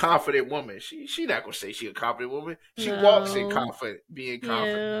 I'm a confident woman. She not gonna say she a confident woman. She walks in No. being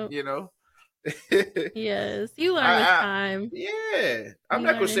confident. Yeah. I, Yes. You learn with I time. yeah. I'm You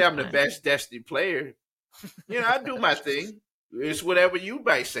not gonna learn in say I'm the time. best Destiny player. I do my thing. It's whatever you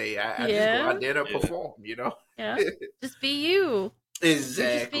might say. I just go Yeah. out there and Yeah. perform. Yeah. Just be you. You're just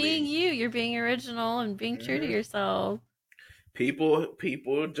being Exactly. you. You're being original and being true to hmm yourself.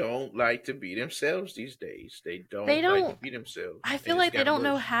 People don't like to be themselves these days. They They don't like to don't. be themselves, I and feel it's like they gotten don't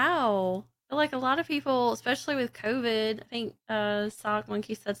know worse. how. I feel like a lot of people, especially with COVID, I think Sock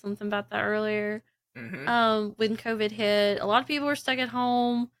Monkey said something about that earlier. hmm When COVID hit, a lot of people were stuck at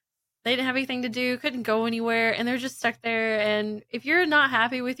home. They didn't have anything to do, couldn't go anywhere, and they're just stuck there. And if you're not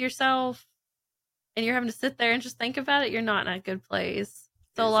happy with yourself and you're having to sit there and just think about it, you're not in a good place.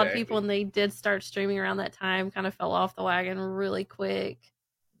 So a lot of people, Exactly. when they did start streaming around that time, kind of fell off the wagon really quick.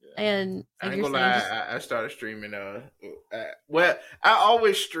 Yeah. And I like ain't you're gonna saying, lie. just I started streaming. Well, I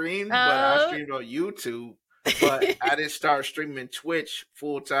always streamed, but I uh, streamed on YouTube. But I didn't start streaming Twitch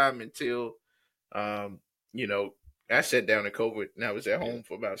full time until, um, you know, I sat down in COVID and I was at Yeah. home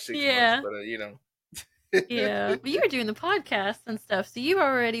for about 6 months. yeah, But yeah. But you were doing the podcast and stuff, so you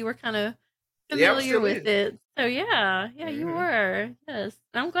already were kind of yeah, I'm familiar still with in. it. So yeah, you hmm were. Yes.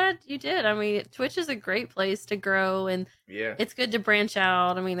 I'm glad you did. I mean, Twitch is a great place to grow and Yeah, it's good to branch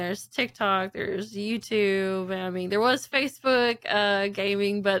out. I mean, there's TikTok, there's YouTube. I mean, there was Facebook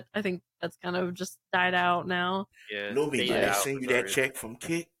gaming, but I think that's kind of just died out now. Yeah. Lumi, did Faded they But out send for you some that reason. check from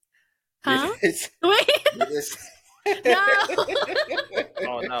Kick? Did huh? it? Wait. Did it- No.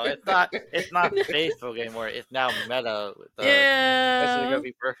 Oh no, it's not. It's not Facebook anymore. It's now Meta. With this is gonna Yeah.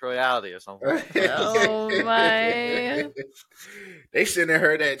 be virtual reality or something. Oh my. They sending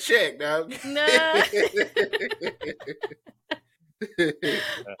her that check, dog. No. He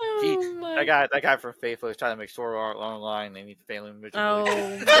Oh that my. guy from Facebook is trying to make Sword Art Online and he's failing miserably.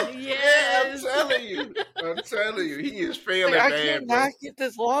 Oh my. Yeah, I'm Yes. telling you. I'm telling you, he is Like, failing I bad, bro. cannot get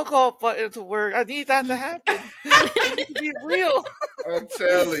this log off button to work. I need that to happen. I need to be real. I'm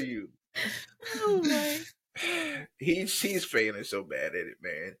telling you. Oh my. He's failing so bad at it,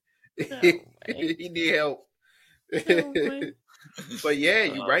 man. Oh my. He need help. Oh my. But yeah,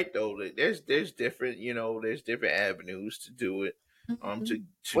 you're Uh, right though. There's different, there's different avenues to do it. Mhm. To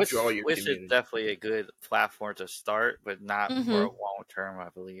draw which your which is community. definitely a good platform to start, but not for a Mhm. long term. I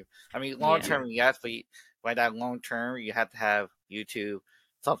believe. I mean, long Yeah. Yeah. term, yes, but by that long term, you have to have YouTube,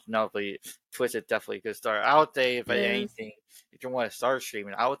 something else. But Twitch is definitely a good start. I would say, if It is. anything, if you want to start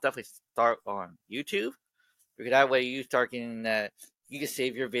streaming, I would definitely start on YouTube, because that way you start getting that. You can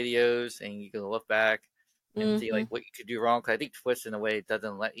save your videos and you can look back. and see like Mhm. what you could do wrong. Cause I think Twitch in a way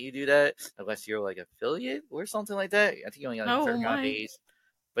doesn't let you do that unless you're like affiliate or something like that. I think you only got like a Oh certain amount of my. days,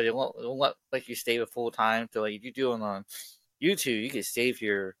 but it won't let like you stay with full time. So like if you do it on YouTube, you can save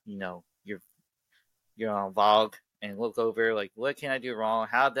your your vlog and look over like what can I do wrong,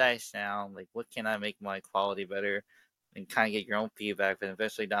 how did I sound, like what can I make my quality better, and kind of get your own feedback. And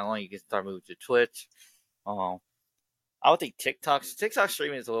eventually down the line, you can start moving to Twitch. Um, I would think TikTok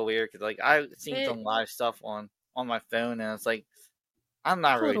streaming is a little weird because like I've seen It some live stuff on my phone and it's like I'm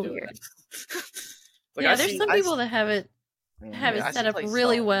not it's a really little doing weird. that. Like Yeah, there's some people that have it I set see up like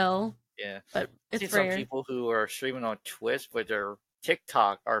really some well, yeah but I see it's some rare. people who are streaming on Twitch but their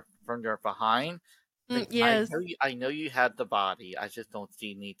TikTok are from their behind. Like Yes. I know you had the body. I just don't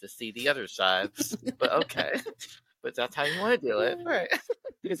see need to see the other side. But okay, but that's how you want to do it, right?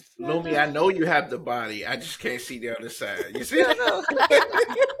 Lumi, I know you have the body. I just can't see the other side. You see? Yeah, no.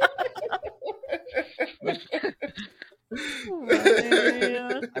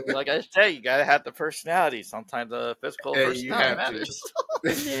 Right. I mean, like I say, you gotta have the personality. Sometimes the physical And you personality have to. matters.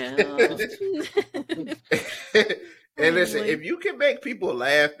 Yeah. And listen, Finally. if you can make people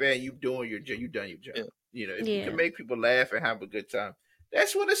laugh, man, you doing your job. You done your job. Yeah. You know, if you can Yeah. make people laugh and have a good time,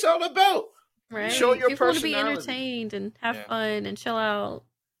 that's what it's all about. You show Right. your People want to be personality. entertained and have Yeah. fun and chill out.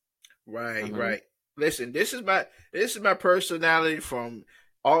 Right, Um, right. Listen, this is my personality from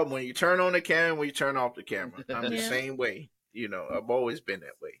all when you turn on the camera, when you turn off the camera. I'm the yeah. same way. You know, I've always been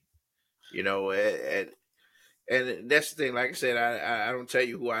that way. You know, and that's the thing. Like I said, I don't tell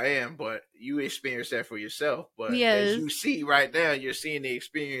you who I am, but you experience that for yourself. But as Yes. you see right now, you're seeing the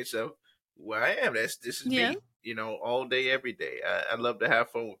experience of who I am. This is Yeah. me. You know, all day, every day. I love to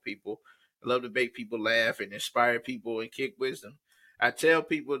have fun with people. I love to make people laugh and inspire people and kick wisdom. I tell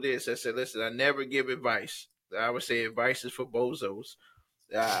people this. I said, listen, I never give advice. I would say advice is for bozos.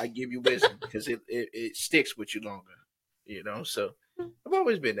 I give you wisdom because it sticks with you longer. You know, so I've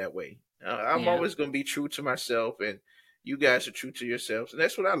always been that way. I'm Yeah. always going to be true to myself, and you guys are true to yourselves, and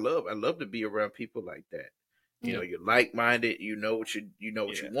that's what I love. I love to be around people like that. You know, Yeah. you're like minded. You know what you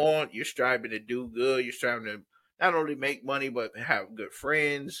Yeah. want. You're striving to do good. You're striving to not only make money but have good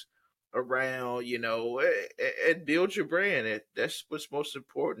friends around. You know, and build your brand. That's what's most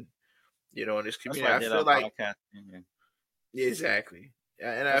important. You know, in this That's community, what I I did feel on like podcast. Mhm. exactly,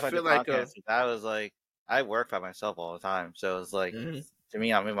 and I That's why I feel did like podcast. I was like, I work by myself all the time, so it's like mhm. to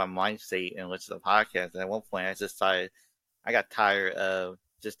me, I'm in my mind state and listen to the podcast. And at one point, I just decided I got tired of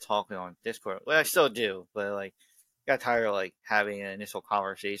just talking on Discord. Well, I still do, but like, got tired of like having an initial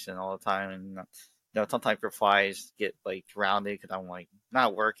conversation all the time, and sometimes replies get like grounded because I'm like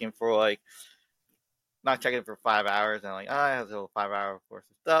not working for like not checking for 5 hours, and like I have to go 5 hour worth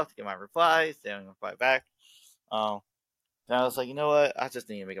of stuff to get my replies, then reply back. Um, and I was like, you know what? I just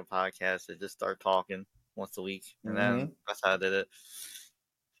need to make a podcast and just start talking once a week, and then Mm-hmm. that's how I did it.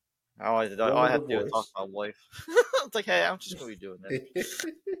 All Go I with the have to do is talk voice. to my wife. It's like, hey, I'm just gonna be doing this.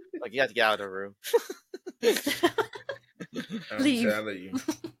 Like, you have to get out of the room. I'm Leave. telling you,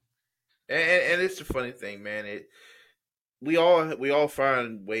 and it's a funny thing, man. We all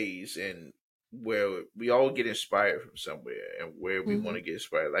find ways and where we all get inspired from somewhere and where we want hmm to get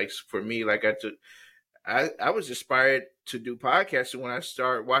inspired. Like for me, like I was inspired to do podcasting when I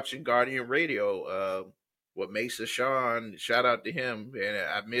started watching Guardian Radio. What Mesa Sean, shout out to him, and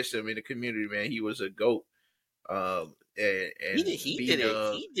I miss him in the community, man. He was a goat. And He B did it.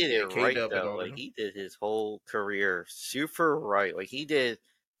 Dub He did it and K right Dub and though. all of Like them. he did his whole career super right. Like he did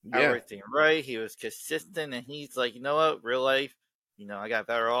Yeah, everything right. He was consistent, and he's like, you know what, real life. I got a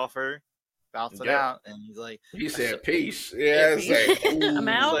better offer. Bounce it yep. out, and he's like, He that's so, said peace. yeah, Yeah, it's peace. like I'm He's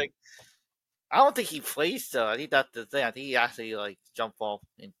out. ooh. like, I don't think he plays though. I think that's the thing. I think he actually like jumped off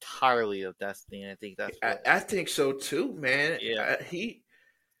entirely of Destiny. And I think that's what. I think so too, man. Yeah,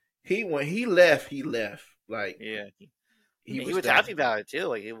 He when he left, he left. Like yeah. he And he was was happy done. about it too.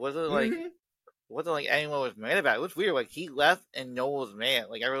 Like Hmm. it wasn't like anyone was mad about it. It was weird. Like he left and no one was mad.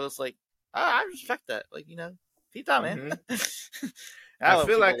 Like everyone was like, I respect that. Like peace out, man. Hmm. I I when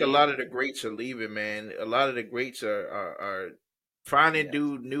feel people like a leave. lot of the greats are leaving, man. A lot of the greats are trying to Yeah,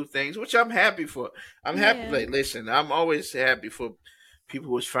 do new things, which I'm happy for. I'm happy. Yeah. Like, listen, I'm always happy for people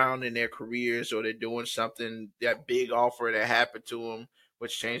who's found in their careers or they're doing something that big offer that happened to them,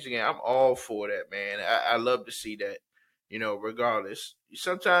 which changed again. I'm all for that, man. I love to see that. You know, regardless.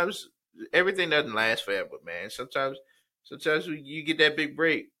 Sometimes everything doesn't last forever, man. Sometimes you get that big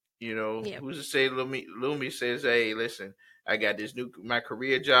break. You know, Yep. who's to say? Lumi says, "Hey, listen." I got this my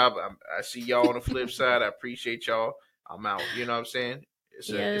career job. I see y'all on the flip side. I appreciate y'all. I'm out. You know what I'm saying? It's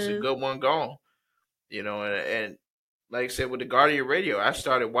a Yes. good one gone. You know, and like I said, with the Guardian Radio, I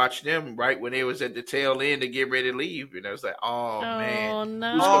started watching them right when they was at the tail end to get ready to leave, and I was like, oh man, Oh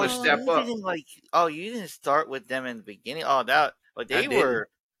who's gonna Oh, step no. you up? didn't like. Oh, you didn't start with them in the beginning. Oh, that like I didn't.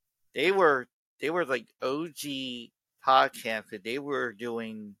 they were like OG podcast. 'Cause they were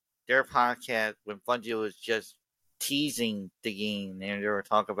doing their podcast when Bungie was just teasing the game, and they were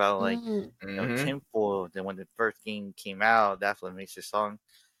talking about like Mm. Mm-hmm. tinfoil. Then when the first game came out, that's when Makes Your Song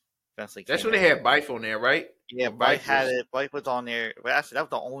eventually That's came when they out. had Bife on there, right? Yeah, When Blake Bife had was. it. Blake was on there. Well, actually, that was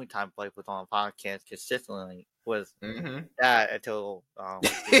the only time Blake was on a podcast consistently. Was Mm-hmm. that until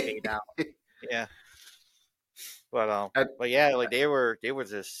they fade out? Yeah, I, but yeah, like they were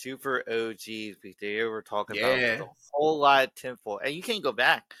just super OGs because they were talking about yeah. the whole lot of tinfoil, and you can't go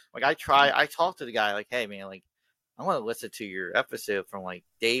back. Like I talked to the guy like, hey man, like I want to listen to your episode from like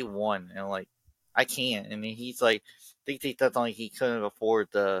day one, and like I can't, and then he's like, he thought like he couldn't afford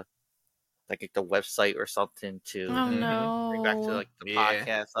the like the website or something to Oh Mm-hmm. bring back to no. like the Yeah.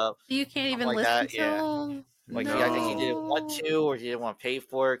 podcast up, You can't something even like listen that. to Yeah, them? like I think he No. didn't want No. to, or he didn't want to pay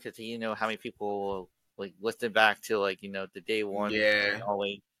for it because he didn't know how many people like listen back to like the day one Yeah.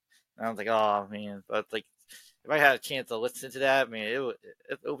 always. And I was like, oh man, but like if I had a chance to listen to that, man, it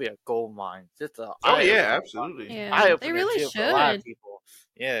would be a gold mine. Just a Oh eye yeah, opener, absolutely. Yeah, eye they opener really too for a lot of should. people.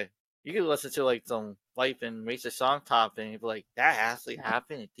 Yeah, you could listen to like some Life and Race the Song Top and you'd be like, that actually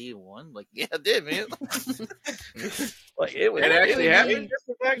happened in D1. Like, yeah, it did, man. Like I think it actually would way happened. be,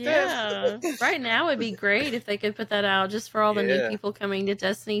 different back then. yeah. Right now, it'd be great if they could put that out just for all the new Yeah. people coming to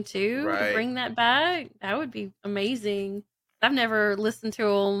Destiny 2 to Right. bring that back. That would be amazing. I've never listened to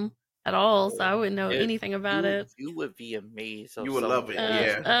them at all, so I wouldn't know It, anything about it. you would be amazed of You would some of love the it. Uh,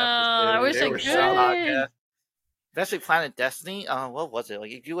 Yeah. I episodes wish They I were of that solid. podcast. could. Especially Planet Destiny. What was it?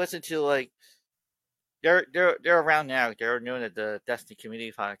 Like if you listen to like they're around now. They're known as the Destiny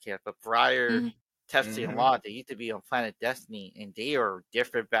Community Podcast, but prior Mhm. Testing a Mm-hmm. lot, they used to be on Planet Destiny, and they are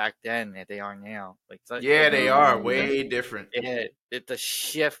different back then than they are now. Like so, Yeah, they are Mm. way different. the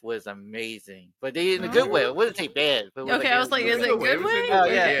shift was amazing, but they in a good Oh. way. It wouldn't say bad, but it was Okay, I was like, it is was it It good was a way? good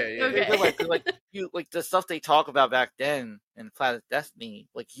way. yeah, Yeah, yeah. a good way. 'Cause, Okay. like you like the stuff they talk about back then in Planet Destiny,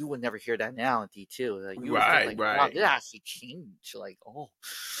 like you would never hear that now in D2. Like you would think like, wow, Right. they actually changed. Like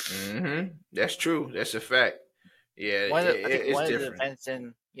Mm-hmm. That's true. That's a fact. Yeah, I think it's one of the different. events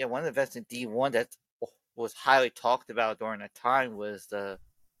in D1 that was highly talked about during that time was the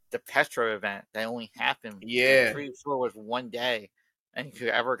Petro event that only happened like Yeah. 3 4 was one day, and if you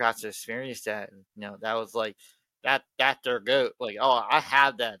ever got to experience that, that was like that's their goat. Like, oh, I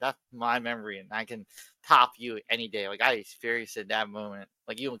have that. That's my memory, and I can top you any day. Like I experienced it that moment.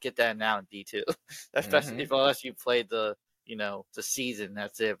 Like you don't get that now in D2, especially Mm-hmm. unless you played the the season.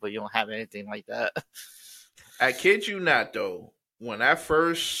 That's it, but you don't have anything like that. I kid you not, though. When I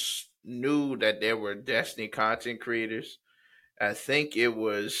first knew that there were Destiny content creators, I think it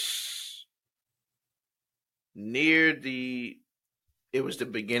was near the. It was the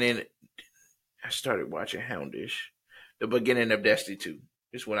beginning. I started watching Houndish. The beginning of Destiny 2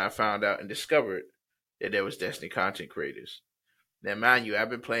 is when I found out and discovered that there was Destiny content creators. Now, mind you, I've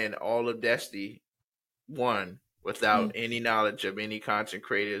been playing all of Destiny 1 without any knowledge of any content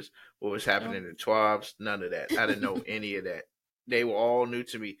creators, what was happening in 12s, none of that. I didn't know any of that. They were all new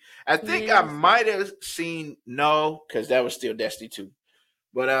to me. I think I Yes. might have seen No, because that was still Destiny 2.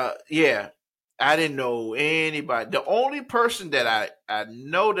 But yeah, I didn't know anybody. The only person that I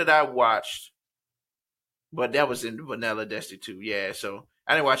know that I watched, but that was in Vanilla Destiny 2. Yeah, so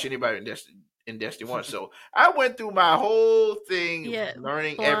I didn't watch anybody in Destiny 1. So I went through my whole thing Yeah,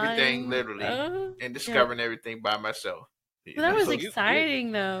 learning everything blind. literally and Yeah. discovering everything by myself. Well, that was So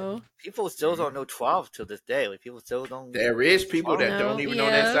exciting, though. people still don't know 12 to this day. Like people still don't. There is people that No, don't even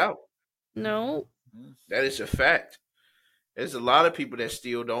know that's yeah. out. No. That is a fact. There's a lot of people that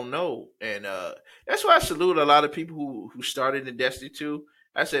still don't know, and that's why I salute a lot of people who started in Destiny 2.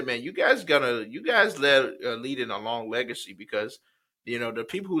 I said, man, you guys leading a long legacy because the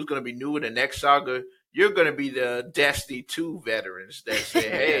people who's gonna be new in the next saga, you're gonna be the Destiny 2 veterans that say,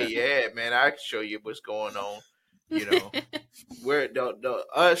 hey, yeah, man, I can show you what's going on. We're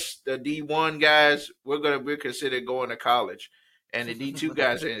the D1 guys, we're considered going to college. And the D2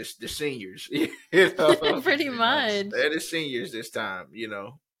 guys are the seniors. Pretty much. They're the seniors this time,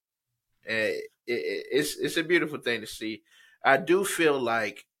 And it's a beautiful thing to see. I do feel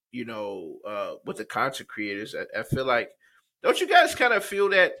like, with the content creators, I feel like, don't you guys kind of feel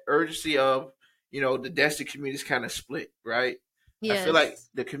that urgency of, the Destiny community is kind of split, right? I feel like Yes.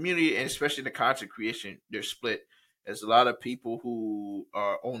 the community, and especially the content creation, they're split. There's a lot of people who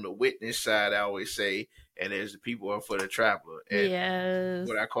are on the witness side, I always say, and there's the people who are for the traveler. And Yes.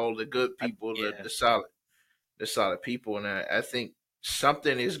 what I call the good people, Yeah. the solid. There's a lot of people, and I think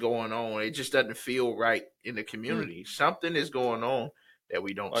something is going on. It just doesn't feel right in the community. Something is going on that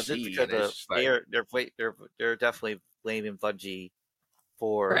we don't Well, just see, and because it's of just like, they're definitely blaming Bungie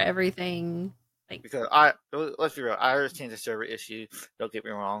for for everything. Like, because let's be real, I understand the server issue. Don't get me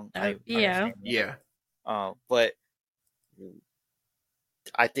wrong, I yeah. understand that. yeah, But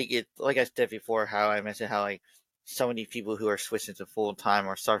I think it, like I said before, how I mentioned how like so many people who are switching to full time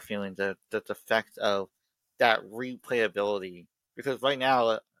or start feeling the effect of that replayability. Because right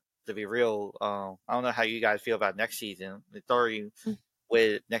now, to be real, I don't know how you guys feel about next season. The story Mm.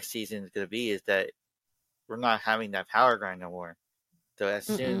 with next season is going to be is that we're not having that power grind no more. So as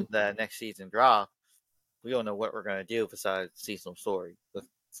soon Mm-mm. as the next season drops, we don't know what we're going to do besides seasonal story.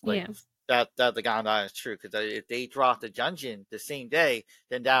 Like Yeah. that the Gondai is true, because if they drop the dungeon the same day,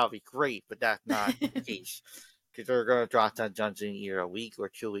 then that would be great. But that's not the case, because they're going to drop that dungeon either a week or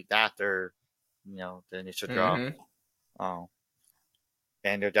 2 weeks after, the initial drop. mm-hmm. Um,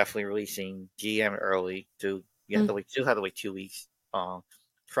 and they're definitely releasing GM early. You have Mm. to wait. Still have to wait 2 weeks.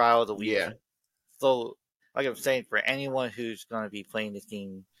 Trial of the week. Yeah, So, like I'm saying, for anyone who's going to be playing this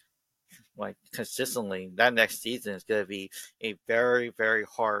game like consistently, that next season is going to be a very, very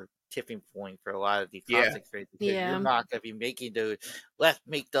hard tipping point for a lot of these yeah, content creators, because you're Yeah. not going to be making the let's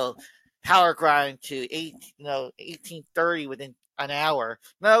make the power grind to 1830 within an hour.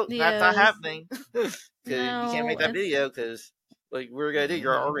 No, that's not Yes. happening, because you can't No. make that video, because like we're gonna do,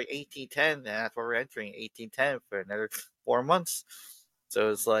 you're mm-hmm. already 1810, and that's what we're entering 1810 for another 4 months. So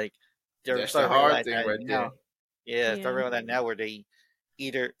it's like they're That's the starting to hard realize thing that right there. now. Yeah, start Yeah. realizing that now where they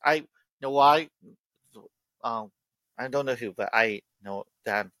either I know why um I don't know who, but I know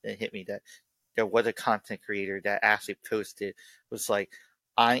that it hit me that there was a content creator that actually posted was like,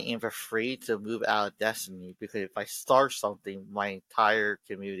 I am afraid to move out of Destiny because if I start something, my entire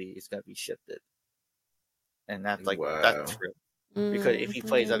community is gonna be shifted. And that's Wow. true. Because if he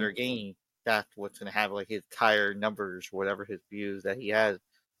plays Mm-hmm. other game, that's what's gonna have like his entire numbers, whatever his views that he has,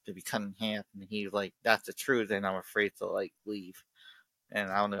 to be cut in half, and he's like, that's the truth, and I'm afraid to like leave.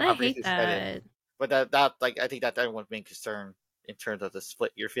 And I don't know, I I forget hate who said it, that. but that like I think that's everyone's main concern in terms of the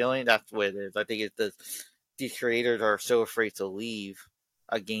split you're feeling. That's what it is. I think it's these creators are so afraid to leave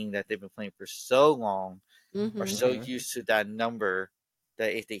a game that they've been playing for so long, are Mm-hmm. so Mm-hmm. used to that number,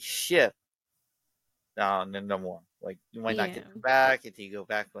 that if they shift, then no more. Like you might not Yeah. get back until you go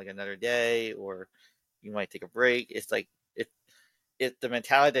back like another day, or you might take a break. It's like it's the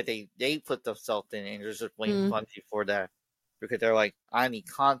mentality that they put themselves in, and they're just blaming Mm. Bungie for that, because they're like, I need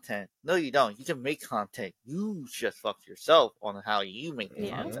content. No, you don't. You can make content. You just fuck yourself on how you make the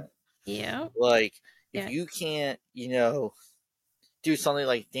Yeah. content. Yeah. Like if Yeah. you can't, do something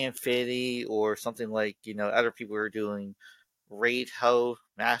like Dan Fitty, or something like other people are doing, raid host,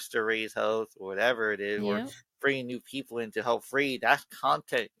 master raid host, or whatever it is, or Yeah. bringing new people in to help raid. That's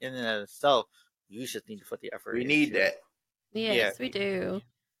content in and of itself. You just need to put the effort We need into. that. Yeah, Yes, we do.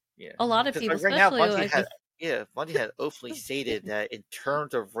 yeah. A lot of Because people, like right now, especially like with Bungie had openly stated that in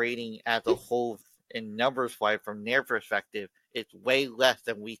terms of rating as a whole, in numbers wise, from their perspective, it's way less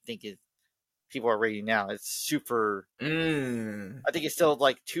than we think people are rating now. It's super. Mm. I think it's still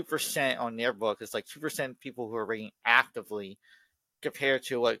like 2% on their book. It's like 2% people who are rating actively, compared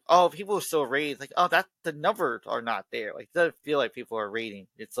to like, oh, people are still rating. Like, oh, that the numbers are not there. Like, it doesn't feel like people are rating.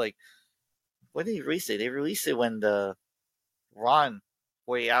 It's like, when did they release it? They released it when the Ron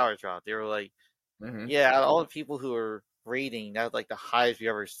 48 hours dropped. They were like, Mm-hmm. yeah, out of all the people who were rating, that was like the highest we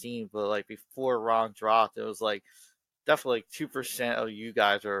ever seen. But like before Ron dropped, it was like definitely like 2% of you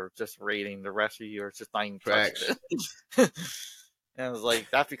guys are just rating. The rest of you are just not even touching Facts. it. And I was like,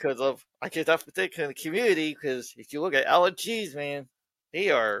 that's because of, I guess that's particular in the community. Because if you look at LGs, man,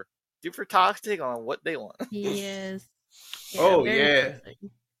 they are super toxic on what they want. yes. Yeah, Oh very yeah. toxic.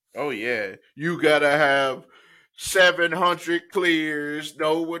 Oh yeah. You gotta have 700 clears.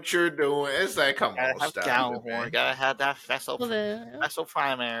 Know what you're doing. It's like, come Gotta on, have stop it, Gallonhorn, man. gotta have that special Well, the special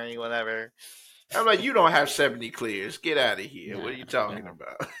primary, whatever. I'm like, you don't have 70 clears. Get out of here. What are no. you talking Yeah.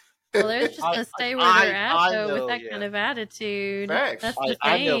 about? Well, they're just I gonna stay where they're I at I though with know, that yeah. kind of attitude. Facts. That's the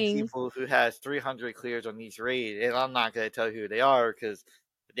I know thing. people who has 300 clears on each raid, and I'm not gonna tell you who they are because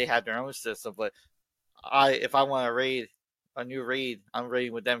they have their own system. But if I want to raid a new raid, I'm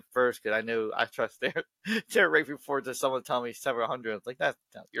raiding with them first because I know I trust their raid before just someone tell me 700. It's like that,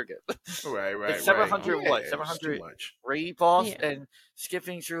 no, you're good. Right, It's right, right. Oh, 700 Yeah, what? it's too 700 much. raid boss yeah. and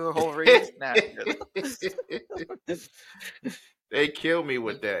skipping through a whole raid? Nah, you're good. They kill me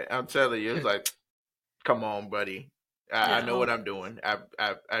with that. I'm telling you, it's like, come on, buddy. I know what No. I'm doing. I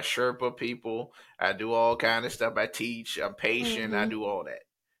Sherpa people. I do all kind of stuff. I teach. I'm patient. I Mm-hmm. do all that.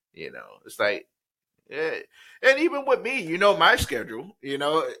 It's like Yeah. And even with me, you know my schedule.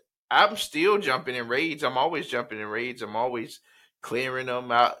 I'm still jumping in raids. I'm always jumping in raids. I'm always clearing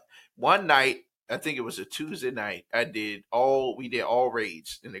them out. One night, I think it was a Tuesday night, we did all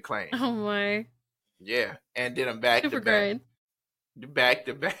raids in the clan. Oh my. Yeah. And then I'm back to Super back. great. Back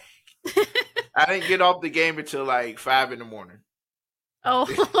to back. I didn't get off the game until like 5 in the morning. Oh.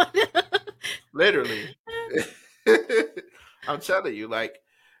 Literally. I'm telling you, like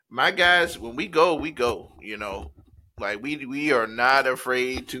my guys, when we go, we go. Like we are not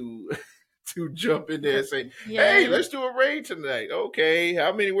afraid to to jump in there and say, "Hey, Yeah. let's do a raid tonight." Okay,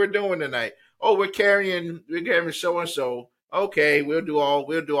 how many we're doing tonight? Oh, we're carrying so and so. Okay, we'll do all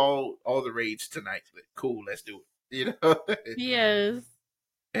the raids tonight. Cool, let's do it. Yes.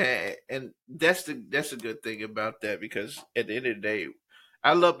 And that's a good thing about that, because at the end of the day,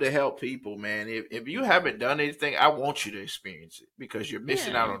 I love to help people, man. If you haven't done anything, I want you to experience it, because you're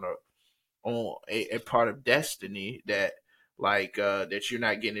missing out Yeah. on a part of destiny that that you're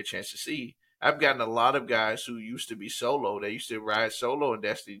not getting a chance to see. I've gotten a lot of guys who used to be solo. They used to ride solo in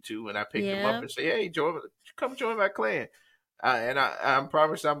Destiny 2, and I picked them up Yeah. and say, "Hey, come join my clan." And I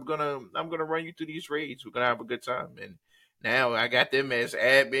promise I'm gonna run you through these raids. We're gonna have a good time. And now I got them as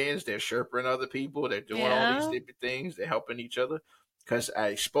admins. They're sherping other people. They're doing all these Yeah. different things. They're helping each other, because I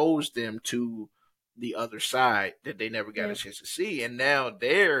exposed them to the other side that they never got a Yep. chance to see, and now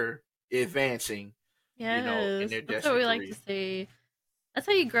they're advancing, in Yes. their That's what Destiny we like to career. see. That's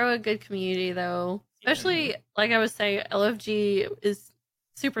how you grow a good community, though. Hmm. Especially, like I was saying, LFG is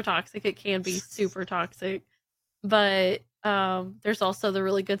super toxic. It can be super toxic. But there's also the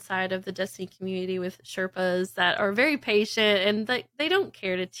really good side of the Destiny community with Sherpas that are very patient and they don't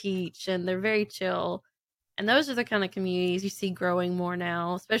care to teach and they're very chill. And those are the kind of communities you see growing more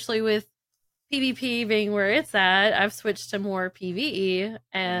now, especially with PvP being where it's at. I've switched to more PvE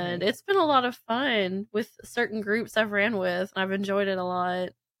and Hmm. it's been a lot of fun with certain groups I've ran with. And I've enjoyed it a lot.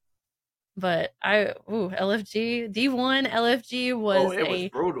 But LFG D1 LFG Oh, was it was a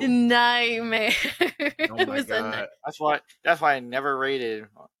brutal. nightmare. Oh It my was a night. god. That's why I never rated.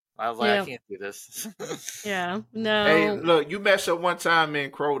 I was like, I Yeah. can't do this. Yeah. Hey, No. look, you messed up one time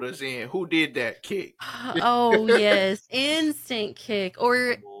in Crota's in. Who did that kick? Oh yes, instant kick.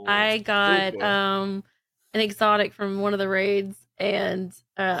 Or Oh, I got Super. an exotic from one of the raids and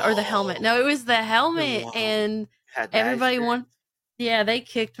or the helmet. No, it was the helmet no. and Had that everybody experience. won. Yeah, they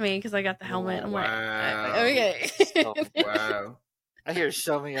kicked me because I got the helmet. I'm Oh, like, I Wow. hear okay. so Wow. I hear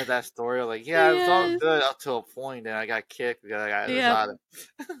so many of that story. Like, yeah, it was all Yes. good up to a point, and I got kicked because I got Yep. exotic.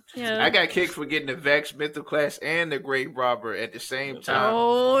 I Yep. got kicked for getting the Vex Mythical class and the Grave Robber at the same time.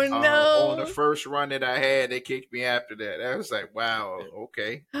 Oh On the no. first run that I had, they kicked me after that. I was like, wow,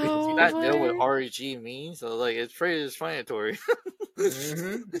 okay. If you Oh not know what my. REG means, so like it's pretty explanatory.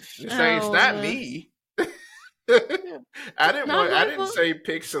 Hmm. It's Oh not man. me. Yeah. Not I my didn't fault. say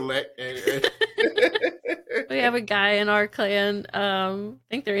pick select. We have a guy in our clan. I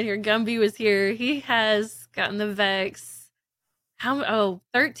think they're in here. Gumby was here. He has gotten the Vex.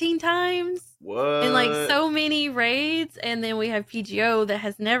 13 times in like What? so many raids. And then we have PGO that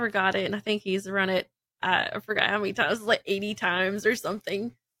has never got it. And I think he's run it, I forgot how many times, like 80 times or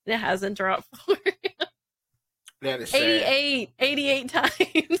something. And it hasn't dropped for That is sad. 88 times.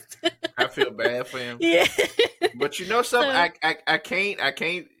 I feel bad for him. Yeah. But you know something? So,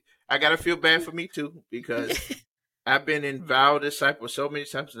 I gotta feel bad for me too, because I've been in vow disciple so many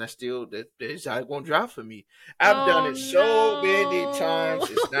times, and I still it's not gonna drop for me. I've done oh it so many no. times,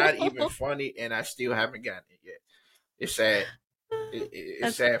 it's not even funny, and I still haven't gotten it yet. It's sad. It's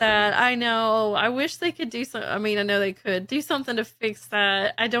That's sad for sad. me. I know. I wish they could do some. I mean, I know they could do something to fix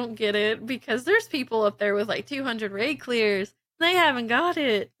that. I don't get it because there's people up there with like 200 raid clears. They haven't got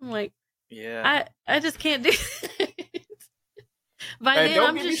it. I'm like, Yeah. I just can't do it. By And then, don't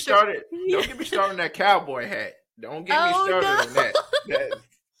I'm get me just sure. started. Don't get me started on that cowboy hat. Don't get me Oh started on that. no. That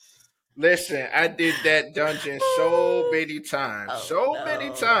Listen, I did that dungeon Oh so many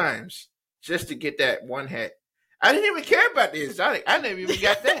no. times, just to get that one hat. I didn't even care about the exotic. I never even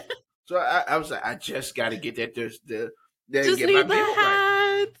got that. So I was like, I just got to get that to Just get my need the build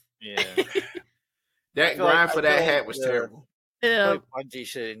right. hat. Yeah. That grind I for feel that like hat was terrible. I feel Yeah. like Bungie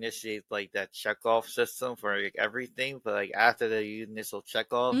should initiate like that checkoff system for like everything, but like after the initial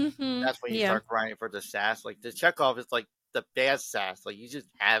checkoff, Mhm. that's when you Yeah. start grinding for the SAS. Like the checkoff is like the bad SAS. Like you just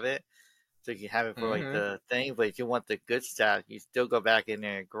have it, so you can have it for like Hmm. the thing. But if you want the good SAS, you still go back in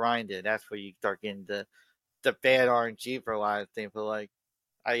there and grind it. That's where you start getting the bad RNG for a lot of things. But like,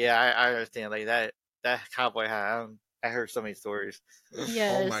 I understand like that cowboy hat. I heard so many stories. Oh my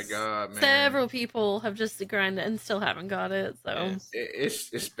Yes. god, man, Several people have just grinded and still haven't got it. So Yes.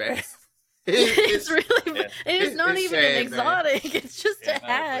 it's bad. It's really, Yeah. and it's not it's even sad, an man. exotic. It's just Yeah, a no,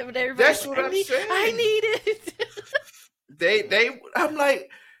 hat, but but everybody's That's like, what I'm saying. I need it. I'm like,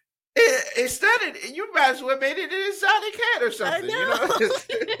 it's not. You might as well made it an exotic hat or something. You know, I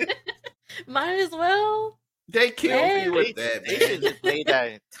know. Might as well. they killed me Yeah. with that, They should man. just made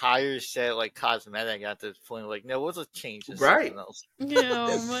that entire set like cosmetic at this point. Like, no, we'll just change this to Right. something else.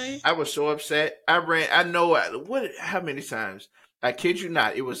 Oh my. I was so upset. I ran. I know what. How many times? I kid you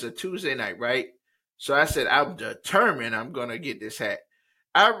not. It was a Tuesday night, right? So I said, I'm determined. I'm gonna get this hat.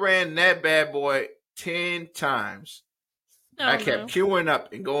 I ran that bad boy 10 times. I kept queuing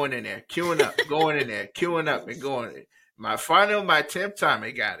up and going in there, queuing up, going in there, queuing up and going in. My 10th time, I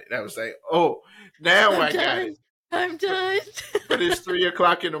got it. I was like, oh, now I got it. I'm done. But it's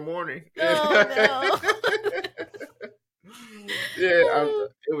 3:00 in the morning. Oh Yeah,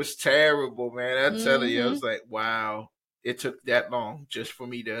 it was terrible, man. I'm telling you, I Mhm. was like, wow, it took that long just for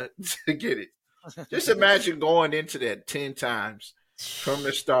me to get it. Just imagine going into that 10 times from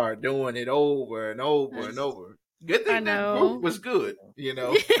the start, doing it over and over and over. Good I thing that know. group was good, you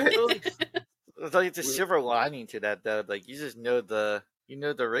know. It's like the silver lining to that, though. Like, you just know the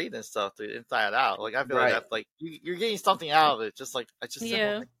rate and stuff to inside out. Like, I feel Right. like that's like you're getting something out of it. Just like I just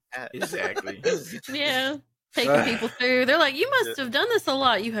Yeah. want that. Exactly. Yeah. Taking people through. They're like, you must have done this a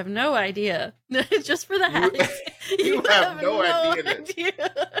lot. You have no idea. Just for the hat. You have no idea.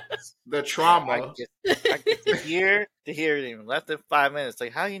 The trauma. I get to hear it in less than 5 minutes.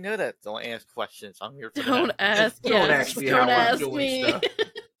 Like, how do you know that? Don't ask questions. I'm here for Don't that. ask. Don't ask me Don't how I'm ask doing me. stuff.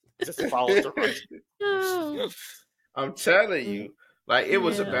 Just follow the Oh. I'm telling you, like it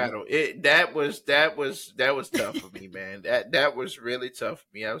was a Yeah. battle. That was tough for me, man. That was really tough for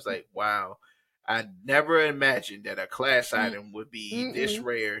me. I was like, wow, I never imagined that a class item would be this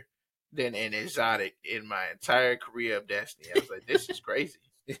rare than an exotic in my entire career of Destiny. I was like, this is crazy.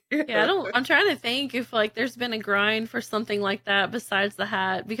 Yeah, I'm trying to think if like there's been a grind for something like that besides the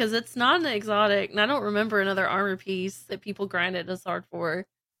hat, because it's not an exotic, and I don't remember another armor piece that people grinded as hard for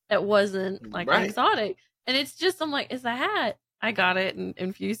that wasn't like an Right. exotic. And it's just, I'm like, it's a hat. I got it and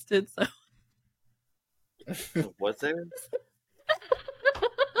infused it, so Was there?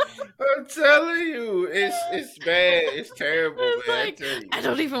 I'm telling you, it's bad. It's terrible, I was man. like, I tell you. I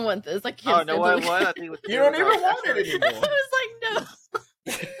don't even want this. I can't. Oh no! What? I think You don't even want it I anymore. was like, no.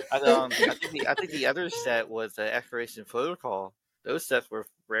 I think the other set was the Exploration Protocol. Those sets were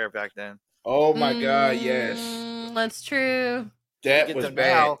rare back then. Oh my God, yes, That's true. that Get was them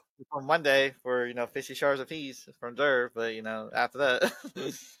bad. now on Monday for 50 shards apiece from Dur, but after that,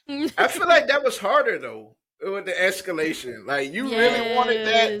 I feel like that was harder though with the escalation. Like you really wanted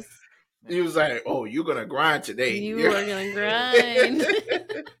that. Yes. He was like, "Oh, you're gonna grind today. You are gonna grind."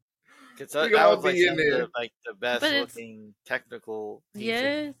 because We that all was like be in some there. of the best But it's- looking technical piece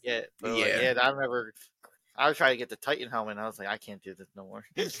Yes. yet. But Yeah. I remember I was trying to get the Titan helmet, and I was like, I can't do this no more.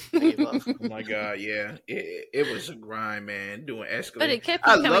 I gave up. Oh my God, yeah, it was a grind, man. Doing escalation, But it kept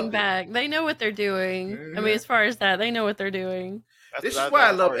I you coming loved it. back. They know what they're doing. I Mhm. mean, as far as that, they know what they're doing. This is why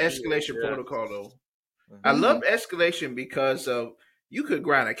I love hard to do, escalation yeah. protocol though. Mhm. I love escalation because of you could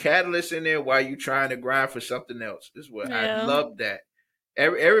grind a catalyst in there while you trying to grind for something else. This is what I Yeah. love that.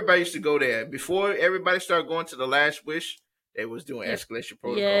 Everybody used to go there before everybody started going to the Last Wish. They was doing Yep. escalation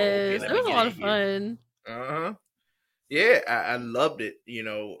protocol. Yes, it was a lot of fun. Yeah, I loved it.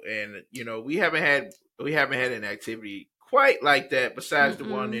 And we haven't had an activity quite like that besides the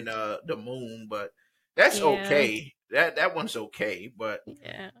one in the moon, but that's Yeah. okay. That one's okay, but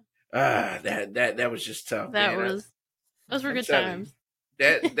Yeah, that was just tough. Man. Those were I'm good telling times.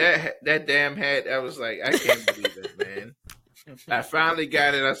 that damn hat. I was like, I can't believe it, man. I finally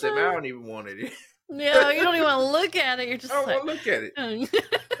got it. I said, man, I don't even want it. Yeah, you don't even want to look at it. You're just I don't like, want to look at it.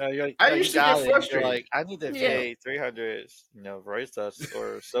 I used to get frustrated. Like, I need to pay 300, Royce dust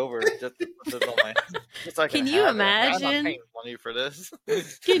or silver just to put this on my. Just like Can you imagine? I'm not paying money for this.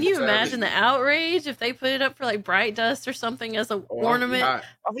 Can you imagine the outrage if they put it up for like bright dust or something as an ornament? I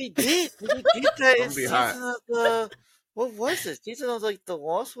mean, did that in be season hot. of the what was it? Season of like the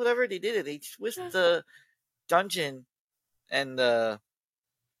Lost, whatever they did it. They switched the dungeon and the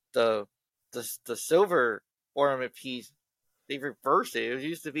silver ornament piece. They reversed it. It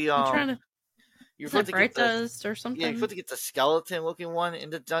used to be I'm trying to. you're Is that supposed to bright get the dust or something? you're supposed to get the skeleton looking one in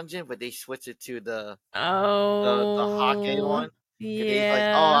the dungeon, but they switched it to the Hake one. Yeah. They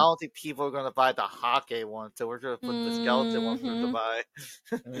like, I don't think people are gonna buy the Hake one, so we're gonna put the skeleton one for them to buy.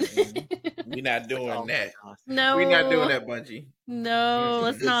 We're not doing that. No, We're not doing that, Bungie. No,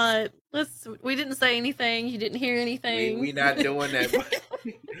 let's not. We didn't say anything. You didn't hear anything. We not doing that.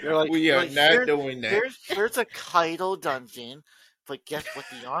 You're like, we are not doing that. There's a Kaido dungeon, but guess what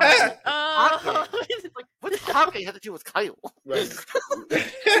the armor is? Oh. Like, what's Hawkeye have to do with Kyle? Right.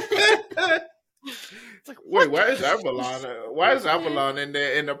 It's like, Wait, what? why is Avalon in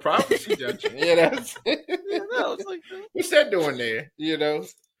there in the prophecy dungeon? You know, It's like, what's that doing there? You know,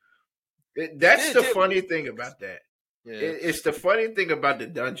 that's the dude. funny thing about that. Yeah. It's the funny thing about the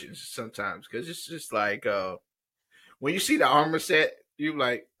dungeons sometimes because it's just like when you see the armor set, you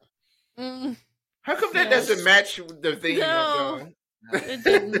like, how come that doesn't match the theme? No, it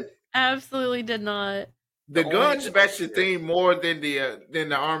didn't. Absolutely did not. The guns match the theme more than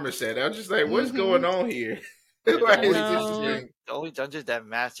the armor set. I was just like, what's going on here? Why is this a thing? The only dungeon that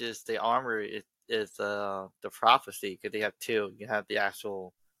matches the armor is the prophecy, because they have two. You have the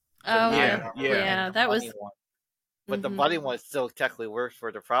actual that was one. But the buddy one still technically works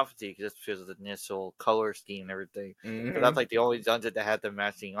for the prophecy just because of the initial color scheme and everything. But that's like the only dungeon that had the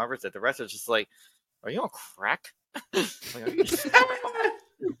matching armor set. The rest is just like, are you on crack? I'm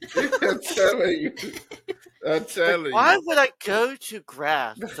telling you. Why would I go to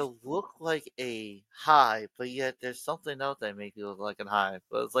grass to look like a hive, but yet there's something else that makes you look like a hive?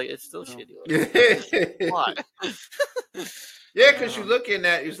 But it's like, it's still shitty. Why? Yeah, because you look in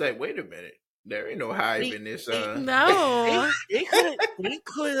that, it's like, wait a minute. There ain't no hive in this. No. They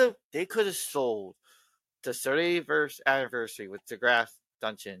could have sold the 30th anniversary with the grass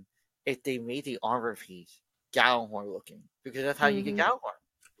dungeon if they made the armor piece Gallahorn looking, because that's how you get Gallahorn.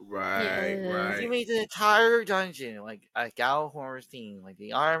 Right. You made the entire dungeon like a Gallahorn theme, like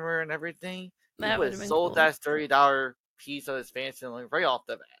the armor and everything. That would have sold that $30 piece of expansion like right off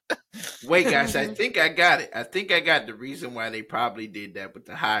the bat. Wait, guys, I think I got it. I think I got the reason why they probably did that with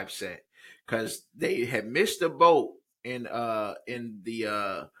the hive set, because they had missed the boat in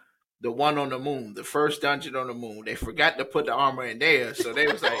the one on the moon, the first dungeon on the moon. They forgot to put the armor in there, so they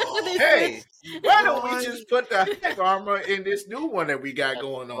was like, "Hey, why don't we just put the heck armor in this new one that we got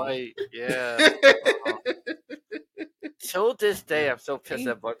going on?" Right? Yeah. Till this day, I'm so pissed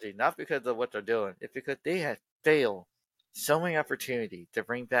at Bungie, not because of what they're doing. It's because they had failed so many opportunities to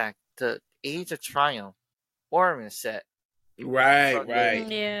bring back the Age of Triumph ornament set. Right.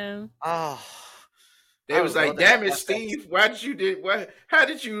 Yeah. Oh. They was like, "Damn it, Steve! How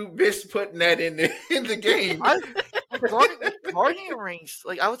did you miss putting that in the game?" Guardian rings,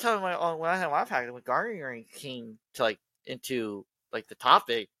 like I was telling when I had my pack, when Guardian rings came to like into like the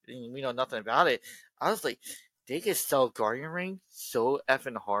topic, and we know nothing about it. I was like, they could sell Guardian rings so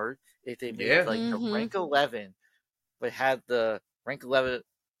effing hard if they made like the rank 11, but had the rank 11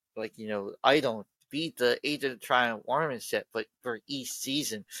 like item beat the Age of Triumph ornament set, but for each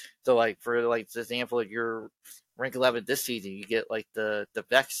season. So like for like the example of your rank 11 this season, you get like the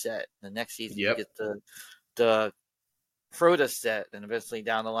Vex set. The next season you get the Crota set, and eventually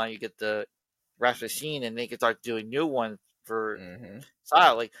down the line you get the Rasputin, and they can start doing new ones for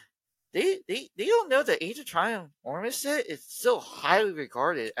style. Like they don't know that Age of Triumph ornament set is still highly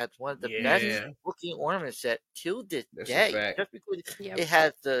regarded as one of the best looking ornament set till this day. Just because it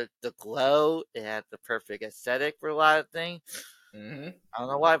has the glow, it has the perfect aesthetic for a lot of things. I don't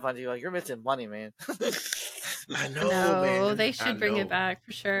know why, Bungie. Like, you're missing money, man. I know, man. They should bring it back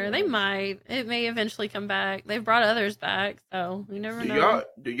for sure. They might. It may eventually come back. They've brought others back, so we never know.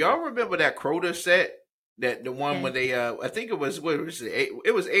 Do y'all remember that Crota set? That the one when they I think it was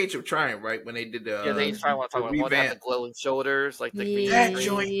it was Age of Triumph, right? When they did the the Age of Triumph, one had the glowing shoulders, like the that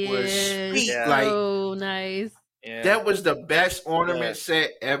joint was sweet, so nice. Yeah. That was the best ornament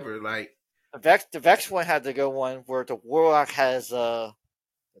set ever. Like the Vex one had to go one where the Warlock has the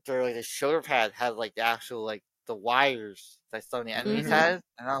shoulder pad had like the actual like the wires that some of the enemies had,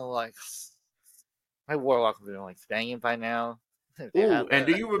 and I was like, my Warlock would have been like banging by now. Ooh, and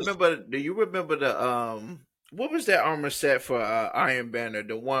do you remember the what was that armor set for Iron Banner?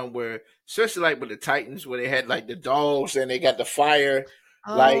 The one where, especially like with the Titans, where they had like the dogs and they got the fire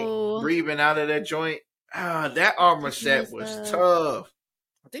like breathing out of that joint. That armor set was tough.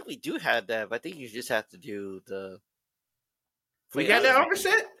 I think we do have that, but I think you just have to do the. We got that armor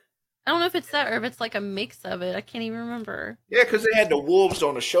set? I don't know if it's that or if it's like a mix of it. I can't even remember. Yeah, because they had the wolves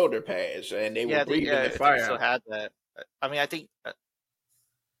on the shoulder pads and they were breathing the fire. I still had that. I mean, I think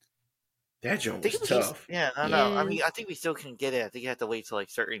that joint was tough. No. I mean, I think we still can get it. I think you have to wait till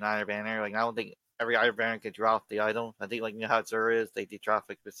like certain Iron Banner. Like, I don't think every Iron Banner could drop the item. I think like how Zura is, they drop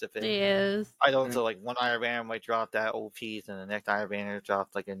like specific items. So like one Iron Banner might drop that old piece, and the next Iron Banner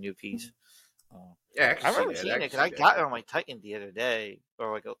drops like a new piece. I remember seeing it because I got it on my Titan the other day,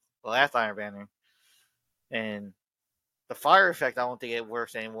 or like the last Iron Banner, and the fire effect. I don't think it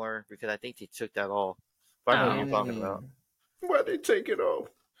works anymore because I think they took that off. But I know what you're talking about. Why'd they take it off?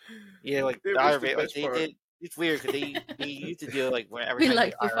 Yeah, like the Iron Banner, like, it's weird because they used to do it like every We time you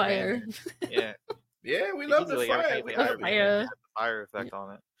like play the Iron Man. fire. Yeah, Yeah, we they love used the to like every time fire. you We play The love Iron it. Man, it fire. has the fire effect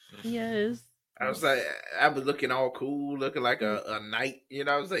on it. Yes. I was like, I was looking all cool, looking like a knight. You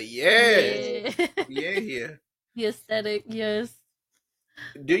know, I was like, yes, Yeah. yeah, yeah. The aesthetic, yes.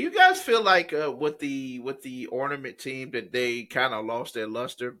 Do you guys feel like with the ornament team that they kind of lost their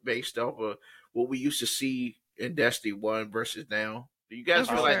luster based off of what we used to see in Destiny 1 versus now? Do you Oh, guys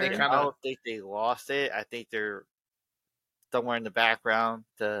for feel like they sure. kind I of don't think they lost it. I think they're somewhere in the background.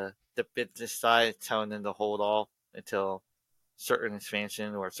 The business side telling them to hold off until certain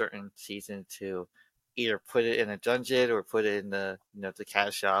expansion or certain season to either put it in a dungeon or put it in the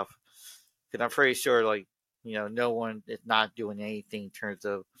cash shop. Because I'm pretty sure no one is not doing anything in terms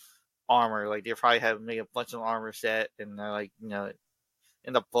of armor. Like they probably have made a bunch of armor set and they're like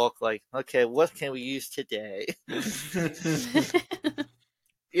in the book like, okay, what can we use today?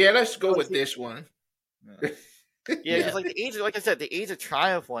 Yeah, let's go Oh, with this one. Yeah, because like I said, the Age of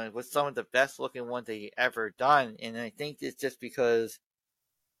Triumph one was some of the best looking ones they ever done, and I think it's just because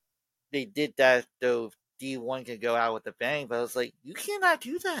they did that so D1 could go out with a bang. But I was like, you cannot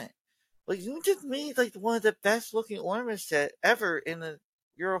do that. Like you just made like one of the best looking ornament set ever in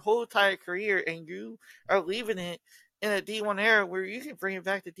your whole entire career, and you are leaving it in a D1 era where you can bring it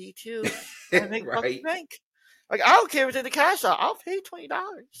back to D2 and make fucking Right. bank. Like I don't care if it's in the cash out. I'll pay $20.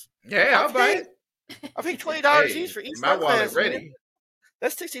 Yeah, I'll buy it. I'll pay $20 each Hey, for each my wallet subclass, man. ready.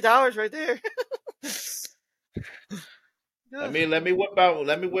 That's $60 right there. Let me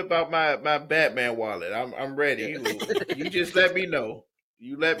whip out my Batman wallet. I'm ready. You just let me know.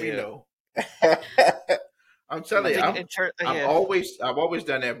 You let me Yeah. know. I'm I telling you, think I've always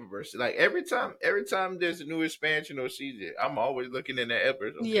done Eververse. Like every time there's a new expansion or season, I'm always looking in the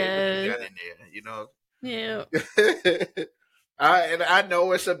Eververse. Okay, what you Yes. got in there? You know. Yeah. I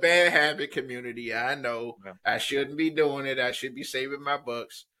know it's a bad habit, community. I know Yeah. I shouldn't be doing it. I should be saving my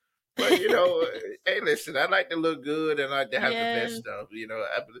bucks. But you know, hey, listen, I like to look good and I like to have the best Yes. stuff. You know,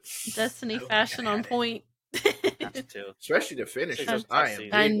 Destiny I fashion gotta on have that. point. That's too. Especially the finishers. I am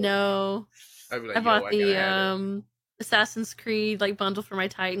I big on. know. I'd be I like, yo, bought I gotta the have that. Assassin's Creed like bundle for my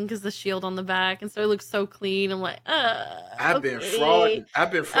Titan because the shield on the back, and so it looks so clean. I'm like, I've been okay, frauding.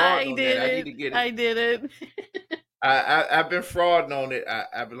 I've been frauding on that. I need to get it. I did it. I've been frauding on it.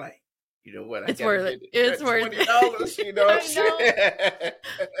 I've been like, you know what? I It's gotta worth it. get it. It's That worth $20. You know what I'm it. saying?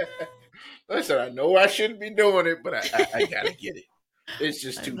 Listen, I know I shouldn't be doing it, but I gotta get it. It's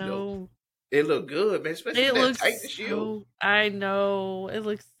just I too dope. know. It look good, man. Especially It with that looks Titan shield. so. I know. It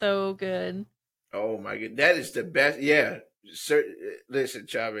looks so good. Oh my god, that is the best. Yeah, listen,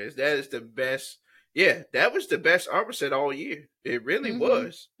 Chavez, that is the best. Yeah, that was the best armor set all year. It really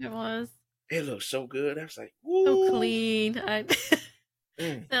was. It was It looked so good. I was like, so woo. clean.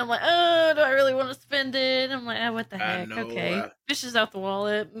 Mm. And I'm like, oh, do I really want to spend it? I'm like, oh, what the I heck? know. Okay, fishes out the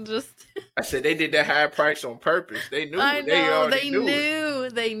wallet and just. I said they did that high price on purpose. They knew. I They know already knew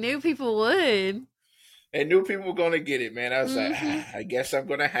it. they knew people would. They knew people were gonna get it, man. I was like, Mhm. I guess I'm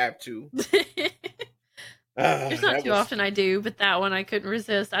gonna have to. There's not That too was often I do, but that one I couldn't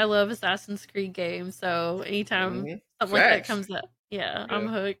resist. I love Assassin's Creed games, so anytime something like that facts. comes up, yeah, I'm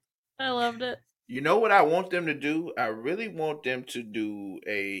Yeah. hooked. I loved it. You know what I want them to do? I really want them to do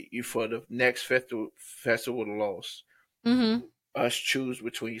for the next festival of the Lost. Mm-hmm. Us choose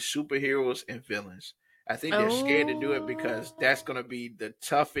between superheroes and villains. I think they're scared to do it because Oh. that's going to be the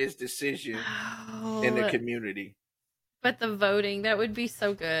toughest decision in the Oh, community. but the voting, that would be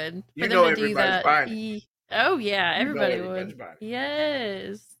so good for You them know to do everybody's that. buying it. Oh yeah, You know everybody everybody's would. buying it.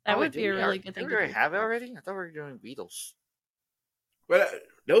 Yes, that would be a really good Do thing we to already do. have it already? I thought we were doing Beatles. But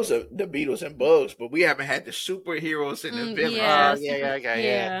those are the Beatles and Bugs, but we haven't had the superheroes and the villains. Yeah,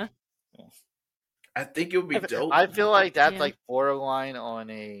 yeah. I think it'll be dope. I feel like that's Yeah. like borderline on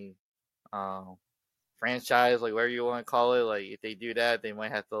a franchise, like whatever you want to call it. Like if they do that, they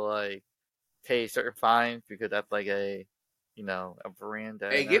might have to like pay certain fines because that's like a brand.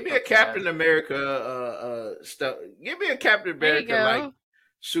 Hey, give me a Captain America stuff. Give me a Captain There you America like go.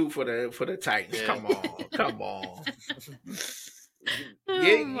 suit for the Titans. Yeah. Come on. Oh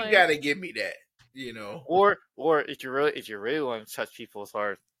You my. gotta give me that. You know. Or if you really want to touch people's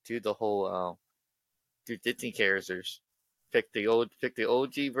heart, do the whole do Disney characters. Pick the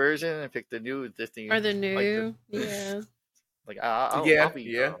OG version and pick the new Disney. Or the new, yeah. Like I'll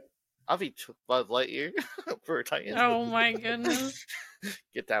be Buzz Lightyear for Titans. Oh my goodness.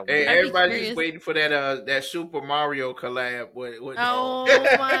 Get that one. Hey, I'd be everybody's just curious. waiting for that Super Mario collab with Oh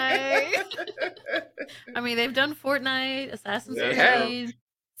my. I mean, they've done Fortnite, Assassin's They have. Creed.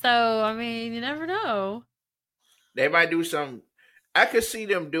 So, I mean, you never know. They might do some. I could see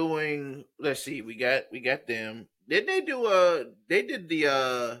them doing. Let's see, we got them. Did they do They did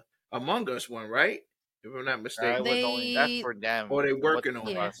the Among Us one, right? If I'm not It mistaken. was only that's They for them. Or they It wasn't working on for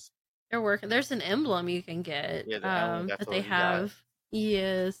it. yeah, us. they're working. There's an emblem you can get Yeah, the emblem. That's that what they we got. have.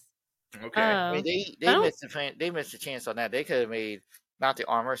 Yes. Okay. I mean, I they don't. missed a chance on that. They could have made not the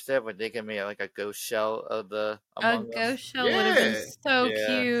armor set, but they could have made like a ghost shell of the A Among Us. ghost shell would have been Yeah, so Yeah.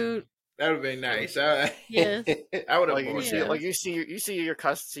 cute. that would be So, nice. I Yes. I would have like bought that. Yeah. you see your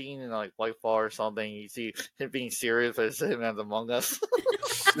cutscene in like Whitefall or something. You see him being serious, but it's him as Among Us.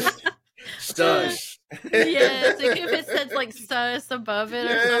 Stush. Yes, like if it said like sus above it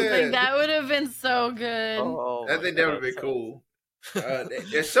or something, Yeah, that would have been so good. Oh I my think that would god! be cool.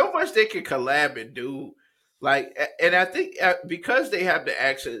 There's so much they can collab and do. Like, and I think because they have the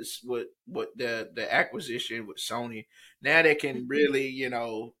access with the acquisition with Sony, now they can really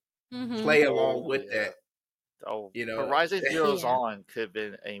Mm-hmm. play along Oh with yeah. that. Oh, You know, Horizon Zero Yeah. Dawn could have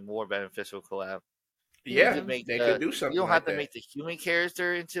been a more beneficial collab. You yeah, Yeah. could make they could do you something don't have like to that. make the human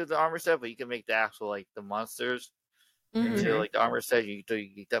character into the armor set, but you can make the actual like the monsters Mm-hmm. into Hmm. like the armor set. You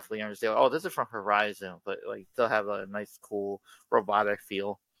definitely understand. Oh, this is from Horizon, but like still have a nice, cool robotic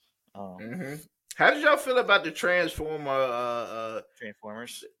feel. Hmm. How did y'all feel about the Transformer?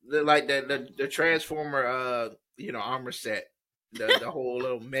 Transformers. The Transformer, armor set, the whole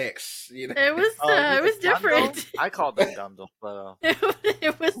little mix, Oh, you It mean was the Gundam? different. I called them Gundam, but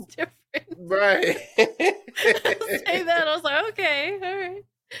It was different. right? Say that, I was like, okay, all right.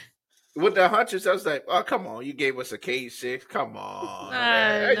 With the Hunters, I was like, "Oh, come on! You gave us a K6. Come on,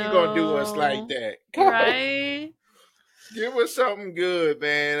 man. I How you gonna do us like know, that? Come on, right? give us something good,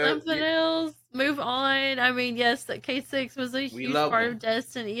 man. Something else. Move on. I mean, yes, that K6 was a We huge love part of them.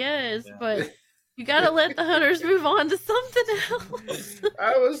 Destiny, yes, yeah. but you gotta let the hunters move on to something else.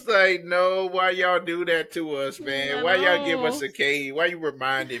 I was like, no, why y'all do that to us, man? I Why y'all give us know. a K? Why you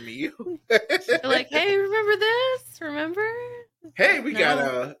reminding me? They're like, hey, remember this? Remember? It's Hey, like, we got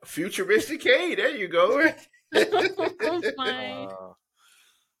no. a futuristic K. There you go. Oh my.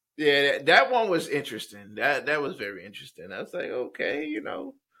 Yeah, that one was interesting. That was very interesting. I was like, okay,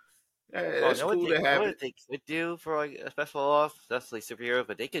 that's cool to Know have what it. they could do for like a special off? That's like superhero,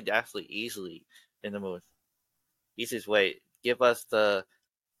 but they could actually easily in the most easiest way give us the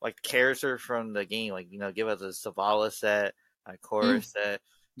like character from the game, like give us a Zavala set, a Korra set,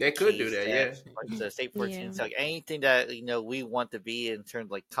 They could Key do that, set, yeah. like the State Yeah. 14 set, like anything that we want to be in terms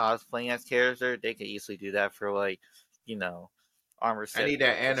of like cosplaying as character, they could easily do that for like armor I set. need that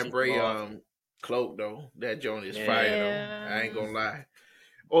Like, Anna super Bray off. cloak though. That joint is fire though. I ain't Yeah. gonna lie.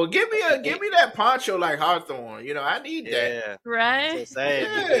 Or give me that poncho like Hawthorne. I need that. Yeah, Right? that's what I'm saying.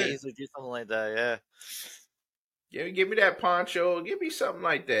 You could Yeah. easily do something like that. Yeah. Give me that poncho. Give me something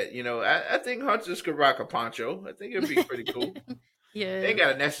like that. I think hunters could rock a poncho. I think it'd be pretty cool. They ain't Yes.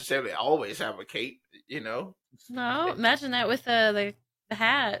 gotta necessarily always have a cape. No, imagine that with the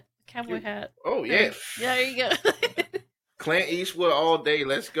hat, cowboy hat. Oh yeah. Yeah, there you go. Clint Eastwood all day.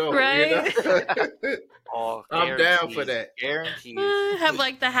 Let's go. Right? Oh, I'm down for that. Guaranteed. Have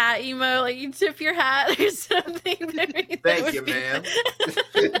like the hat emo, like you tip your hat or something. Thank you, ma'am.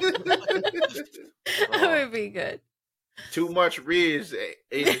 That would be good. Too much Riz,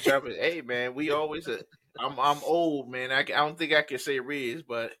 Agent Sharp. Hey man, we always. I'm old man. I don't think I can say Riz,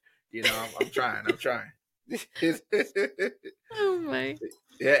 but I'm trying. I'm trying. Oh my!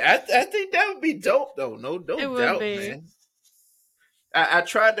 Yeah, I think that would be dope though. No It would doubt, be. man. I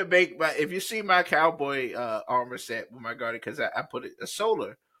tried to make my. If you see my cowboy armor set with my guardian, because I put a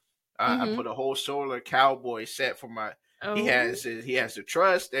solar. I Mhm. put a whole solar cowboy set for my. He Oh, has the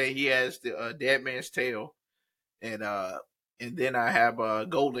trust and he has the dead man's tail, and then I have a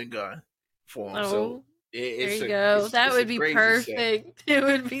golden gun for him. So oh, there it's you a go. it's, That it's a would be crazy set. perfect. It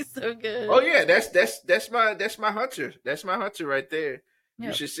would be so good. Oh yeah, that's my hunter. That's my hunter right there. You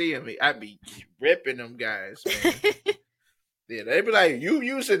Yep. should see him. I be ripping them guys, man. Yeah, they be like, "You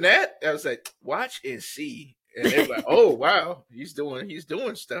using that?" I was like, "Watch and see." And they be like, "Oh wow, he's doing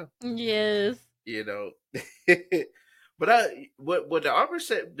stuff." Yes. But what the armor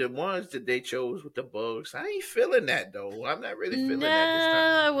set, the ones that they chose with the bugs, I ain't feeling that though. I'm not really feeling No,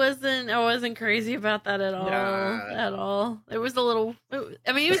 that this time. I wasn't crazy about that at all. Nah. At all. It was a little.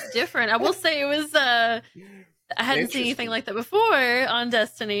 I mean, it was different. I will say it was. I hadn't seen anything Interesting. like that before on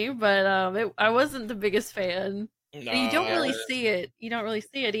Destiny, but I wasn't the biggest fan. And you don't really see it. You don't really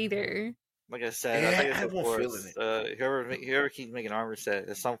see it either. Like I said, Yeah, I think I it's wasn't before. feeling Whoever keeps making armor set,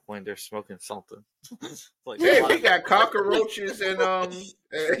 at some point they're smoking something. Like Hey, a lot we of- got cockroaches and Oh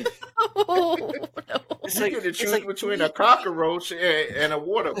no! It's you like get to it's choose like between a cockroach and a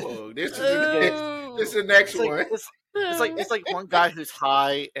water bug. This is the Oh. this is the next it's like one. It's like one guy who's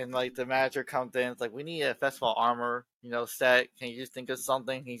high, and like the manager comes in. It's like, we need a festival armor, set. Can you just think of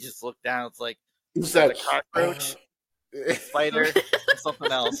something? He just looked down. It's like, He's there's a like, cockroach, a spider, and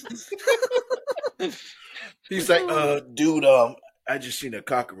something else. he's like, dude, I just seen a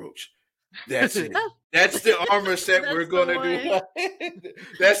cockroach. That's it. That's- That's the armor set That's we're the gonna do. one.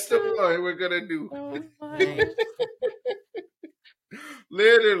 That's the one we're gonna do. Oh my.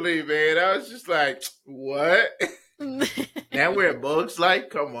 Literally, man. I was just like, what? Now we're at Bugs Life?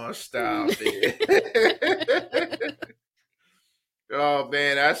 Come on, stop it. Oh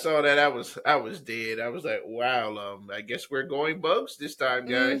man, I saw that. I was dead. I was like, wow, I guess we're going Bugs this time,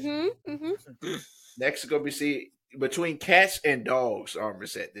 guys. Next is gonna be between cats and dogs armor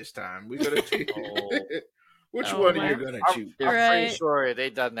set this time. We're gonna choose. Which one are you gonna choose? I'm pretty sure they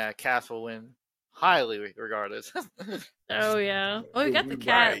done that. Cats will win highly regardless. Oh yeah. Well, we got the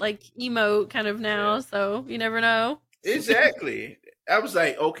cat like emote kind of now, so you never know. Exactly. I was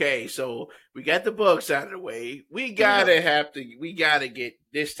like, okay, so we got the bugs out of the way. We gotta get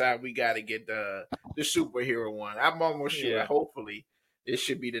this time. We gotta get the superhero one. I'm almost sure. Hopefully, it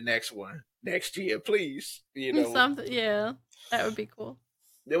should be the next one next year. Please, something. Yeah, that would be cool.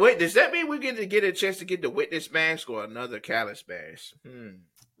 Wait, does that mean we get to get a chance to get the witness mask or another Callus mask?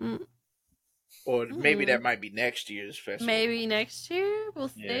 Or maybe that might be next year's festival. Maybe next year. We'll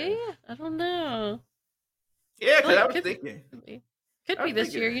see. I don't know. Yeah, because I was thinking. Could be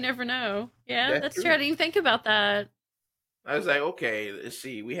this year. You never know. Yeah, that's true. I didn't even think about that. I was like, okay, let's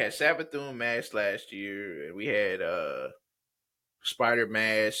see. We had Sabathun mask last year, and we had Spider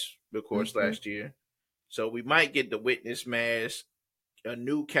mask, of course, last year. So we might get the Witness mask, a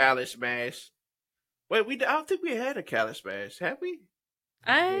new Callus mask. Wait, I don't think we had a Callus mask, have we?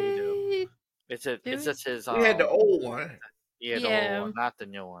 It's just his. We had the old one. Yeah, the old one, not the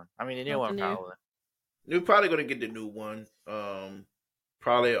new one. I mean, the new one probably. We're probably gonna get the new one.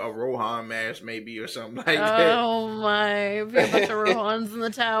 Probably a Rohan mask, maybe, or something like that. Oh my! Be a bunch of Rohans in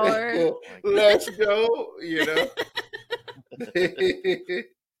the tower. Let's go.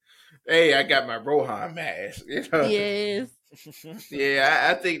 Hey, I got my Rohan mask. Yes.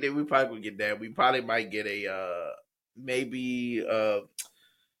 Yeah, I think that we probably will get that. We probably might get a maybe a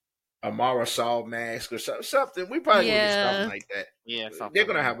Marasol mask or something. We probably will get something like that. Yeah, they're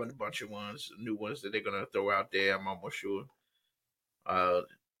gonna have a bunch of new ones that they're gonna throw out there. I'm almost sure.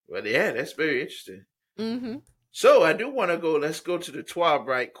 But yeah, that's very interesting. So I do want to go. Let's go to the 12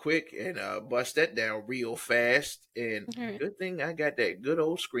 right quick and bust that down real fast. And good thing I got that good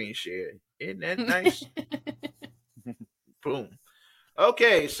old screen share. Isn't that nice? Boom.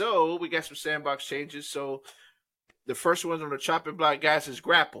 Okay, so we got some sandbox changes. So the first one on the chopping block, guys, is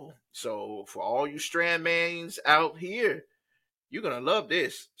grapple. So for all you strand mains out here, you're going to love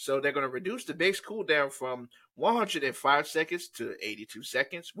this. So they're going to reduce the base cooldown from 105 seconds to 82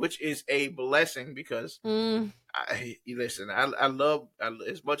 seconds, which is a blessing because I love,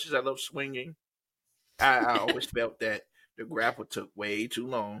 as much as I love swinging, I always felt that the grapple took way too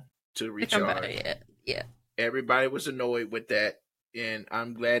long to recharge. Yeah. Everybody was annoyed with that, and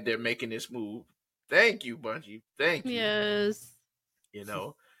I'm glad they're making this move. Thank you, Bungie. Thank you. Yes.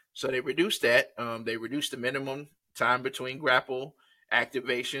 So they reduced that. They reduced the minimum time between grapple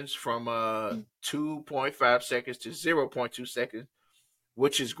activations from 2.5 seconds to 0.2 seconds,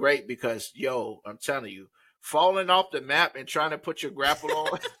 which is great because, I'm telling you, falling off the map and trying to put your grapple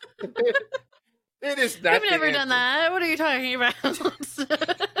on, it is not. I've never done that. What are you talking about?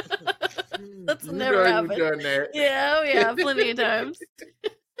 That's never happened. You've done that. Yeah, plenty of times.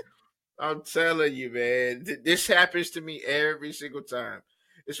 I'm telling you, man, this happens to me every single time.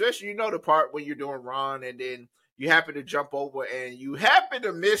 Especially, the part when you're doing run and then you happen to jump over and you happen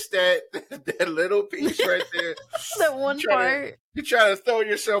to miss that little piece right there. That one part. You try to throw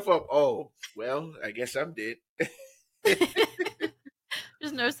yourself up. Oh, well, I guess I'm dead.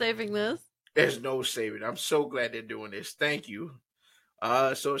 There's no saving this. There's no saving. I'm so glad they're doing this. Thank you.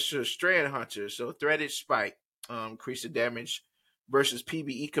 So it's a Strand Hunter. So Threaded Spike. Increase the damage versus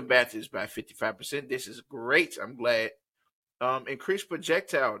PvE combatants by 55%. This is great. I'm glad. Increase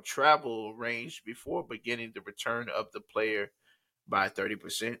projectile travel range before beginning the return of the player by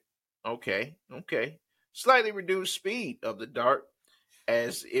 30%. Okay. Slightly reduced speed of the dart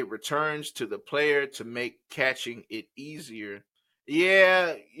as it returns to the player to make catching it easier.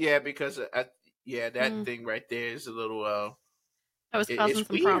 Yeah, because that thing right there is a little that was causing some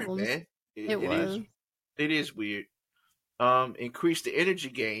weird, problems. Man. It is weird. Increase the energy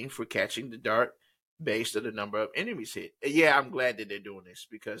gain for catching the dart based on the number of enemies hit. Yeah, I'm glad that they're doing this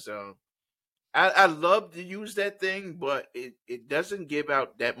because I love to use that thing, but it doesn't give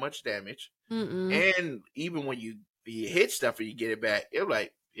out that much damage. And even when you you hit stuff and you get it back. It was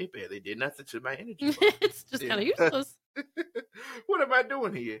like, it barely did nothing to my energy bar. It's just kind of useless. What am I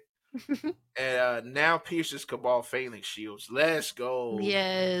doing here? And now Pierce's Cabal Phalanx Shields. Let's go.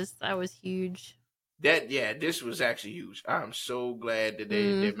 Yes, that was huge. This was actually huge. I'm so glad that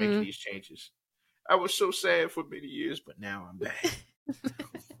they're making these changes. I was so sad for many years, but now I'm back.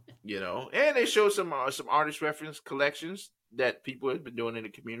 And they showed some artist reference collections that people have been doing in the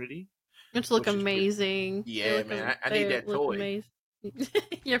community. Which look amazing. Yeah, man, I need that toy. Amazing.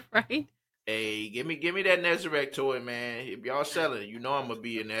 You're right. Hey, give me that Nezarec toy, man. If y'all selling it, I'm gonna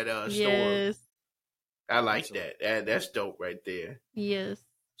be in that yes. store. I like that. That's dope right there. Yes.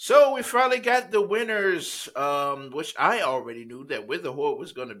 So we finally got the winners, which I already knew that Witherhoard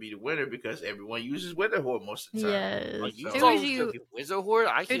was going to be the winner because everyone uses Witherhoard most of the time. Yes. Oh, you thought it was going to be Witherhoard?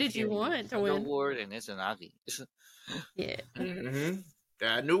 Who did you want to win? Witherhoard and Izanagi. Yeah.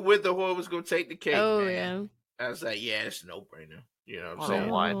 I knew Witherhoard was going to take the cake. Oh, man. Yeah. I was like, yeah, it's a no-brainer. You know what I'm I saying? don't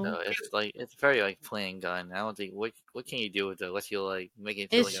know why though. It's very like playing gun. I don't think what can you do with it unless you like make it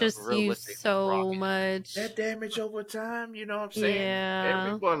feel it's like just a realistic used so rocket. much. That damage over time, you know what I'm saying? Yeah.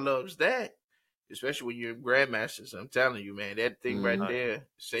 Everyone loves that. Especially when you're in Grandmasters. I'm telling you, man, that thing right there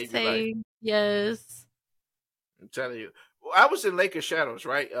saved your life. Yes. I'm telling you. Well, I was in Lake of Shadows,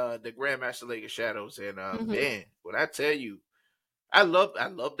 right? The Grandmaster Lake of Shadows. And man, when I tell you, I love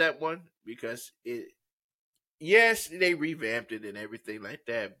that one because yes, they revamped it and everything like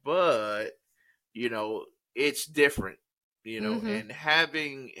that, but it's different, and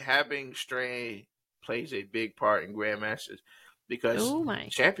having Strain plays a big part in Grandmasters because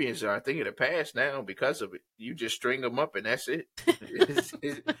champions are a thing of the past now because of it. You just string them up and that's it.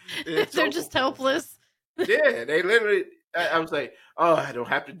 They're just helpless. Yeah, they literally. I was like, oh, I don't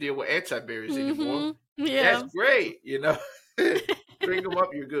have to deal with anti-barriers anymore. Yeah, that's great. String them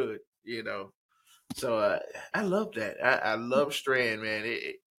up, you're good. So I love that. I love Strand, man.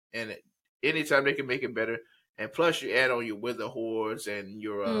 Anytime they can make it better, and plus you add on your Witherhoards and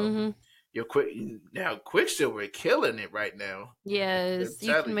your Quicksilver killing it right now. Yes,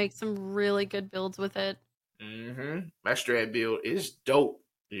 you can make some really good builds with it. My Strand build is dope.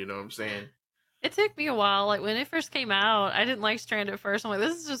 You know what I'm saying? It took me a while. Like when it first came out, I didn't like Strand at first. I'm like,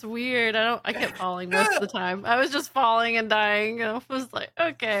 this is just weird. I kept falling most of the time. I was just falling and dying. I was like,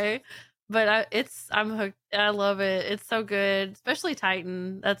 okay. But I'm hooked. I love it. It's so good, especially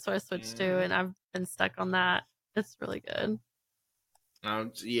Titan. That's what I switched to, and I've been stuck on that. It's really good.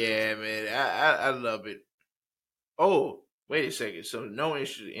 Yeah, man, I love it. Oh, wait a second. So no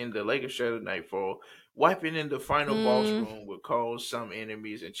issue in the Lake of Shadow Nightfall. Wiping in the final boss room will cause some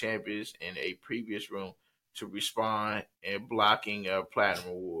enemies and champions in a previous room to respawn and blocking platinum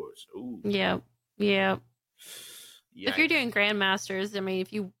rewards. Ooh. Yep. If you're doing Grandmasters, I mean,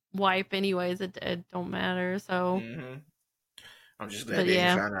 if you wipe anyways, it don't matter. So I'm just glad they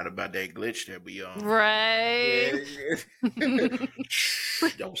found out about that glitch that we right.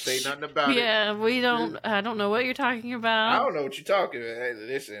 Don't say nothing about it. Yeah, we don't. I don't know what you're talking about. I don't know what you're talking about.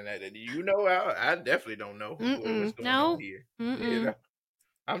 Listen, I definitely don't know what's going on here.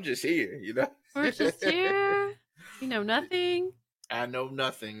 I'm just here. We're just here. You know nothing. I know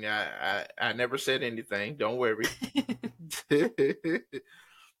nothing. I never said anything. Don't worry.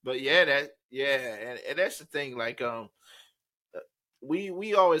 But and that's the thing. Like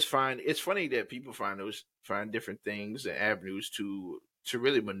we always find it's funny that people find different things and avenues to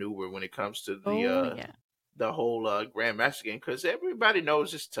really maneuver when it comes to the whole Grandmaster game because everybody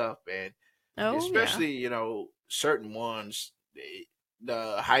knows it's tough, man. Especially certain ones.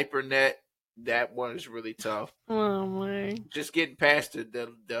 The HyperNet, that one is really tough. Oh my! Just getting past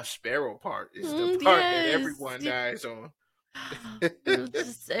the Sparrow part is the part that everyone dies on.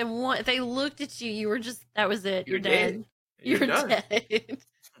 If they looked at you, you were just that was it. You're dead. You're dead.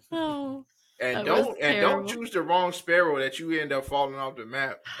 Oh. And don't choose the wrong Sparrow that you end up falling off the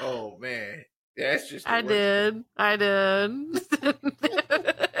map. Oh man, that's just. I did. How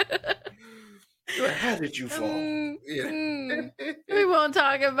did you fall? We won't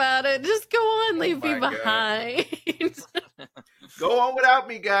talk about it. Just go on, leave me behind. Go on without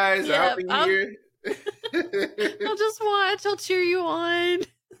me, guys. I'll be here. I'll just watch. I'll cheer you on.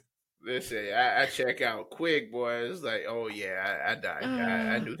 Listen, I check out quick, boy. It's like, oh yeah, I died.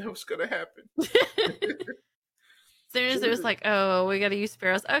 I knew that was gonna happen. As soon as it was like, oh, we got to use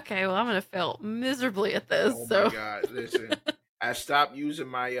sparrows. Okay, well, I'm gonna fail miserably at this. Oh my god! Listen, I stopped using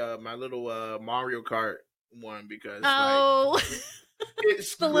my my little Mario Kart one because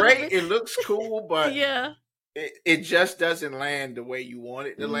it's great. It looks cool, but it just doesn't land the way you want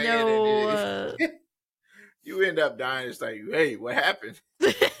it to land. No. And you end up dying. It's like, hey, what happened?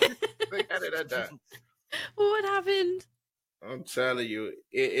 Like, how did I die? What happened? I'm telling you,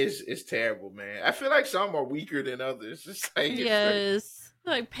 it's terrible, man. I feel like some are weaker than others. It's like it's crazy. Yes,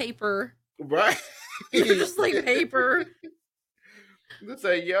 like paper. Right? Just like paper. It's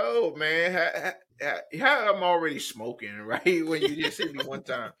like, yo, man, how I'm already smoking, right? When you just hit me one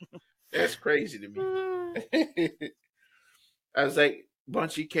time. That's crazy to me. I was like,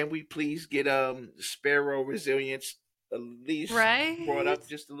 Bunchy, can we please get Sparrow resilience at least brought Right? up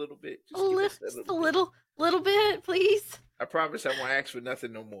just a little bit? Just give us that Just little a bit. little bit, please. I promise I won't ask for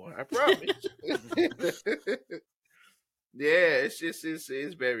nothing no more. I promise. Yeah,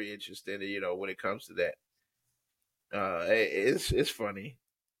 it's very interesting, when it comes to that. It's funny.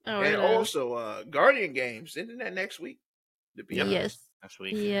 Oh, And it is. also Guardian Games, isn't that next week? To be honest. Yes. Next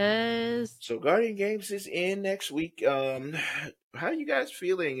week. Yes. So Guardian Games is in next week. How are you guys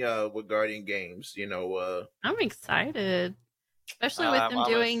feeling with Guardian Games? I'm excited. Especially with them I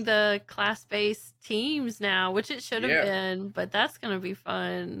doing was- the class-based teams now, which it should have Yeah. been, but that's going to be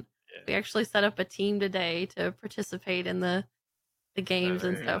fun. Yeah. We actually set up a team today to participate in the games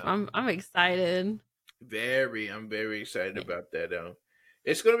and stuff. Yeah. I'm excited. I'm very excited about that.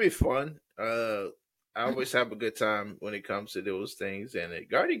 It's gonna be fun. I always have a good time when it comes to those things, and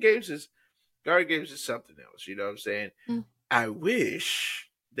Guardian Games is something else. You know what I'm saying? Mm. I wish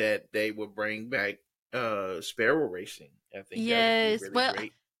that they would bring back Sparrow Racing. I think that would be really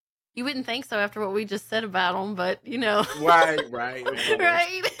great. You wouldn't think so after what we just said about them, but Right, of course.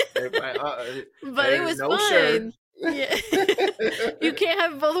 Right. Like, But it was no, fun. sir. Yeah. You can't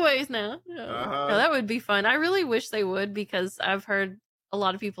have it both ways now. No. Uh-huh. No, that would be fun. I really wish they would, because I've heard a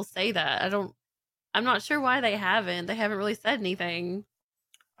lot of people say that. I'm not sure why they haven't. They haven't really said anything.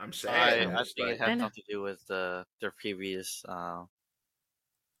 I'm sad. I think it has something to do with their previous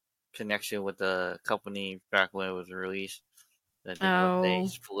connection with the company back when it was released. That they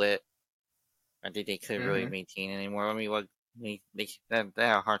split. I think they couldn't really maintain anymore. I mean, they have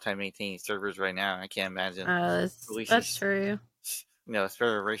a hard time maintaining servers right now. I can't imagine. That's true.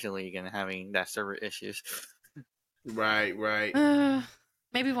 Especially recently, you're gonna having that server issues. Right.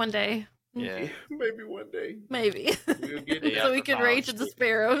 Maybe one day. Yeah. Maybe one day. Maybe. We'll get it. So we can rage at the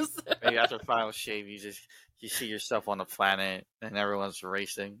sparrows. Maybe after Final Shave, you see yourself on the planet and everyone's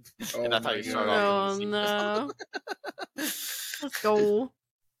racing. And that's how you start off. Oh no. Let's go.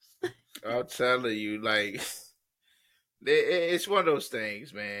 I'm telling you, like, it's one of those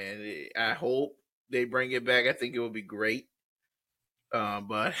things, man. I hope they bring it back. I think it will be great.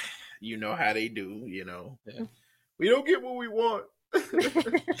 But you know how they do, Yeah. We don't get what we want.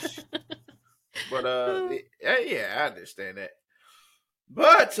 But yeah, I understand that.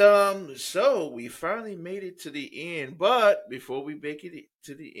 But so we finally made it to the end. But before we make it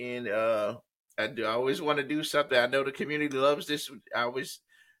to the end, I always want to do something. I know the community loves this. I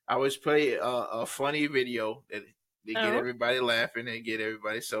always play a funny video that they get everybody laughing and get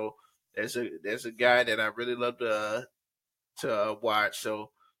everybody. So there's a guy that I really love to watch.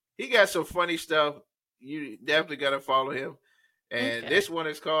 So he got some funny stuff. You definitely got to follow him. And this one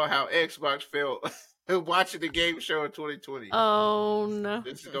is called "How Xbox Felt Watching the Game Show in 2020." Oh no!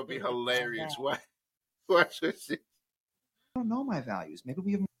 This is gonna be hilarious. Watch this. I don't know my values. Maybe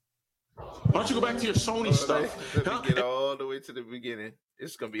we have. Why don't you go back to your Sony stuff? Let me get all the way to the beginning.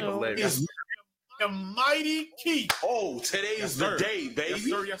 It's gonna be hilarious. The mighty key. Oh, today's the day, baby.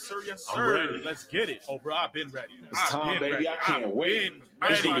 Yes, sir. I'm ready. Let's get it. Oh, bro, I've been ready. It's time, baby. I can't wait.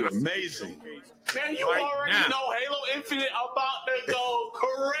 It's gonna be amazing. Man, you already know Halo Infinite about to go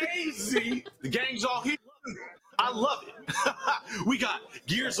crazy. The game's all here. I love it. We got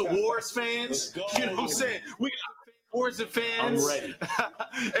Gears of Wars fans. You know what I'm saying? We got Forza fans. I'm ready.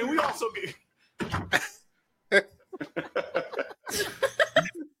 And we also get.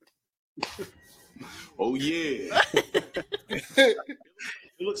 Oh yeah. It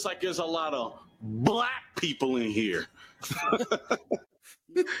looks like there's a lot of black people in here.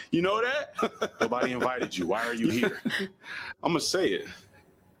 You know that? Nobody invited you. Why are you here? I'm gonna say it.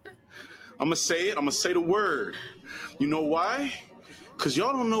 I'm gonna say the word. You know why? Because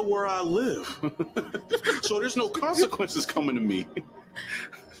y'all don't know where I live. So there's no consequences coming to me.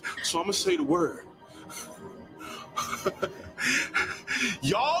 So I'm gonna say the word.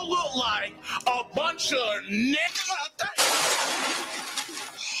 Y'all look like a bunch of niggas.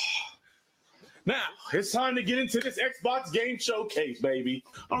 Now, it's time to get into this Xbox game showcase, baby.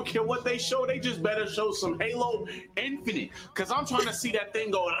 I don't care what they show. They just better show some Halo Infinite. Because I'm trying to see that thing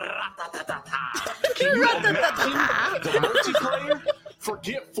go. Can you imagine the multiplayer?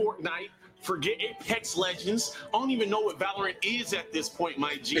 Forget Fortnite. Forget Apex Legends. I don't even know what Valorant is at this point,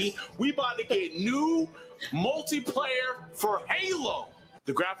 my G. We about to get new multiplayer for Halo.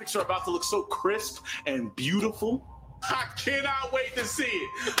 The graphics are about to look so crisp and beautiful. I cannot wait to see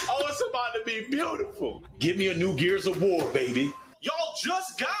it. Oh, it's about to be beautiful. Give me a new Gears of War, baby. Y'all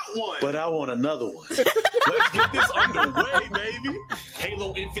just got one. But I want another one. Let's get this underway, baby.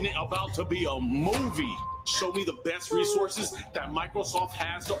 Halo Infinite about to be a movie. Show me the best resources that Microsoft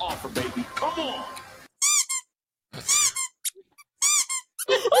has to offer, baby. Come on.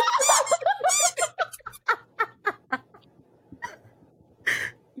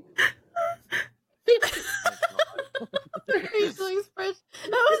 Facial expression.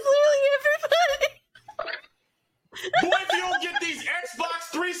 That was literally everybody. Boy, if you don't get these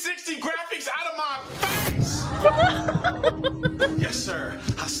Xbox 360 graphics out of my face! Yes, sir.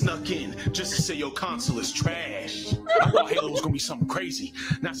 I snuck in just to say your console is trash. I thought Halo was gonna be something crazy,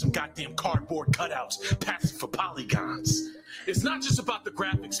 not some goddamn cardboard cutouts passing for polygons. It's not just about the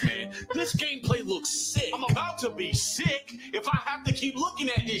graphics, man. This gameplay looks sick. I'm about to be sick if I have to keep looking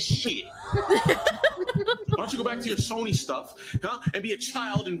at this shit. Why don't you go back to your Sony stuff, huh? And be a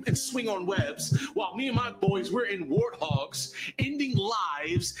child and swing on webs, while me and my boys, we're in warthogs, ending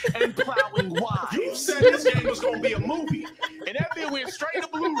lives and plowing wives. You said this game was gonna be a movie, and that thing went straight to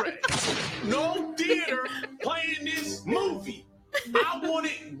Blu-ray. No theater playing this movie. I want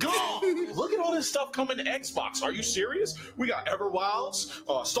it gone. Look at all this stuff coming to Xbox. Are you serious? We got Everwilds,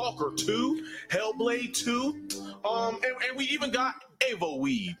 Stalker 2, Hellblade 2, and we even got Evo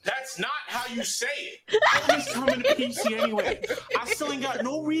Weed. That's not how you say it. All this coming to PC anyway. I still ain't got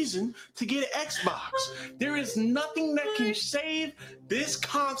no reason to get an Xbox. There is nothing that can save this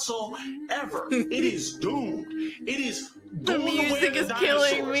console ever. It is doomed. It is The music is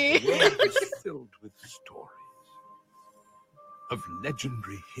killing me. Filled with stories of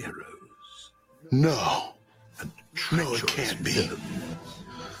legendary heroes. No. And No, it can't be. villains.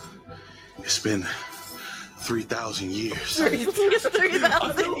 It's been 3,000 years. It's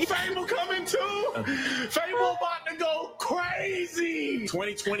 3,000. A new Fable coming too. Fable about to go crazy.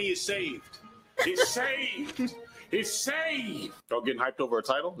 2020 is saved. It's saved. It's saved. Y'all getting hyped over a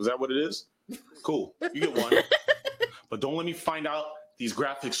title? Is that what it is? Cool. You get one. But don't let me find out these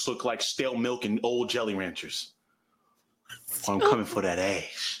graphics look like stale milk and old Jelly Ranchers. I'm coming for that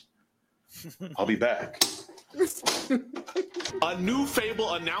ash. I'll be back. A new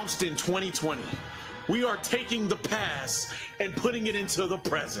Fable announced in 2020. We are taking the past and putting it into the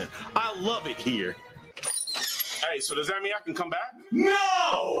present. I love it here. Hey, so does that mean I can come back?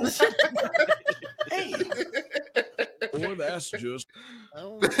 No! Hey. Or that's just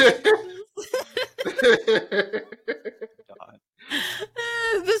Oh my goodness.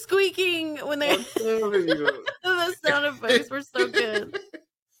 The squeaking when they the sound effects were so good.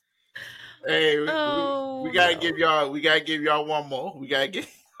 Hey, we gotta no. give y'all one more. We gotta give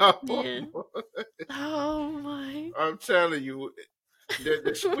y'all one more. Oh my. I'm telling you,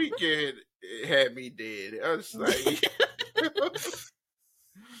 the squeaking had me dead. I was like,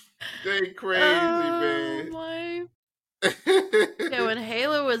 they crazy, man. My. Yeah, when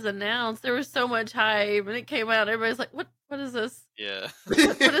Halo was announced, there was so much hype, and it came out. Everybody's like, "What? What is this? Yeah.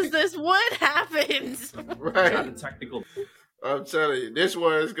 What is this? What happened?" Right. Technical. I'm telling you, this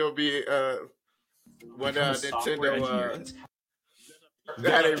one is gonna be when Nintendo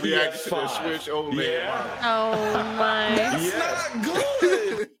how they reacted to the Switch OLED. Yeah. Oh my. That's not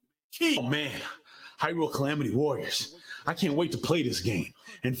good. Oh man, Hyrule Calamity Warriors. I can't wait to play this game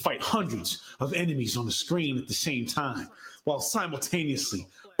and fight hundreds of enemies on the screen at the same time, while simultaneously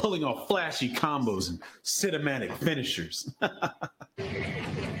pulling off flashy combos and cinematic finishers.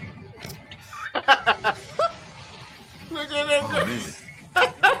 Look at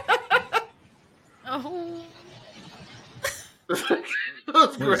that. Oh. That's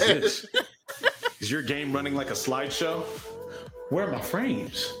What is great. this? Is your game running like a slideshow? Where are my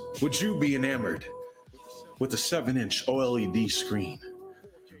frames? Would you be enamored with a 7-inch OLED screen,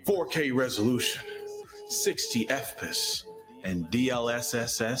 4K resolution, 60 FPS, and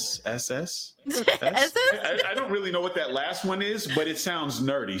DLSS? I don't really know what that last one is, but it sounds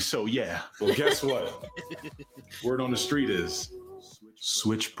nerdy, so yeah. Well, guess what? Word on the street is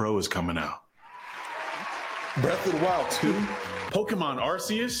Switch Pro is coming out. Breath of the Wild 2, Pokemon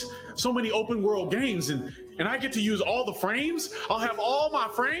Arceus, so many open world games, and I get to use all the frames? I'll have all my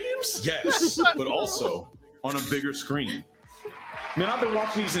frames? Yes, but also on a bigger screen. Man, I've been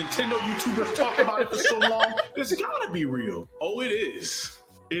watching these Nintendo YouTubers talk about it for so long. It's gotta be real. Oh, it is.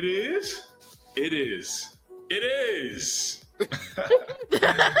 It is? It is. It is.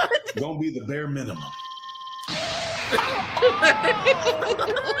 Gonna be the bare minimum.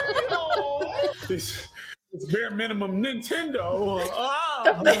 This bare minimum Nintendo.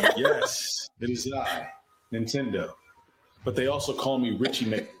 Yes, it is I, Nintendo. but they also call me Richie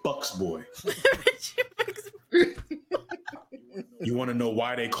McBucksboy. You want to know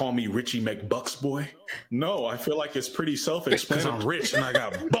why they call me Richie McBucksboy? No, I feel like it's pretty self-explanatory. Because I'm rich and I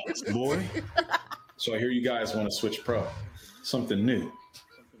got bucks, boy. So I hear you guys want to switch pro. Something new.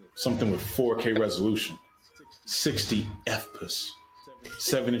 Something with 4K resolution, 60 FPS,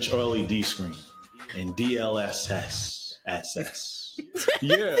 7-inch OLED screen, and DLSS.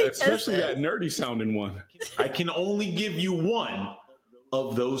 Yeah, especially that nerdy sounding one. I can only give you one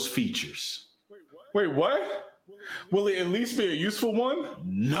of those features. Wait, what? Will it at least be a useful one?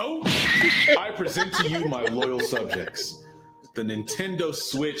 No. I present to you, my loyal subjects, the Nintendo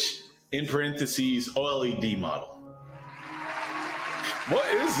Switch, in parentheses, OLED model. What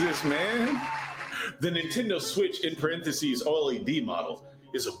is this, man? The Nintendo Switch, in parentheses, OLED model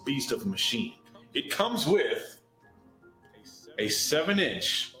is a beast of a machine. It comes with a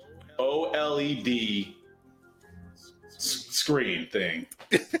 7-inch OLED screen thing.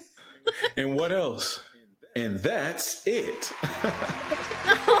 And what else? And that's it.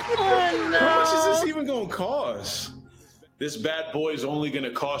 Oh, no. How much is this even gonna cost? This bad boy is only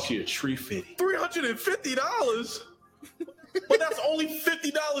gonna cost you a tree fitty. $350? But that's only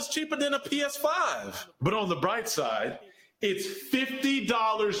 $50 cheaper than a PS5. But on the bright side, it's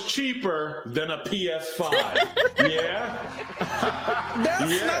 $50 cheaper than a PS5. Yeah?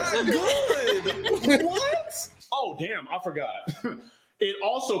 That's not good. What? Oh, damn, I forgot. It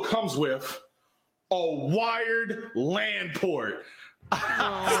also comes with a wired LAN port.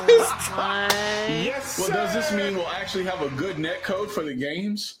 Oh, my. Yes. Well, does this mean we'll actually have a good net code for the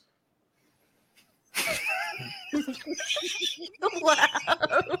games?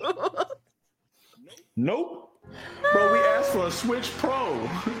 Wow. Nope. Bro, we asked for a Switch Pro,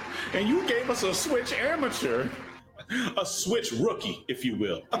 and you gave us a Switch Amateur. A Switch rookie, if you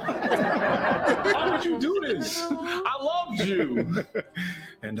will. Why would you do this? I loved you.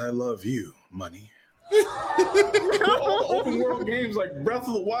 And I love you, money. All the open world games like Breath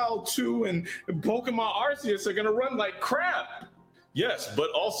of the Wild 2 and Pokemon Arceus are going to run like crap. Yes,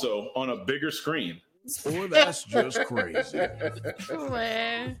 but also on a bigger screen. Boy, that's just crazy.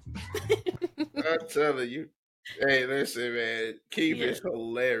 Where? I'm telling you. Hey, listen, man. Keith is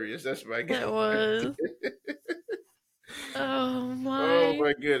hilarious. That's my guy. It was. Oh my. Oh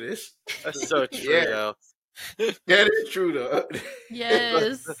my goodness. That's so true, Yeah. though. That is true, though.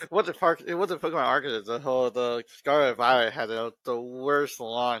 Yes. It wasn't Pokemon Arceus. The Scarlet Violet had the worst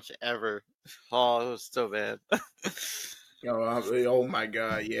launch ever. Oh, it was so bad. Oh my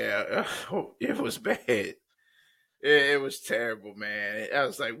God, yeah. It was bad. It was terrible, man. I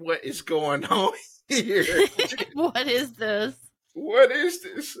was like, what is going on here? What is this? What is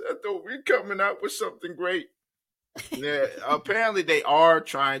this? I thought we were coming out with something great. Yeah, apparently they are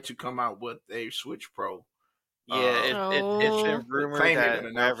trying to come out with a Switch Pro. Yeah, it's been rumored claim they're that gonna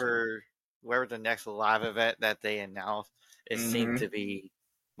announce wherever the next live event that they announce, it Mhm. seemed to be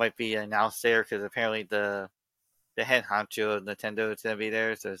might be announced there because apparently the head honcho of Nintendo is gonna be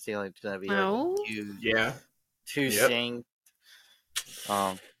there, so it seems like it's gonna be like Oh. huge, Yeah, huge Yep. thing.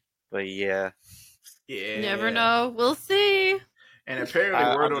 But yeah, yeah. You never know. We'll see. And apparently,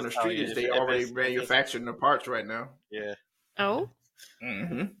 I'm word on the just telling street you, is they if already it's- if manufacturing the parts right now. yeah. Oh.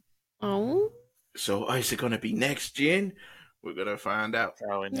 Mm-hmm. Oh. So is it going to be next gen? We're going to find out.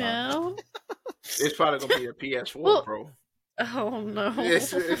 Probably not. No. It's probably going to be a PS4 Well- Pro. Oh no.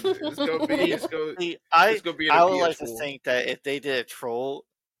 It's going to be. It's going See, to be in a I would PS4. like to think that if they did a troll,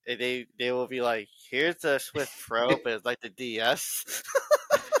 they will be like, here's the Swift Pro, but it's like the DS.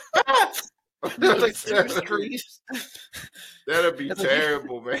 It's like two screens. That'll be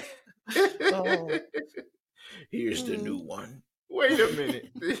terrible, man. Oh. Here's the new one. Wait a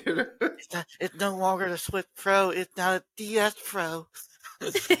minute. It's no longer the Swift Pro, it's now a DS Pro.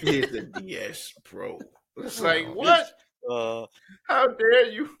 Here's the DS Pro. It's like, what? Uh, How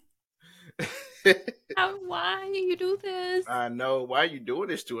dare you? Why you do this? I know. Why are you doing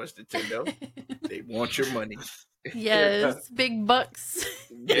this to us, Nintendo? They want your money. Yes, big bucks.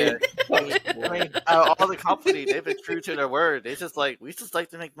 Yeah. I mean, all the company, they've been true to their word. We just like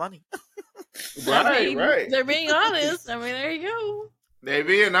to make money. I mean, Right. They're being honest. I mean, there you go. They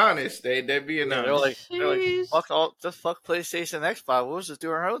being honest. They being They're honest. like, Jeez. fuck PlayStation and Xbox. We'll just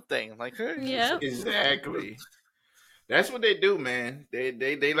do our own thing. Like, hey, Yeah. Exactly. That's what they do, man.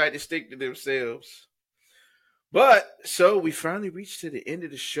 They like to stick to themselves. But so we finally reached to the end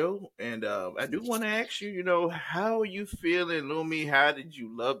of the show, and I do want to ask you, how are you feeling, Lumi? How did you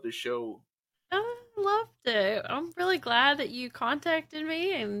love the show? I loved it. I'm really glad that you contacted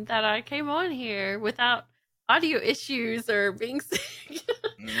me and that I came on here without audio issues or being sick.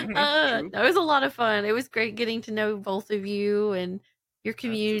 True. It was a lot of fun. It was great getting to know both of you and your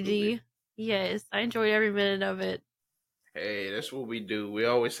community. Absolutely. Yes, I enjoyed every minute of it. Hey, that's what we do. We're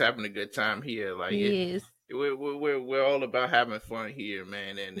always having a good time here. Like Yes, we're all about having fun here,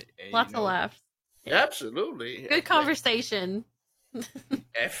 man. And lots of laughs. Yeah. absolutely Good conversation.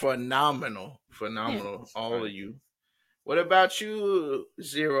 phenomenal, Yeah. all of you. What about you,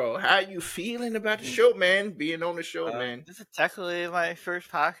 Zero? How you feeling about the show, man? Being on the show, man. This is technically my first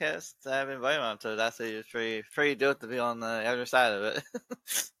podcast that I've been invited on, so that's it's pretty dope to be on the other side of it.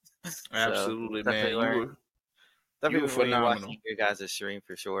 Absolutely, man. Definitely You were will be phenomenal. watching your guys' stream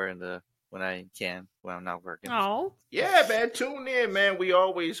for sure, and when I'm not working. Oh, Yeah, man. Tune in, man. We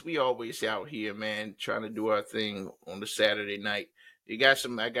always out here, man, trying to do our thing on the Saturday night. I got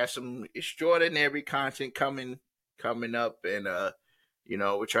some extraordinary content coming up, and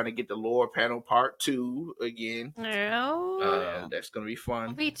we're trying to get the lore panel part 2 again. no. That's gonna be fun.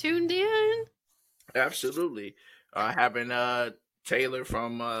 I'll be tuned in. Absolutely. Having Taylor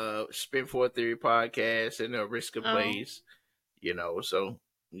from Spin for Theory podcast and Risk of Plays. So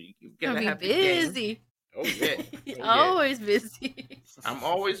you gotta I'll have be the game. busy. Oh yeah. Always busy. I'm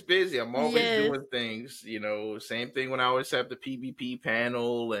always busy. I'm always Yes. doing things. Same thing when I always have the PvP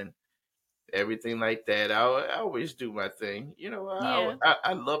panel and everything like that. I always do my thing. Yeah.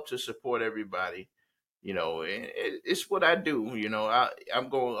 I love to support everybody. And it's what I do. I'm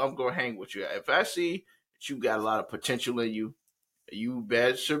going to hang with you. If I see that you got a lot of potential in you, you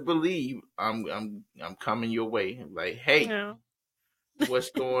better believe I'm coming your way. Like, hey, No.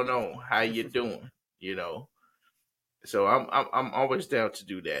 what's going on? How you doing? So I'm always down to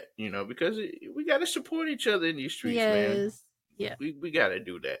do that. Because we got to support each other in these streets, man. Yes. Yeah. We got to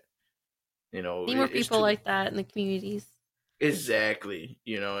do that. Need more people like that in the communities. Exactly.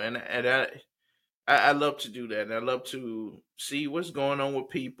 And I love to do that, and I love to see what's going on with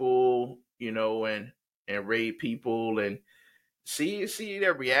people, and raid people and see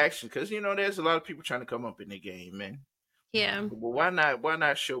their reaction, because there's a lot of people trying to come up in the game, man. Yeah. Well, why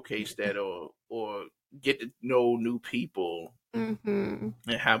not showcase that or get to know new people and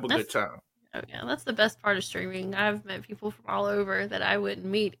have a good time? Oh yeah, that's the best part of streaming. I've met people from all over that I wouldn't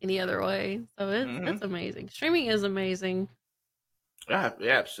meet any other way, so it's amazing. Streaming is amazing.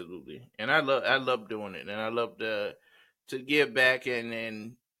 Absolutely, and I love doing it, and I love to give back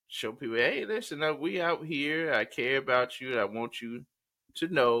and show people, hey, listen, we out here. I care about you. I want you to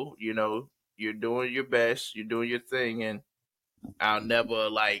know, you're doing your best. You're doing your thing, and I'll never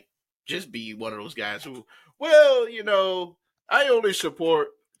just be one of those guys who, I only support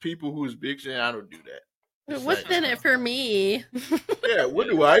people who's big. And I don't do that. It's What's in it for me? Yeah, what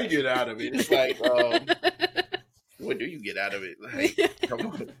do I get out of it? It's like, what do you get out of it? Like, come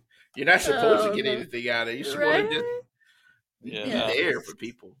on. You're not supposed to get anything out of it. You're supposed to just be there for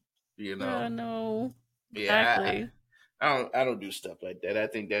people. Oh no. Yeah. Exactly. I don't do stuff like that. I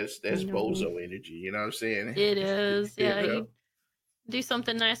think that's bozo energy. You know what I'm saying? It is. Yeah. You do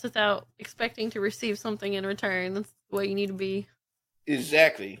something nice without expecting to receive something in return. That's the way you need to be.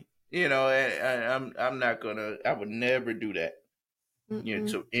 Exactly. And I'm not gonna. I would never do that.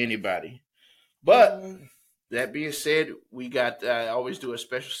 To anybody. But that being said, we got. I always do a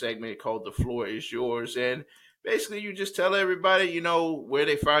special segment called "The Floor Is Yours," and basically, you just tell everybody, where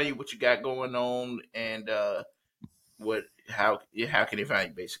they find you, what you got going on, and how can they find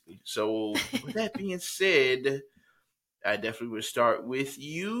you, basically. So, with that being said, I definitely would start with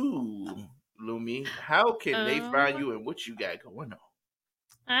you, Lumi. How can they find you, and what you got going on?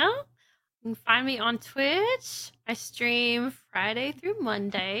 Well, you can find me on Twitch. I stream Friday through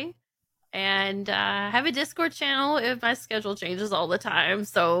Monday. And I have a Discord channel if my schedule changes all the time.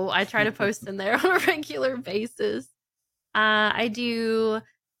 So I try to post in there on a regular basis. I do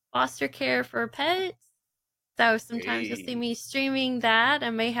foster care for pets. So sometimes you'll see me streaming that. I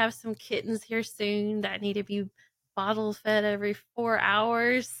may have some kittens here soon that need to be bottle fed every 4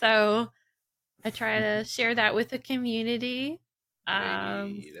 hours. So I try to share that with the community.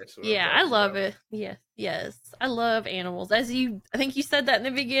 I love it. Yes. I love animals. I think you said that in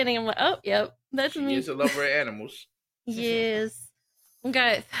the beginning. I'm like, oh, yep, that's me. She is a lover of animals. Yes. I've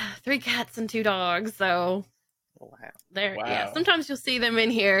got 3 cats and 2 dogs, so there. Wow. Yeah, sometimes you'll see them in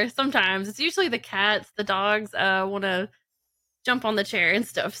here. Sometimes it's usually the cats. The dogs want to jump on the chair and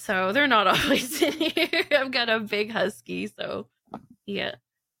stuff, so they're not always in here. I've got a big husky, so yeah.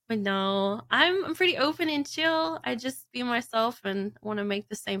 But no, I'm pretty open and chill. I just be myself and want to make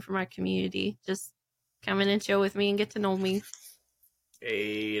the same for my community. Just come in and chill with me and get to know me.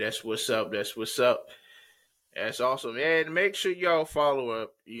 Hey, that's what's up. That's what's up. That's awesome. And make sure y'all follow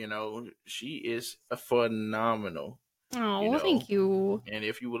up. She is a phenomenal. Oh, You well, know, thank you. and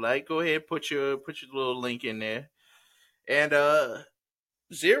if you would like, go ahead put your little link in there. And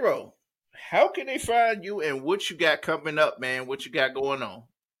Zero, how can they find you and what you got coming up, man? What you got going on?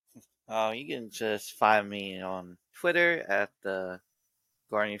 You can just find me on Twitter at the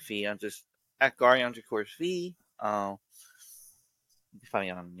Guardian Fee at Guardian underscore Fee. You can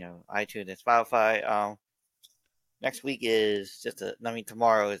find me on iTunes and Spotify. Next week is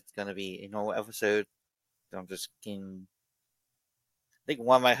tomorrow is gonna be a normal episode. I'm just getting. I think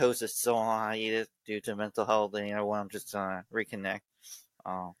one of my hosts is still on hiatus due to mental health, and the other one I'm just trying to reconnect.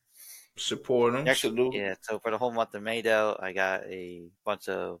 Um, Support them. Actually, Salute. yeah. So for the whole month of May, though, I got a bunch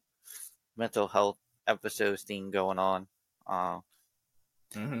of mental health episodes theme going on.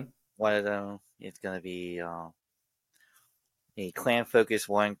 Mm-hmm. One of them is gonna be a clan focused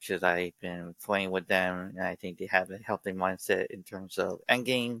one because I've been playing with them, and I think they have a healthy mindset in terms of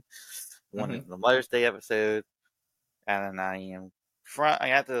endgame. One is Mm-hmm. the Mother's Day episode, and then I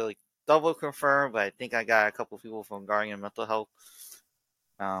have to double confirm, but I think I got a couple people from Guardian Mental Health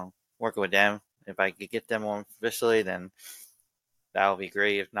working with them. If I could get them on officially, then that would be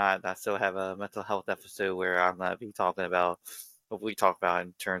great. If not, I still have a mental health episode where I'm gonna be talking about what we talk about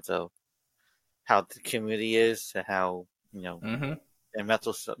in terms of how the community is and how Mm-hmm. and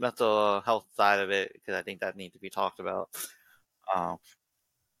mental health side of it, because I think that needs to be talked about. Um,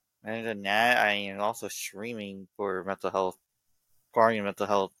 and than that, I am also streaming for mental health, Guardian Mental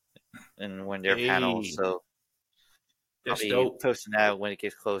Health, and when their panels. Hey, So I'll that's be dope. posting that when it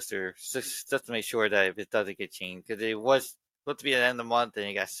gets closer, just to make sure that if it doesn't get changed, because it was supposed to be at the end of the month and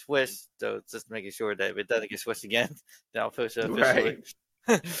it got switched. So just making sure that if it doesn't get switched again, then I'll post it officially.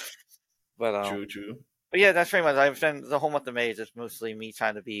 Right. but True. True. but yeah, that's pretty much. I've spent the whole month of May is just mostly me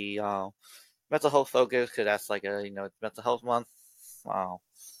trying to be mental health focused, because that's like a it's mental health month.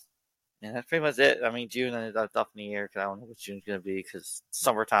 And that's pretty much it. I mean, June is up in the air because I don't know what June's gonna be because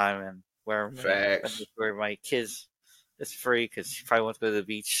summertime and Facts. where my kids is free because she probably wants to go to the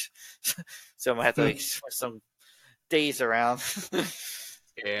beach, so I'm gonna have to switch some days around.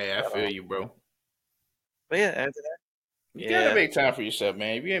 Yeah, I feel you, bro. But yeah, after that, You gotta yeah, make time for yourself,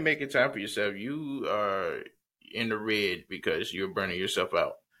 man. If you ain't making time for yourself, you are in the red because you're burning yourself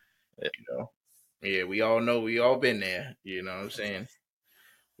out. You know. Yeah, we all know. We all been there. You know what I'm saying?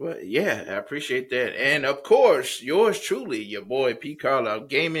 Well, yeah, I appreciate that. And of course, yours truly, your boy P. Carlisle.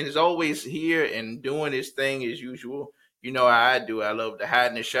 Gaming is always here and doing his thing as usual. You know how I do. I love to hide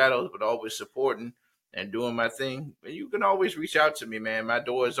in the shadows, but always supporting and doing my thing. But you can always reach out to me, man. My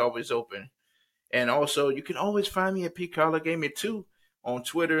door is always open. And also, you can always find me at P. Carlisle Gaming 2 on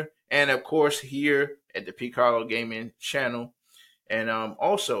Twitter. And of course, here at the P. Carlisle Gaming channel. And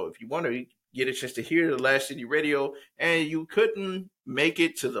also, if you want to get a chance to hear the Last City Radio and you couldn't make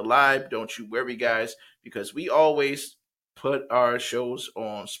it to the live, don't you worry, guys, because we always put our shows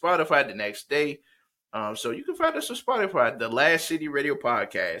on Spotify the next day. So you can find us on Spotify, the Last City Radio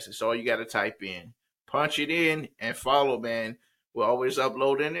Podcast. It's all you got to type in. Punch it in and follow, man. We're always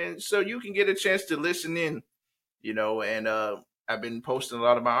uploading, and so you can get a chance to listen in, and I've been posting a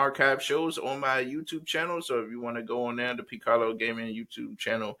lot of my archive shows on my YouTube channel. So if you want to go on there, the Piccolo Gaming YouTube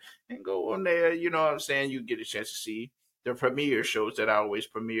channel, and go on there, you know what I'm saying, you get a chance to see the premiere shows that I always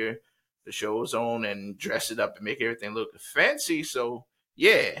premiere the shows on and dress it up and make everything look fancy. So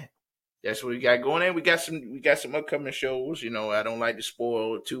yeah, that's what we got going on. We got some upcoming shows. I don't like to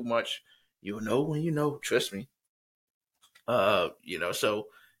spoil too much. You'll know when you know, trust me. So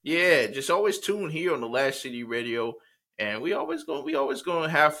yeah, just always tune here on the Last City Radio, and we always gonna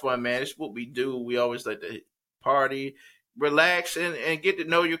have fun, man. It's what we do. We always like to party, relax, and get to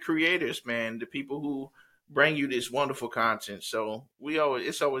know your creators, man. The people who bring you this wonderful content. So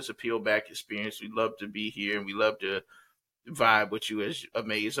it's always a peel back experience. We love to be here, and we love to vibe with you, as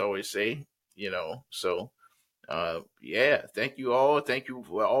Amaze always say. So yeah, thank you all. Thank you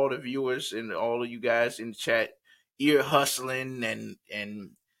for all the viewers and all of you guys in the chat, ear hustling and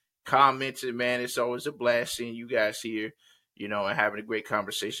commenting. Man, it's always a blast seeing you guys here. And having a great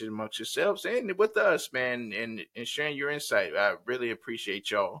conversation amongst yourselves and with us, man, and sharing your insight. I really appreciate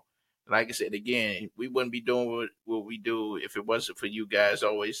y'all. Like I said again, we wouldn't be doing what we do if it wasn't for you guys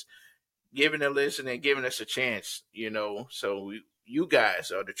always giving a listen and giving us a chance. So you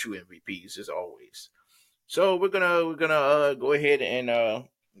guys are the true MVPs as always. So we're gonna go ahead and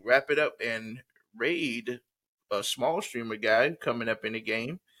wrap it up and raid a small streamer guy coming up in the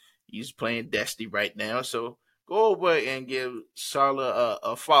game. He's playing Destiny right now, so go over and give Sala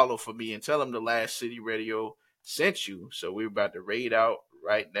a follow for me and tell him the Last City Radio sent you. So we're about to raid out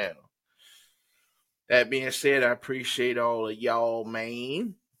right now. That being said, I appreciate all of y'all,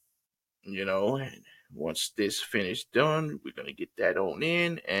 man. And once this finished done, we're gonna get that on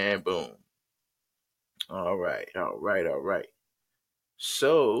in, and boom. All right.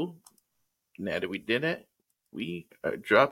 So now that we did that, we drop